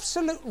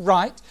absolute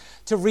right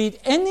to read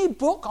any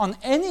book on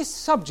any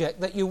subject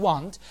that you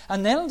want.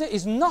 An elder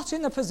is not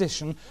in a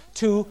position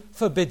to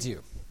forbid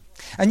you.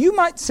 And you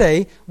might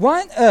say,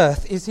 why on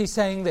earth is he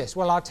saying this?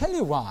 Well, I'll tell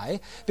you why.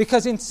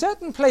 Because in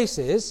certain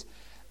places,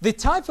 the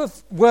type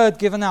of word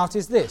given out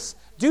is this.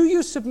 Do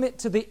you submit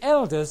to the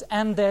elders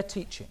and their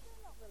teaching?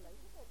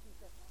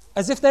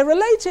 As if they're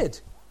related.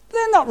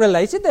 They're not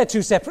related. They're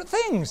two separate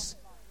things.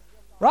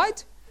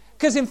 Right?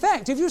 Because in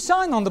fact, if you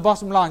sign on the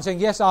bottom line saying,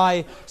 yes,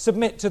 I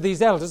submit to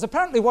these elders,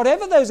 apparently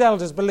whatever those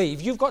elders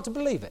believe, you've got to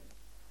believe it.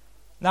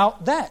 Now,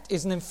 that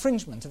is an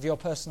infringement of your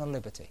personal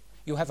liberty.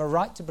 You have a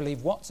right to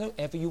believe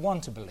whatsoever you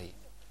want to believe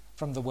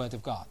from the Word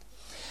of God.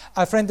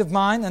 A friend of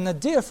mine, and a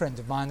dear friend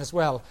of mine as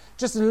well,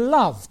 just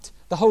loved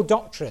the whole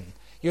doctrine,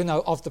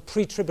 of the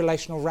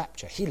pre-tribulational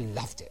rapture. He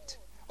loved it.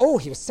 Oh,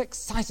 he was so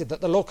excited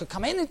that the Lord could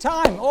come any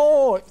time.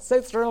 Oh, it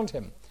so thrilled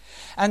him.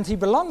 And he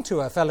belonged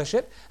to a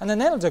fellowship, and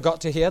an elder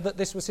got to hear that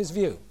this was his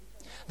view.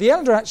 The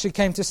elder actually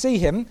came to see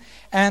him,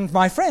 and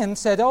my friend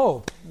said,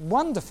 oh,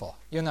 wonderful,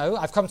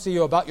 I've come to see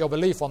you about your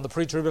belief on the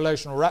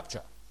pre-tribulational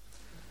rapture.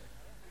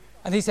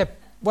 And he said,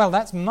 well,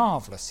 that's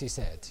marvellous, he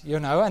said,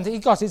 and he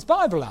got his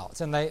Bible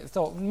out, and they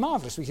thought,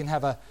 marvellous, we can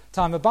have a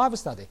time of Bible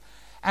study.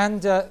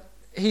 And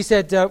he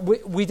said,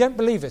 we don't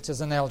believe it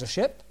as an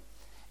eldership,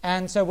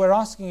 and so we're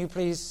asking you,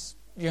 please,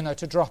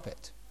 to drop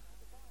it.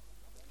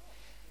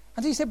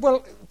 And he said,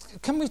 well,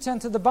 can we turn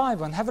to the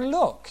Bible and have a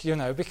look,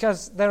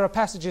 because there are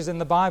passages in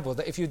the Bible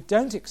that if you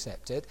don't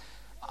accept it,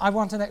 I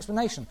want an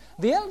explanation.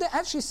 The elder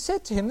actually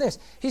said to him this.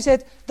 He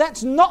said,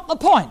 that's not the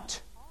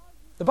point.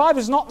 The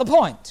Bible's not the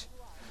point.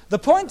 The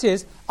point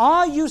is,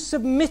 are you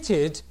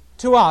submitted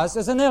to us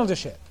as an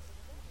eldership?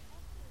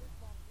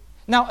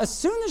 Now, as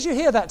soon as you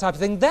hear that type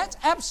of thing, that's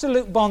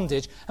absolute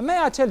bondage. And may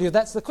I tell you,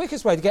 that's the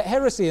quickest way to get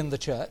heresy in the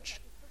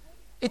church.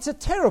 It's a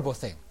terrible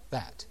thing,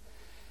 that.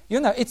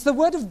 It's the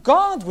Word of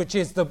God which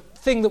is the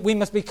thing that we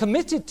must be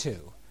committed to,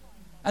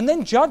 and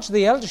then judge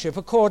the eldership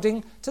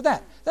according to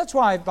that. That's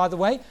why, by the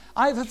way,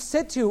 I have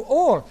said to you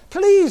all,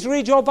 please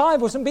read your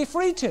Bibles and be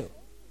free to.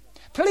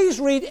 Please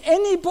read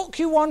any book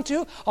you want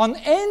to, on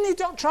any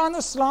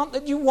doctrinal slant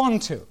that you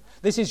want to.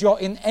 This is your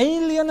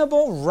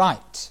inalienable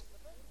right.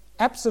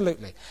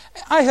 Absolutely.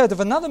 I heard of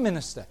another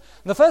minister.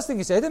 The first thing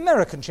he said,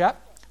 American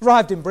chap,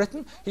 arrived in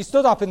Britain, he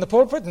stood up in the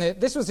pulpit, and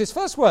this was his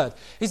first word.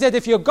 He said,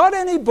 if you've got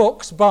any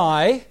books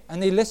by,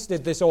 and he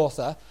listed this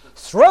author,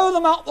 throw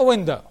them out the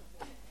window.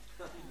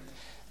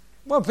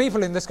 Well,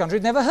 people in this country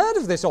had never heard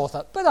of this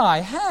author, but I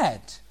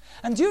had.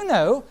 And do you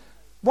know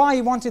why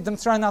he wanted them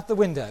thrown out the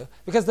window?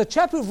 Because the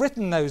chap who'd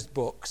written those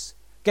books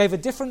gave a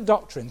different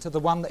doctrine to the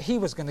one that he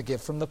was going to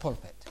give from the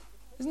pulpit.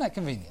 Isn't that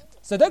convenient?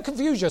 So don't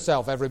confuse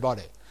yourself,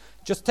 everybody.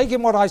 just take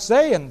in what I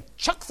say and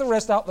chuck the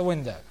rest out the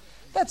window.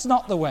 That's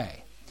not the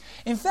way.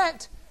 In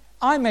fact,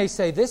 I may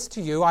say this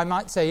to you. I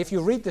might say, if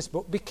you read this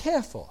book, be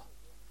careful.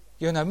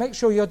 Make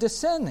sure you're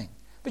discerning.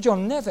 But you'll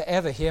never,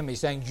 ever hear me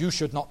saying, you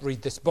should not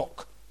read this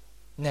book.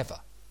 Never.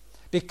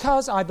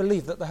 Because I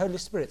believe that the Holy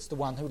Spirit's the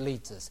one who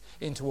leads us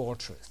into all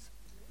truth.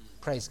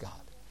 Praise God.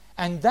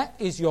 And that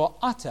is your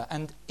utter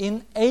and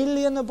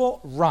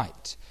inalienable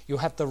right. You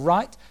have the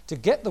right to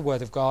get the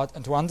Word of God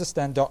and to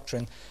understand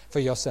doctrine for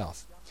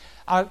yourself.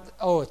 A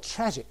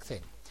tragic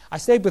thing. I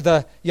stayed with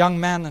a young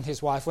man and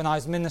his wife when I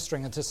was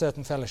ministering at a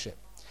certain fellowship.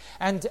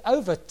 And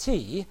over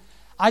tea,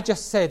 I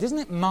just said, isn't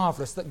it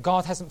marvelous that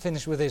God hasn't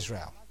finished with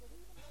Israel?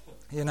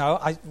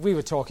 We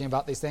were talking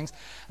about these things.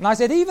 And I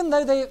said, even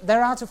though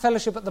they're out of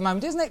fellowship at the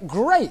moment, isn't it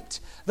great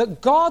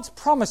that God's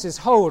promises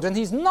hold and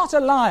he's not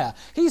a liar?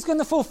 He's going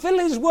to fulfill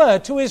his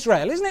word to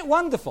Israel. Isn't it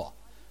wonderful?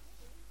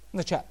 And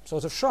the chap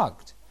sort of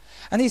shrugged.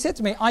 And he said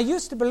to me, I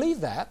used to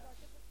believe that.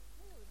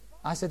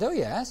 I said, oh,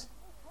 yes.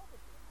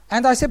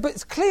 And I said, but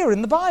it's clear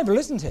in the Bible,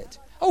 isn't it?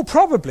 Oh,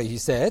 probably, he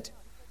said.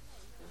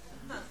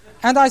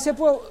 And I said,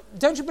 well,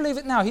 don't you believe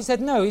it now? He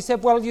said, no. He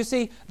said, well, you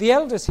see, the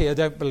elders here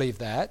don't believe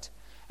that.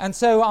 And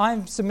so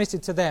I'm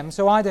submitted to them,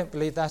 so I don't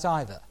believe that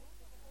either.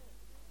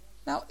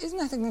 Now, isn't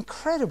that an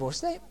incredible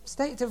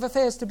state of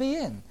affairs to be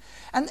in?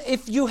 And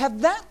if you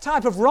have that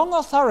type of wrong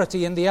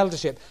authority in the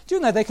eldership, do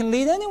you know they can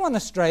lead anyone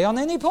astray on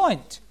any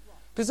point?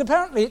 Because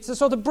apparently it's a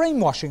sort of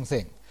brainwashing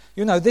thing.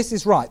 This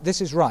is right,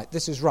 this is right,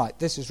 this is right,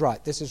 this is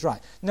right, this is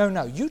right.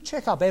 No, you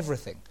check up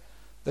everything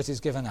that is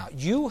given out.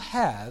 You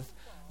have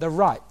the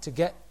right to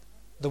get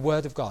the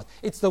Word of God.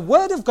 It's the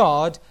Word of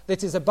God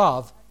that is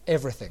above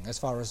everything as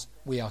far as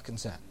we are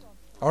concerned.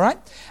 All right?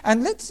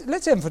 And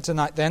let's end for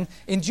tonight then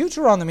in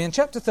Deuteronomy in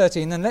chapter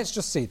 13, and let's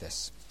just see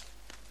this.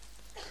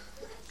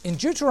 In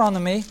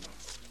Deuteronomy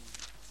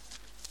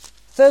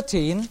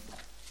 13,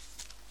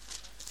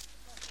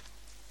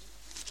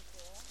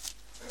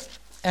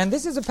 and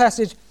this is a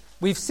passage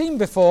we've seen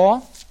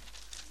before.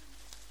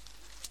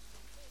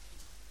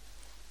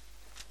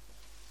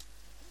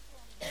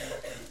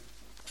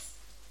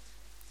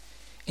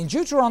 In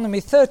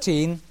Deuteronomy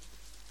 13,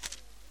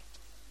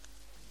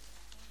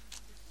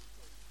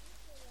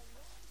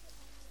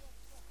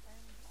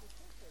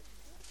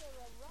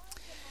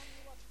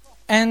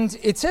 and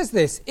it says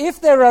this, if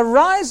there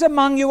arise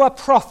among you a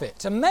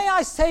prophet, and may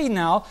I say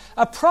now,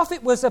 a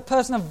prophet was a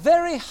person of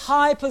very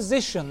high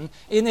position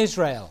in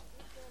Israel.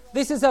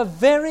 This is a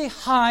very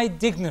high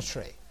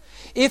dignitary.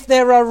 If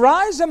there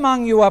arise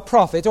among you a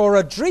prophet or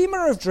a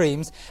dreamer of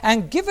dreams,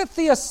 and giveth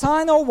thee a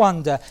sign or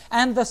wonder,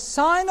 and the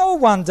sign or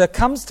wonder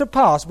comes to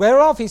pass,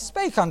 whereof he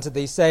spake unto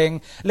thee,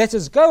 saying, let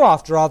us go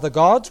after other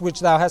gods,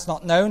 which thou hast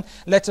not known,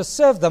 let us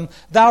serve them,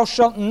 thou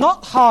shalt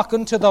not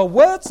hearken to the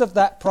words of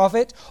that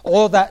prophet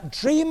or that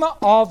dreamer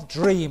of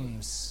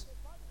dreams.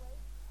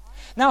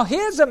 Now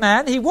here's a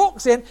man, he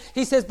walks in,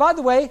 he says, by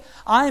the way,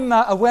 I'm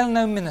a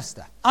well-known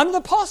minister. I'm an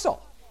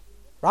apostle,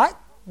 right?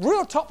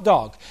 Real top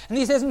dog. And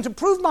he says, and to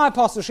prove my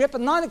apostleship,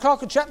 at 9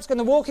 o'clock a chap's going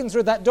to walk in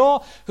through that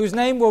door whose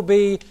name will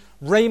be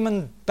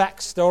Raymond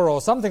Baxter or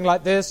something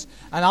like this,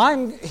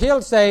 and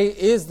he'll say,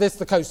 is this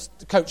the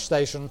coach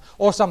station,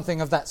 or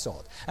something of that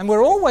sort. And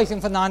we're all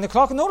waiting for 9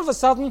 o'clock, and all of a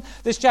sudden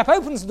this chap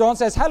opens the door and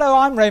says, hello,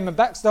 I'm Raymond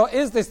Baxter,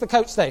 is this the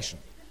coach station?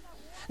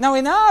 Now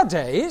in our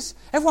days,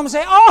 everyone would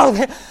say, oh,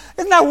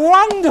 isn't that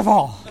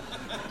wonderful?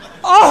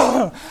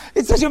 Oh,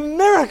 it's such a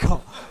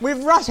miracle.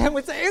 We've rushed him.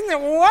 We say, isn't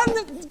it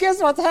wonderful?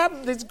 Guess what's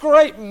happened? This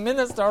great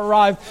minister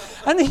arrived.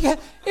 And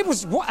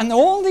and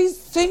all these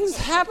things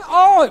happened.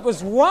 Oh, it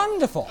was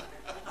wonderful.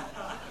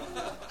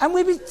 And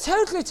we'd be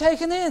totally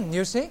taken in,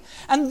 you see.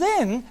 And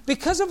then,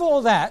 because of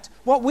all that,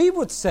 what we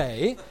would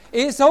say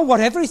is, oh,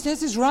 whatever he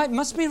says is right,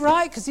 must be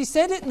right, because he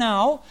said it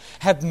now.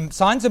 Had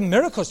signs and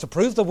miracles to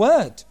prove the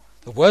word.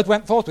 The word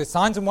went forth with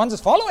signs and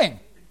wonders following.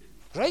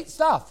 Great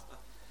stuff.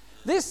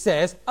 This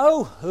says,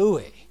 oh,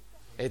 hooey,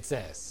 it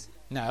says.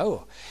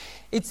 No.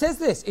 It says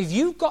this, if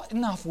you've got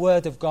enough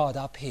word of God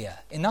up here,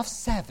 enough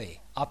savvy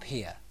up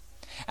here,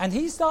 and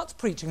he starts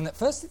preaching, and at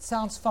first it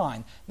sounds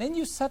fine, then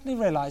you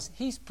suddenly realize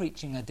he's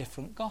preaching a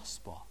different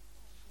gospel.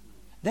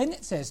 Then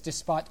it says,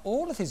 despite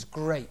all of his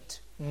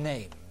great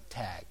name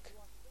tag,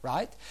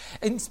 right?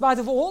 In spite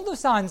of all the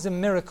signs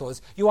and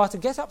miracles, you are to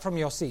get up from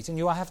your seat and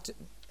you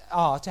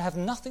are to have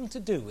nothing to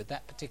do with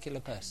that particular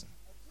person.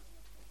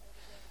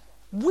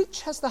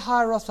 Which has the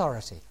higher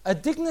authority, a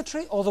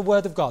dignitary or the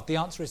Word of God? The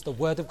answer is the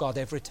Word of God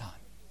every time.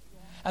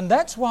 And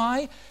that's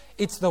why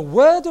it's the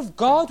Word of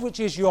God which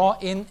is your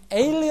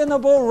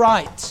inalienable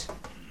right.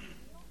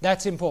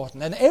 That's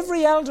important. And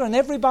every elder and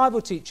every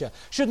Bible teacher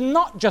should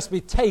not just be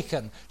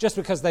taken just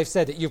because they've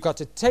said it. You've got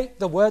to take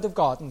the Word of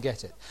God and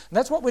get it. And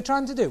that's what we're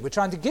trying to do. We're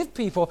trying to give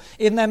people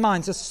in their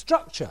minds a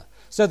structure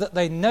so that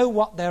they know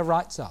what their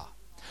rights are.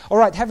 All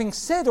right, having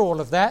said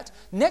all of that,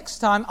 next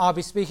time I'll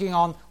be speaking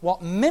on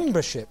what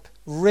membership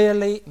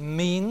really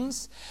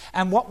means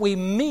and what we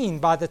mean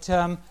by the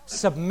term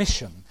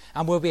submission.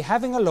 And we'll be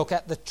having a look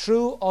at the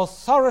true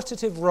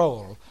authoritative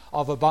role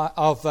of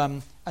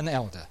an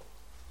elder.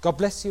 God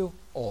bless you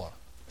all.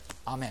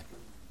 Amen.